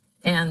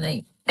and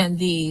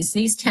these.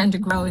 These tend to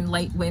grow in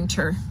late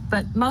winter,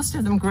 but most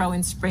of them grow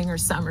in spring or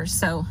summer.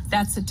 So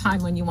that's the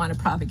time when you want to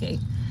propagate.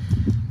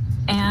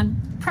 And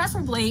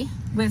preferably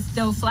with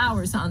no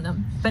flowers on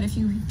them. But if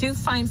you do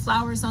find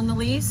flowers on the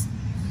leaves,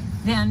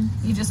 then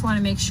you just want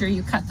to make sure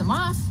you cut them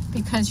off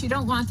because you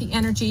don't want the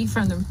energy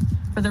for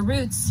the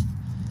roots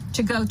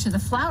to go to the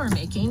flower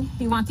making.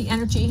 You want the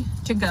energy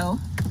to go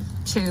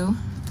to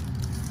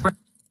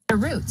the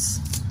roots.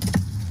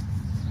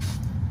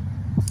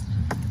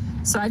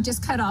 So I've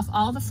just cut off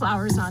all the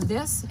flowers on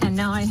this, and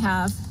now I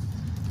have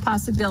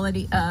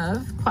possibility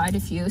of quite a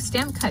few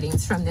stem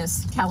cuttings from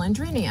this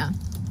Calandrinia.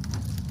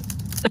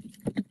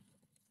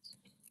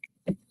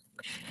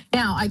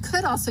 Now, I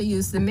could also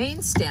use the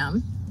main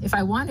stem if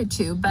I wanted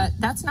to, but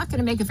that's not going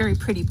to make a very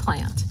pretty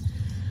plant.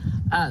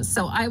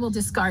 So I will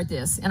discard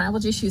this, and I will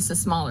just use the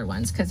smaller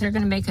ones because they're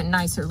going to make a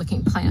nicer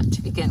looking plant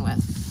to begin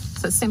with.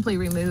 So simply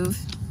remove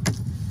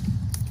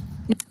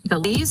the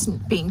leaves,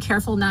 being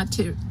careful not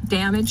to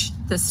damage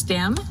the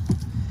stem.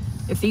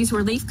 If these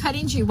were leaf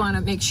cuttings, you want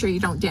to make sure you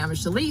don't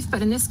damage the leaf,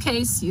 but in this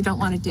case, you don't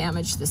want to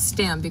damage the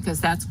stem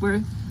because that's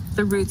where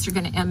the roots are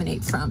going to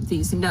emanate from,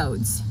 these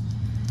nodes.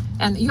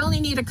 And you only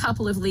need a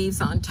couple of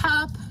leaves on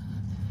top,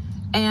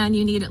 and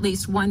you need at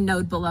least one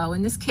node below.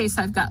 In this case,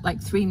 I've got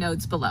like 3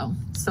 nodes below,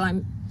 so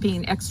I'm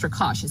being extra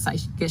cautious, I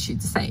guess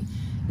you'd say.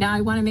 Now I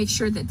want to make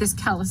sure that this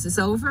callus is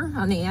over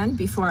on the end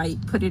before I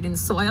put it in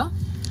soil.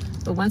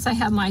 But once I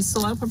have my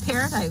soil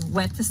prepared, I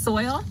wet the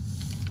soil,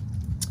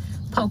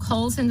 poke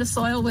holes in the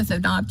soil with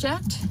an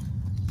object,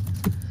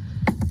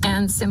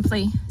 and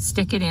simply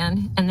stick it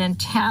in, and then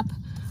tap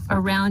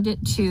around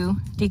it to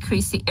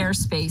decrease the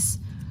airspace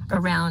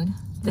around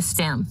the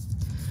stem.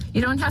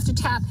 You don't have to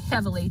tap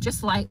heavily,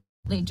 just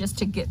lightly, just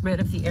to get rid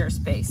of the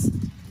airspace.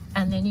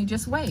 And then you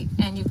just wait,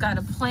 and you've got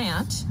a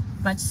plant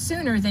much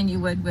sooner than you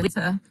would with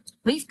a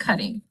leaf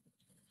cutting.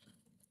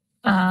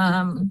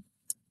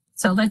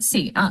 So let's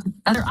see,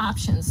 other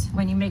options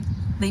when you make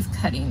leaf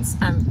cuttings,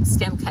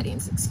 stem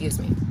cuttings, excuse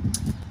me.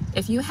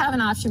 If you have an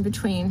option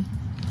between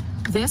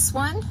this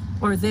one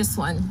or this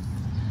one,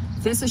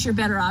 this is your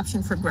better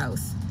option for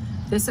growth.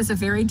 This is a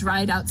very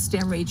dried out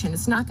stem region.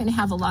 It's not going to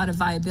have a lot of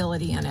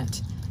viability in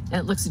it. And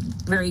it looks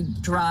very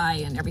dry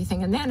and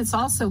everything. And then it's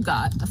also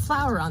got a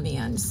flower on the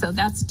end. So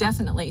that's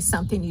definitely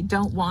something you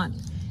don't want.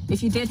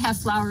 If you did have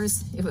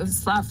flowers, if it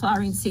was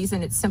flowering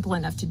season, it's simple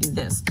enough to do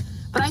this.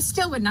 But I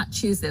still would not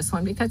choose this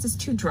one because it's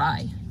too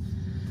dry.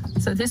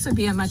 So this would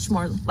be a much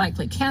more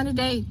likely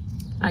candidate.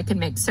 I can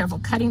make several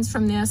cuttings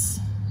from this.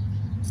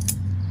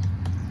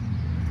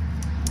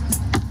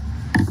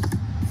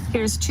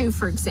 Here's 2,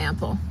 for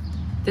example.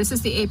 This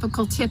is the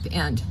apical tip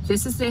end.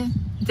 This is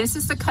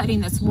the cutting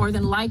that's more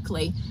than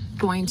likely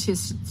going to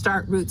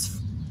start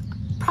roots,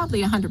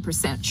 probably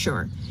 100%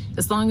 sure,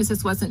 as long as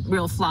this wasn't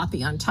real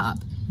floppy on top.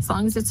 As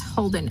long as it's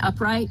holding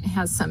upright,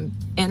 has some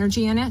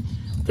energy in it,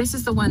 this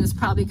is the one that's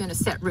probably going to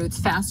set roots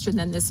faster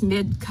than this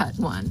mid-cut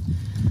one.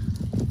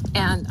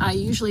 And I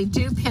usually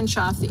do pinch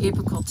off the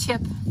apical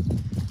tip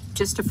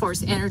just to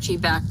force energy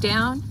back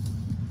down.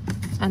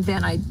 And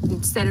then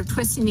instead of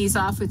twisting these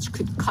off, which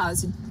could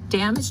cause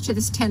damage to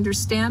this tender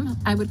stem,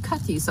 I would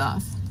cut these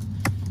off.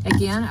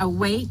 Again, I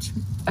wait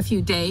a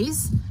few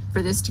days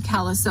for this to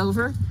callus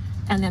over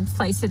and then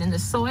place it in the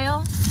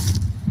soil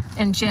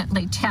and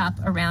gently tap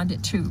around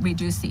it to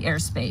reduce the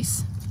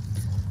airspace.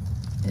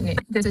 And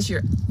this is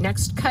your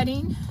next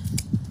cutting.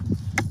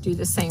 Do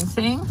the same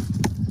thing.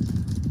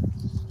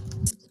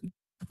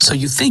 So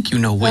you think you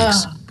know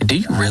wigs, but do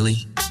you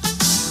really?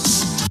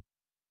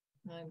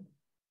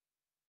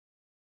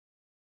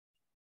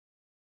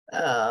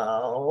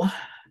 Oh.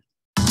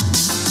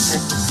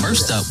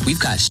 First up, we've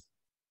got...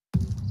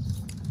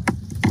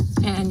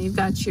 And you've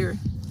got your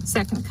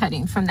second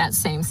cutting from that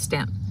same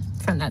stem,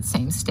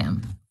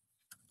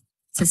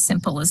 It's as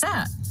simple as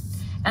that.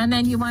 And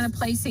then you want to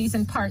place these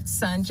in part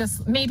sun,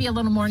 just maybe a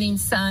little morning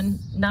sun,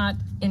 not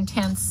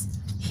intense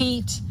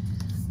heat,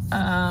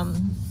 and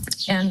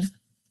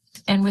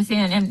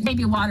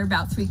maybe water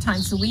about 3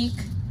 times a week,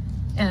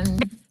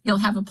 and you'll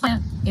have a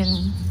plant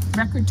in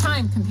record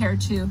time compared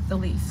to the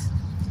leaf.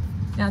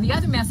 Now, the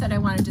other method I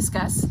want to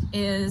discuss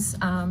is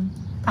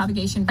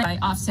propagation by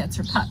offsets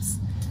or pups.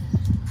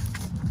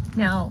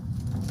 Now,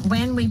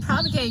 when we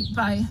propagate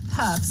by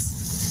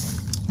pups,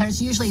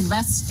 there's usually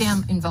less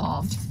stem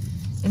involved.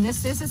 And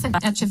this is an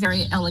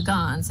Echeveria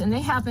elegans, and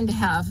they happen to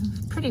have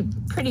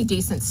pretty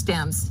decent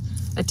stems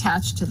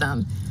attached to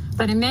them.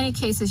 But in many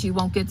cases, you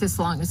won't get this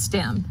long a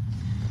stem.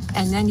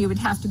 And then you would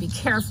have to be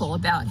careful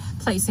about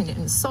placing it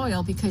in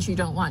soil because you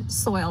don't want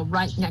soil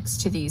right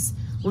next to these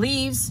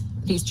leaves,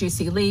 these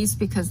juicy leaves,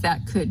 because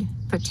that could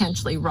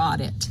potentially rot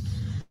it.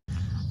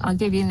 I'll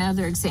give you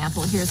another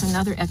example. Here's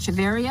another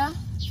Echeveria.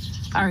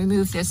 I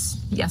removed this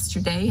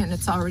yesterday and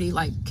it's already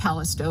like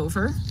calloused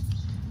over,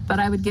 but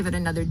I would give it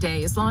another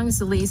day. As long as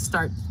the leaves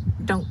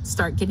don't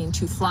start getting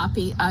too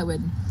floppy, I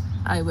would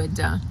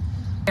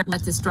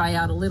let this dry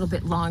out a little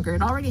bit longer.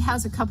 It already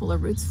has a couple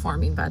of roots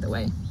forming, by the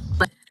way.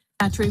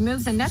 Now, to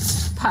remove the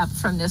next pup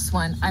from this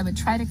one, I would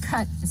try to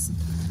cut as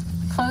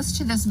close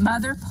to this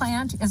mother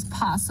plant as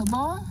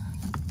possible.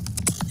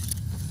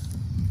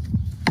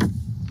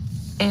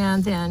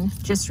 And then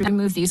just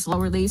remove these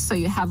lower leaves so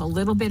you have a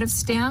little bit of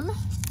stem.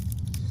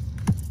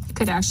 You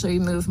could actually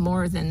remove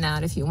more than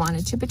that if you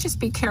wanted to, but just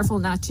be careful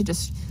not to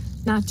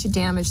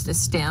damage the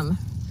stem,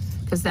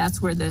 because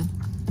that's where the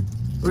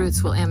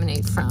roots will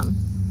emanate from.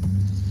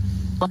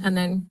 And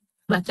then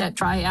let that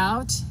dry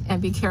out,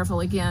 and be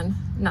careful again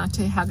not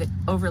to have it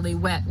overly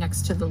wet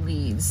next to the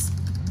leaves.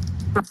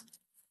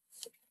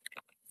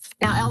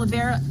 Now,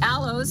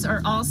 aloes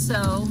are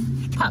also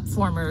pup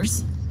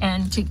formers,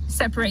 and to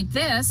separate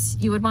this,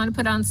 you would want to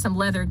put on some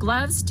leather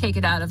gloves, take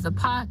it out of the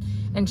pot,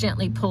 and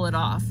gently pull it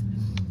off.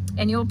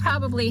 And you'll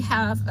probably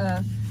have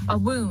a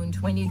wound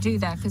when you do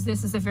that, because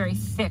this is a very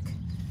thick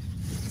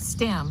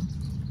stem,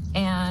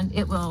 and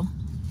it will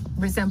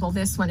resemble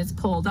this when it's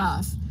pulled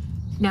off.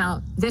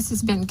 Now, this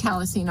has been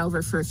callousing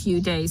over for a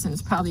few days, and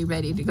it's probably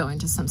ready to go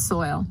into some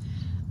soil.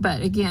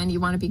 But again, you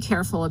want to be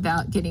careful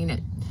about getting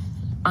it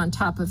on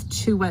top of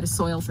too wet a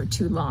soil for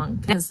too long,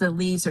 because the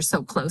leaves are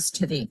so close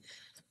to the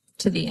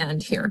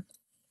end here.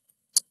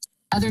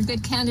 Other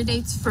good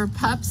candidates for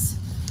pups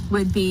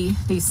would be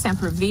these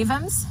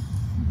sempervivums.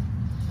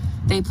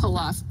 They pull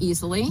off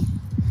easily,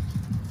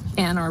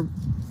 and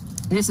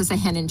this is a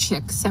hen and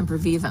chick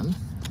sempervivum,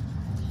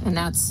 and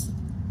that's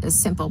a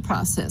simple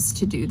process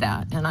to do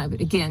that.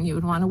 And you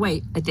would want to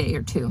wait a day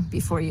or two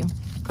before you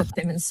put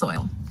them in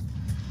soil.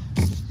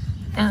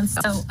 And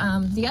so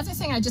the other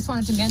thing I just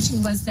wanted to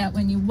mention was that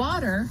when you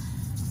water,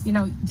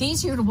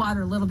 these you would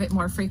water a little bit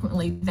more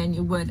frequently than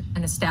you would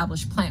an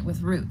established plant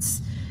with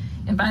roots.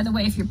 And by the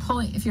way,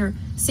 if you're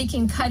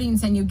seeking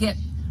cuttings and you get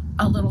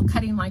a little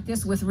cutting like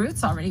this with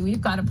roots already,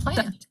 we've got a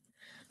plant.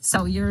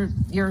 So you're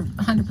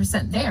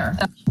 100% there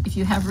if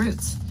you have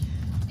roots.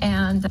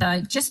 And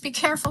just be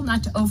careful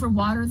not to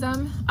overwater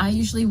them. I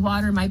usually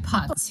water my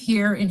pots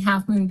here in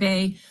Half Moon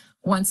Bay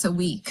once a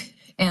week,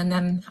 and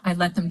then I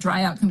let them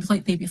dry out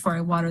completely before I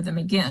water them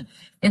again.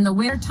 In the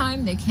winter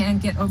time, they can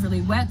get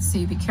overly wet, so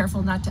you be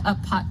careful not to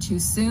up pot too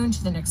soon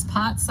to the next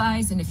pot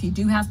size. And if you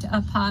do have to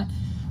up pot,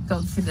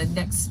 go for the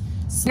next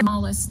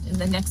smallest and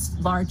the next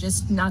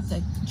largest, not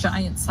the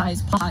giant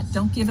size pot.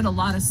 Don't give it a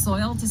lot of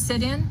soil to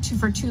sit in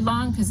for too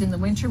long, because in the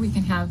winter we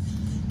can have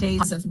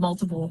days of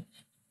multiple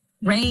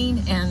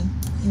rain, and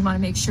you want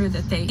to make sure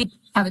that they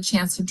have a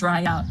chance to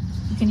dry out.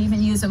 You can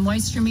even use a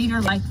moisture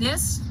meter like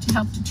this to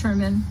help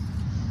determine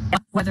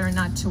whether or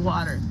not to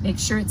water. Make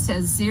sure it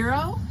says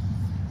 0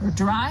 or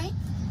dry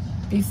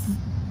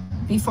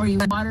before you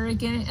water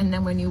again, and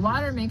then when you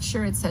water, make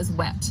sure it says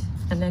wet,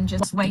 and then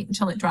just wait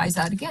until it dries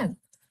out again.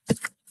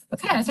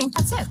 Okay, I think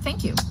that's it.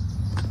 Thank you.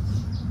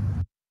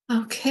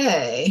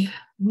 Okay,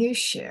 new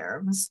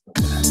share. Let's go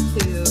back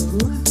to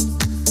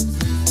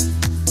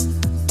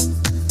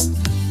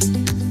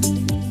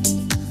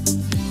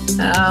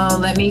oh,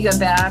 let me go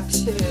back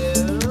to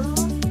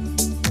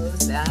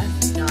close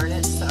that. Darn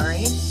it,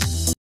 sorry.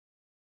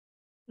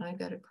 I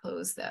gotta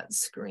close that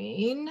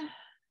screen.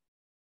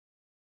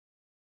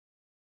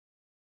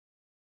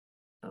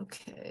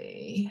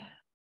 Okay.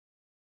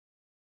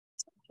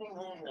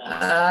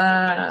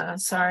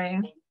 Sorry.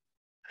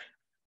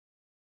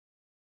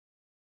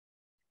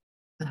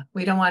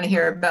 We don't want to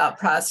hear about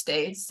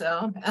prostate,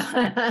 so.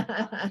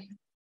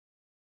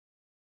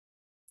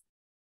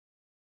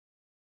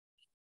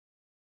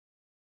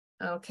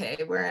 Okay,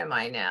 where am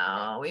I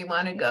now? We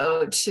want to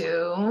go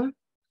to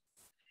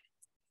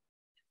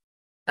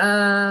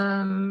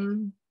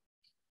Zoom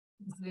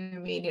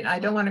meeting. I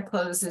don't want to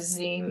close the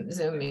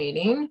Zoom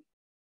meeting.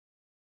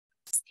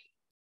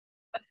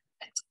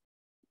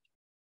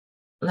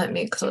 Let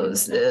me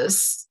close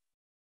this.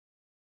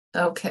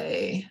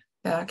 Okay,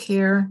 back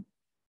here.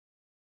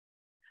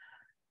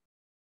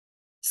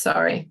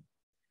 Sorry,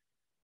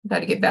 I've got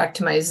to get back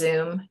to my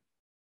Zoom.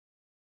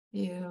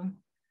 View,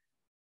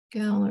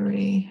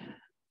 gallery.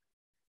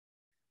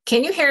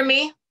 Can you hear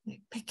me,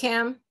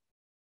 Cam?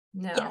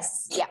 No.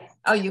 Yes. Yeah.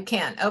 Oh, you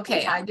can.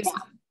 Okay. I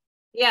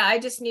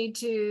just need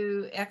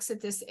to exit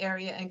this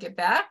area and get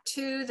back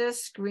to the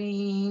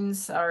screen.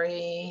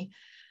 Sorry.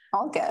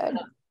 All good.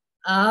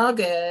 All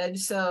good.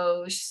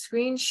 So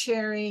screen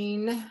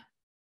sharing.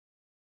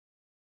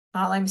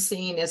 All I'm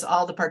seeing is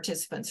all the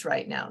participants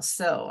right now.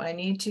 So I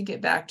need to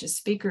get back to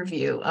speaker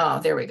view. Oh,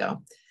 there we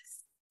go.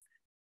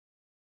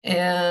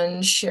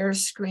 And share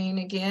screen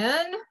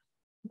again,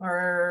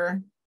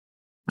 or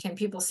can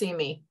people see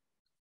me?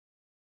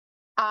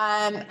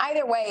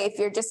 Either way, if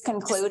you're just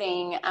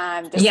concluding,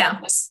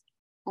 just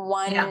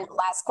one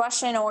last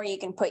question, or you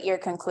can put your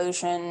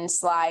conclusion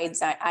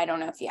slides. I don't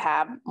know if you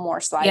have more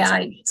slides.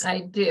 Yeah, I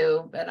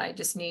do, but I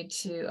just need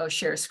to,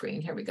 share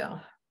screen. Here we go.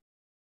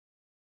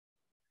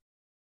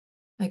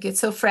 I get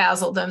so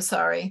frazzled, I'm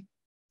sorry.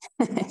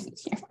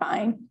 You're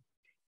fine.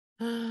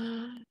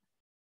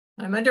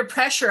 I'm under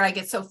pressure. I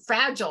get so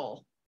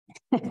fragile.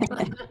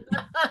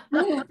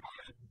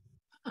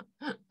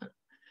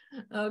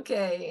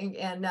 Okay,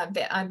 and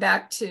I'm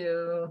back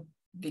to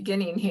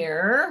beginning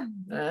here,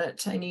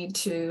 but I need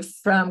to,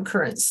 from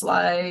current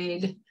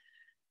slide,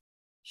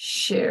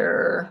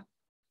 share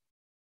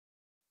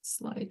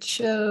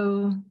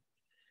slideshow.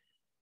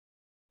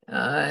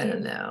 I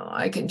don't know.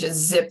 I can just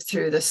zip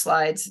through the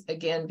slides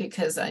again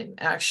because I'm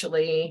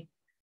actually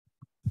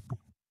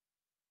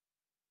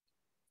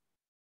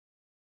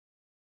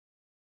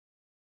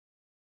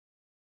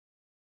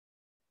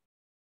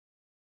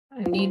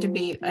I need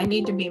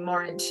to be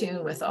more in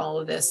tune with all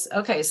of this.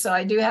 Okay, so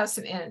I do have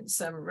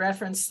some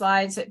reference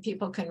slides that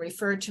people can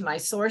refer to my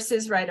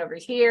sources right over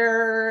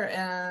here.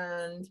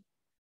 And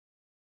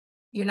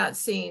you're not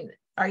seeing,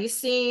 are you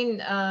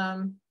seeing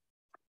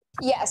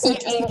Yes, you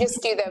can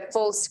just do the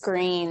full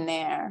screen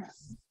there.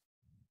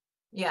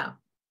 yeah.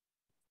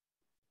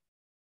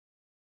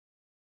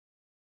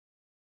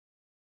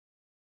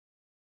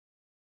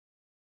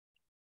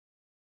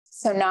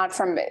 So not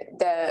from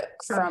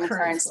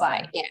current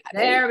slide. Yeah.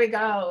 There we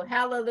go.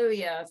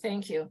 Hallelujah.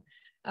 Thank you.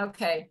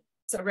 Okay.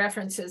 So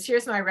references.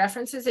 Here's my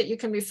references that you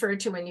can refer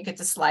to when you get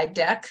the slide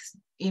deck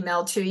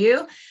emailed to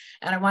you.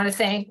 And I want to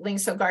thank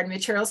Linkso Garden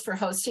Materials for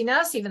hosting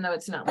us, even though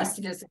it's not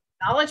listed as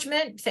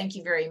acknowledgement. Thank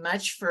you very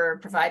much for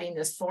providing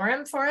this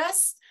forum for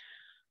us.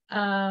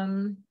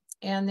 And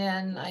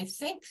then I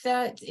think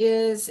that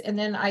is, and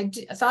then I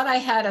thought I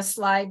had a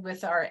slide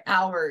with our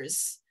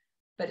hours,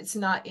 but it's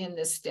not in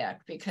this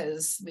deck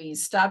because we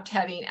stopped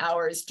having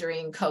hours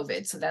during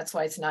COVID. So that's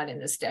why it's not in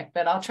this deck,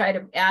 but I'll try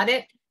to add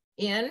it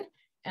in,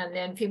 and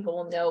then people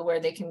will know where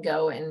they can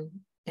go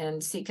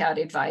and seek out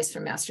advice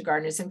from master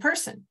gardeners in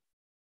person.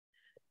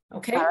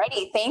 Okay. All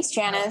righty. Thanks,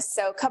 Janice.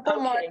 So a couple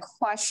more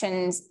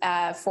questions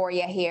for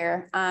you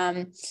here.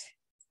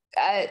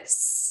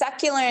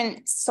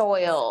 Succulent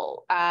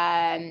soil.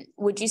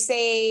 Would you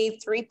say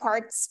 3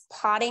 parts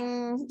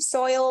potting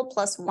soil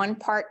plus 1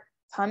 part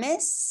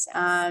pumice?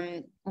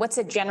 What's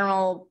a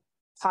general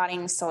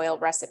potting soil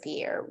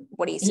recipe, or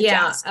what do you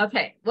suggest? Yeah,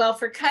 okay. Well,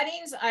 for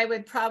cuttings, I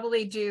would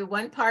probably do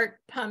 1 part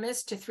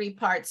pumice to 3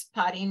 parts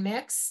potting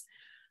mix.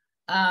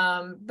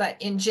 But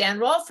in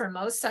general, for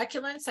most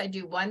succulents, I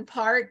do 1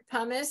 part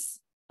pumice,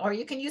 or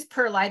you can use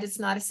perlite. It's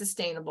not as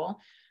sustainable,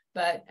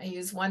 but I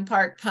use 1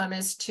 part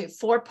pumice to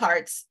 4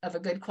 parts of a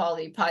good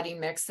quality potting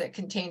mix that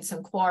contains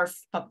some coir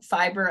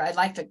fiber. I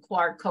like the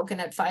coir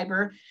coconut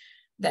fiber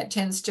that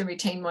tends to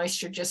retain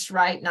moisture just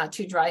right, not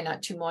too dry,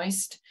 not too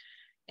moist.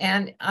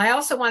 And I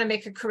also want to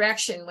make a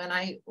correction when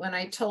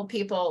I told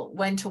people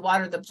when to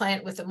water the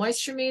plant with a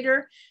moisture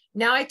meter.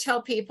 Now I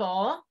tell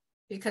people,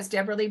 because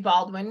Deborah Lee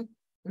Baldwin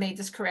made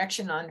this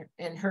correction on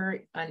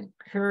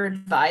her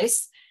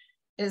advice,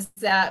 is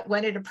that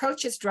when it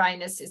approaches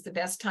dryness is the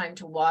best time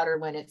to water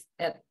when it's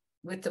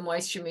with the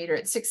moisture meter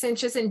at 6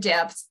 inches in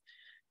depth.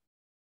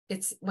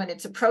 It's when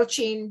it's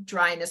approaching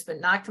dryness, but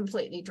not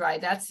completely dry.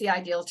 That's the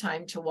ideal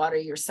time to water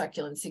your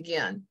succulents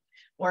again.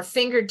 Or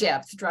finger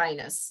depth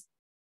dryness,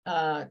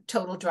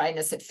 total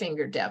dryness at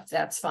finger depth.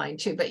 That's fine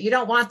too. But you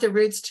don't want the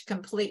roots to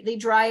completely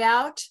dry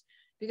out,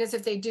 because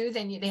if they do,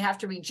 then they have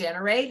to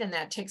regenerate, and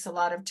that takes a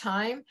lot of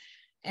time.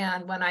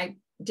 And when I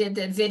did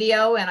the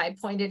video and I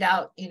pointed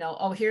out, you know,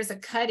 oh, here's a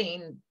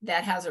cutting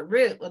that has a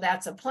root. Well,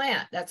 that's a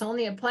plant. That's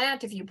only a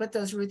plant if you put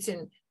those roots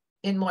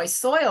in moist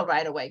soil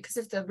right away. Because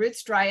if the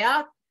roots dry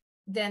out,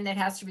 then it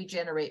has to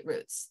regenerate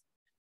roots.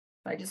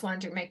 I just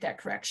wanted to make that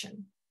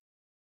correction.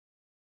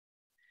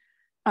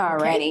 All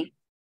righty.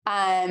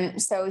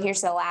 So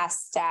here's the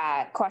last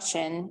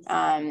question.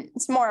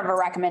 It's more of a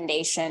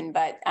recommendation,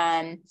 but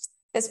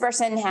this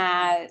person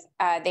has,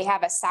 they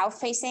have a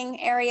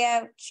south-facing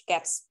area, which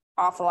gets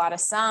awful lot of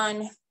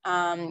sun,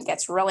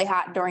 gets really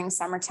hot during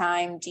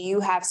summertime. Do you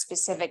have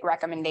specific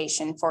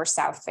recommendation for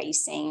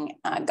south-facing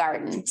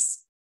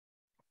gardens?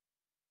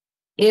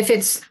 If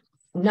it's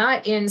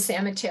not in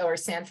San Mateo or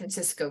San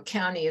Francisco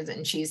County,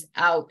 and she's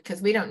out,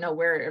 because we don't know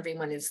where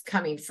everyone is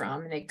coming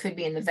from, and they could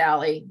be in the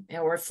valley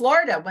or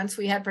Florida. Once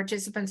we had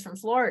participants from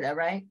Florida,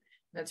 right?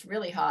 That's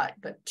really hot,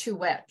 but too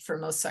wet for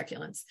most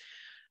succulents.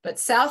 But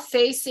south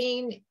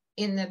facing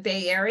in the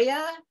Bay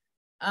Area,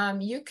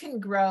 you can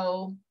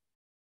grow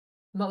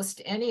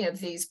most any of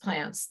these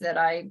plants that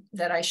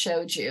I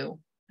showed you.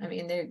 I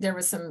mean, there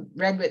was some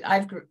redwood.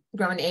 I've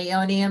grown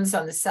aeoniums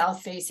on the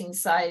south facing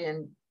side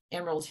in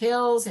Emerald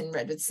Hills and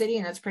Redwood City,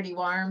 and that's pretty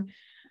warm.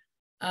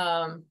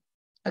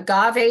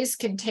 Agaves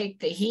can take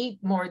the heat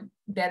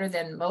better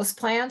than most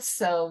plants,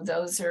 so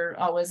those are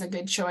always a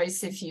good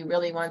choice if you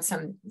really want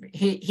some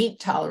heat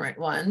tolerant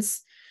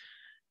ones.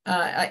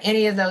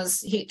 Any of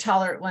those heat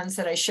tolerant ones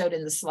that I showed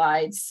in the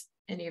slides,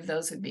 any of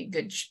those would be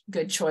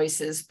good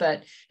choices.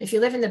 But if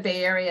you live in the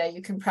Bay Area,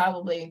 you can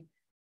probably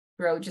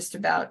grow just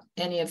about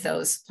any of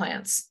those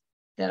plants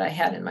that I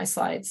had in my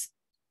slides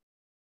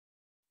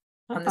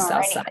on the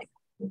south side.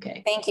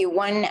 Okay. Thank you.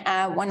 One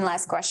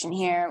last question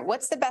here.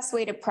 What's the best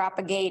way to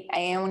propagate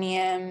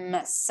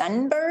Aeonium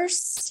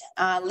sunburst,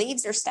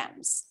 leaves or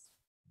stems?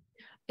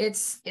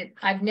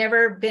 I've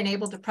never been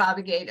able to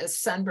propagate a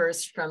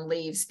sunburst from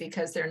leaves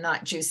because they're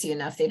not juicy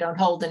enough. They don't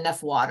hold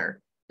enough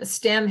water. The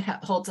stem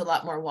holds a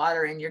lot more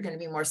water, and you're going to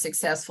be more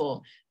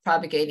successful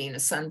propagating a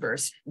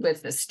sunburst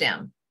with the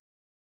stem.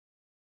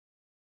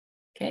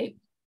 Okay.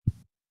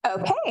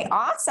 Okay,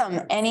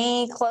 awesome.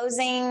 Any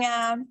closing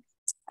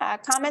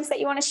comments that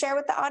you want to share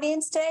with the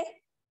audience today?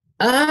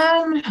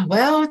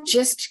 Well,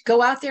 just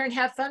go out there and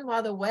have fun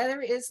while the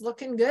weather is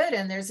looking good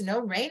and there's no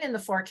rain in the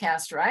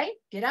forecast, right?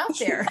 Get out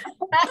there.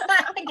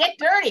 Get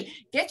dirty.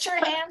 Get your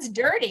hands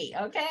dirty,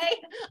 okay?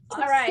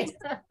 All right.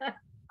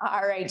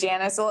 All right,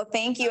 Janice. Well,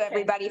 thank you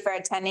everybody for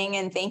attending,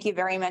 and thank you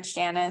very much,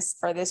 Janice,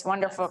 for this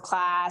wonderful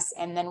class.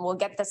 And then we'll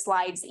get the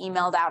slides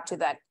emailed out to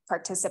the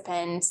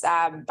participants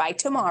by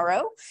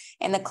tomorrow,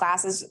 and the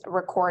class is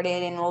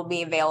recorded and will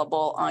be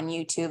available on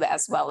YouTube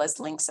as well as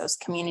Linkso's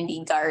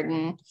community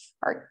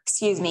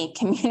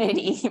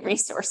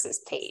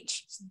resources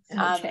page.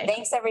 Okay.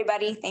 Thanks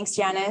everybody. Thanks,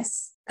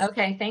 Janice.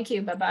 Okay, thank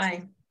you.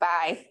 Bye-bye.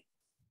 Bye.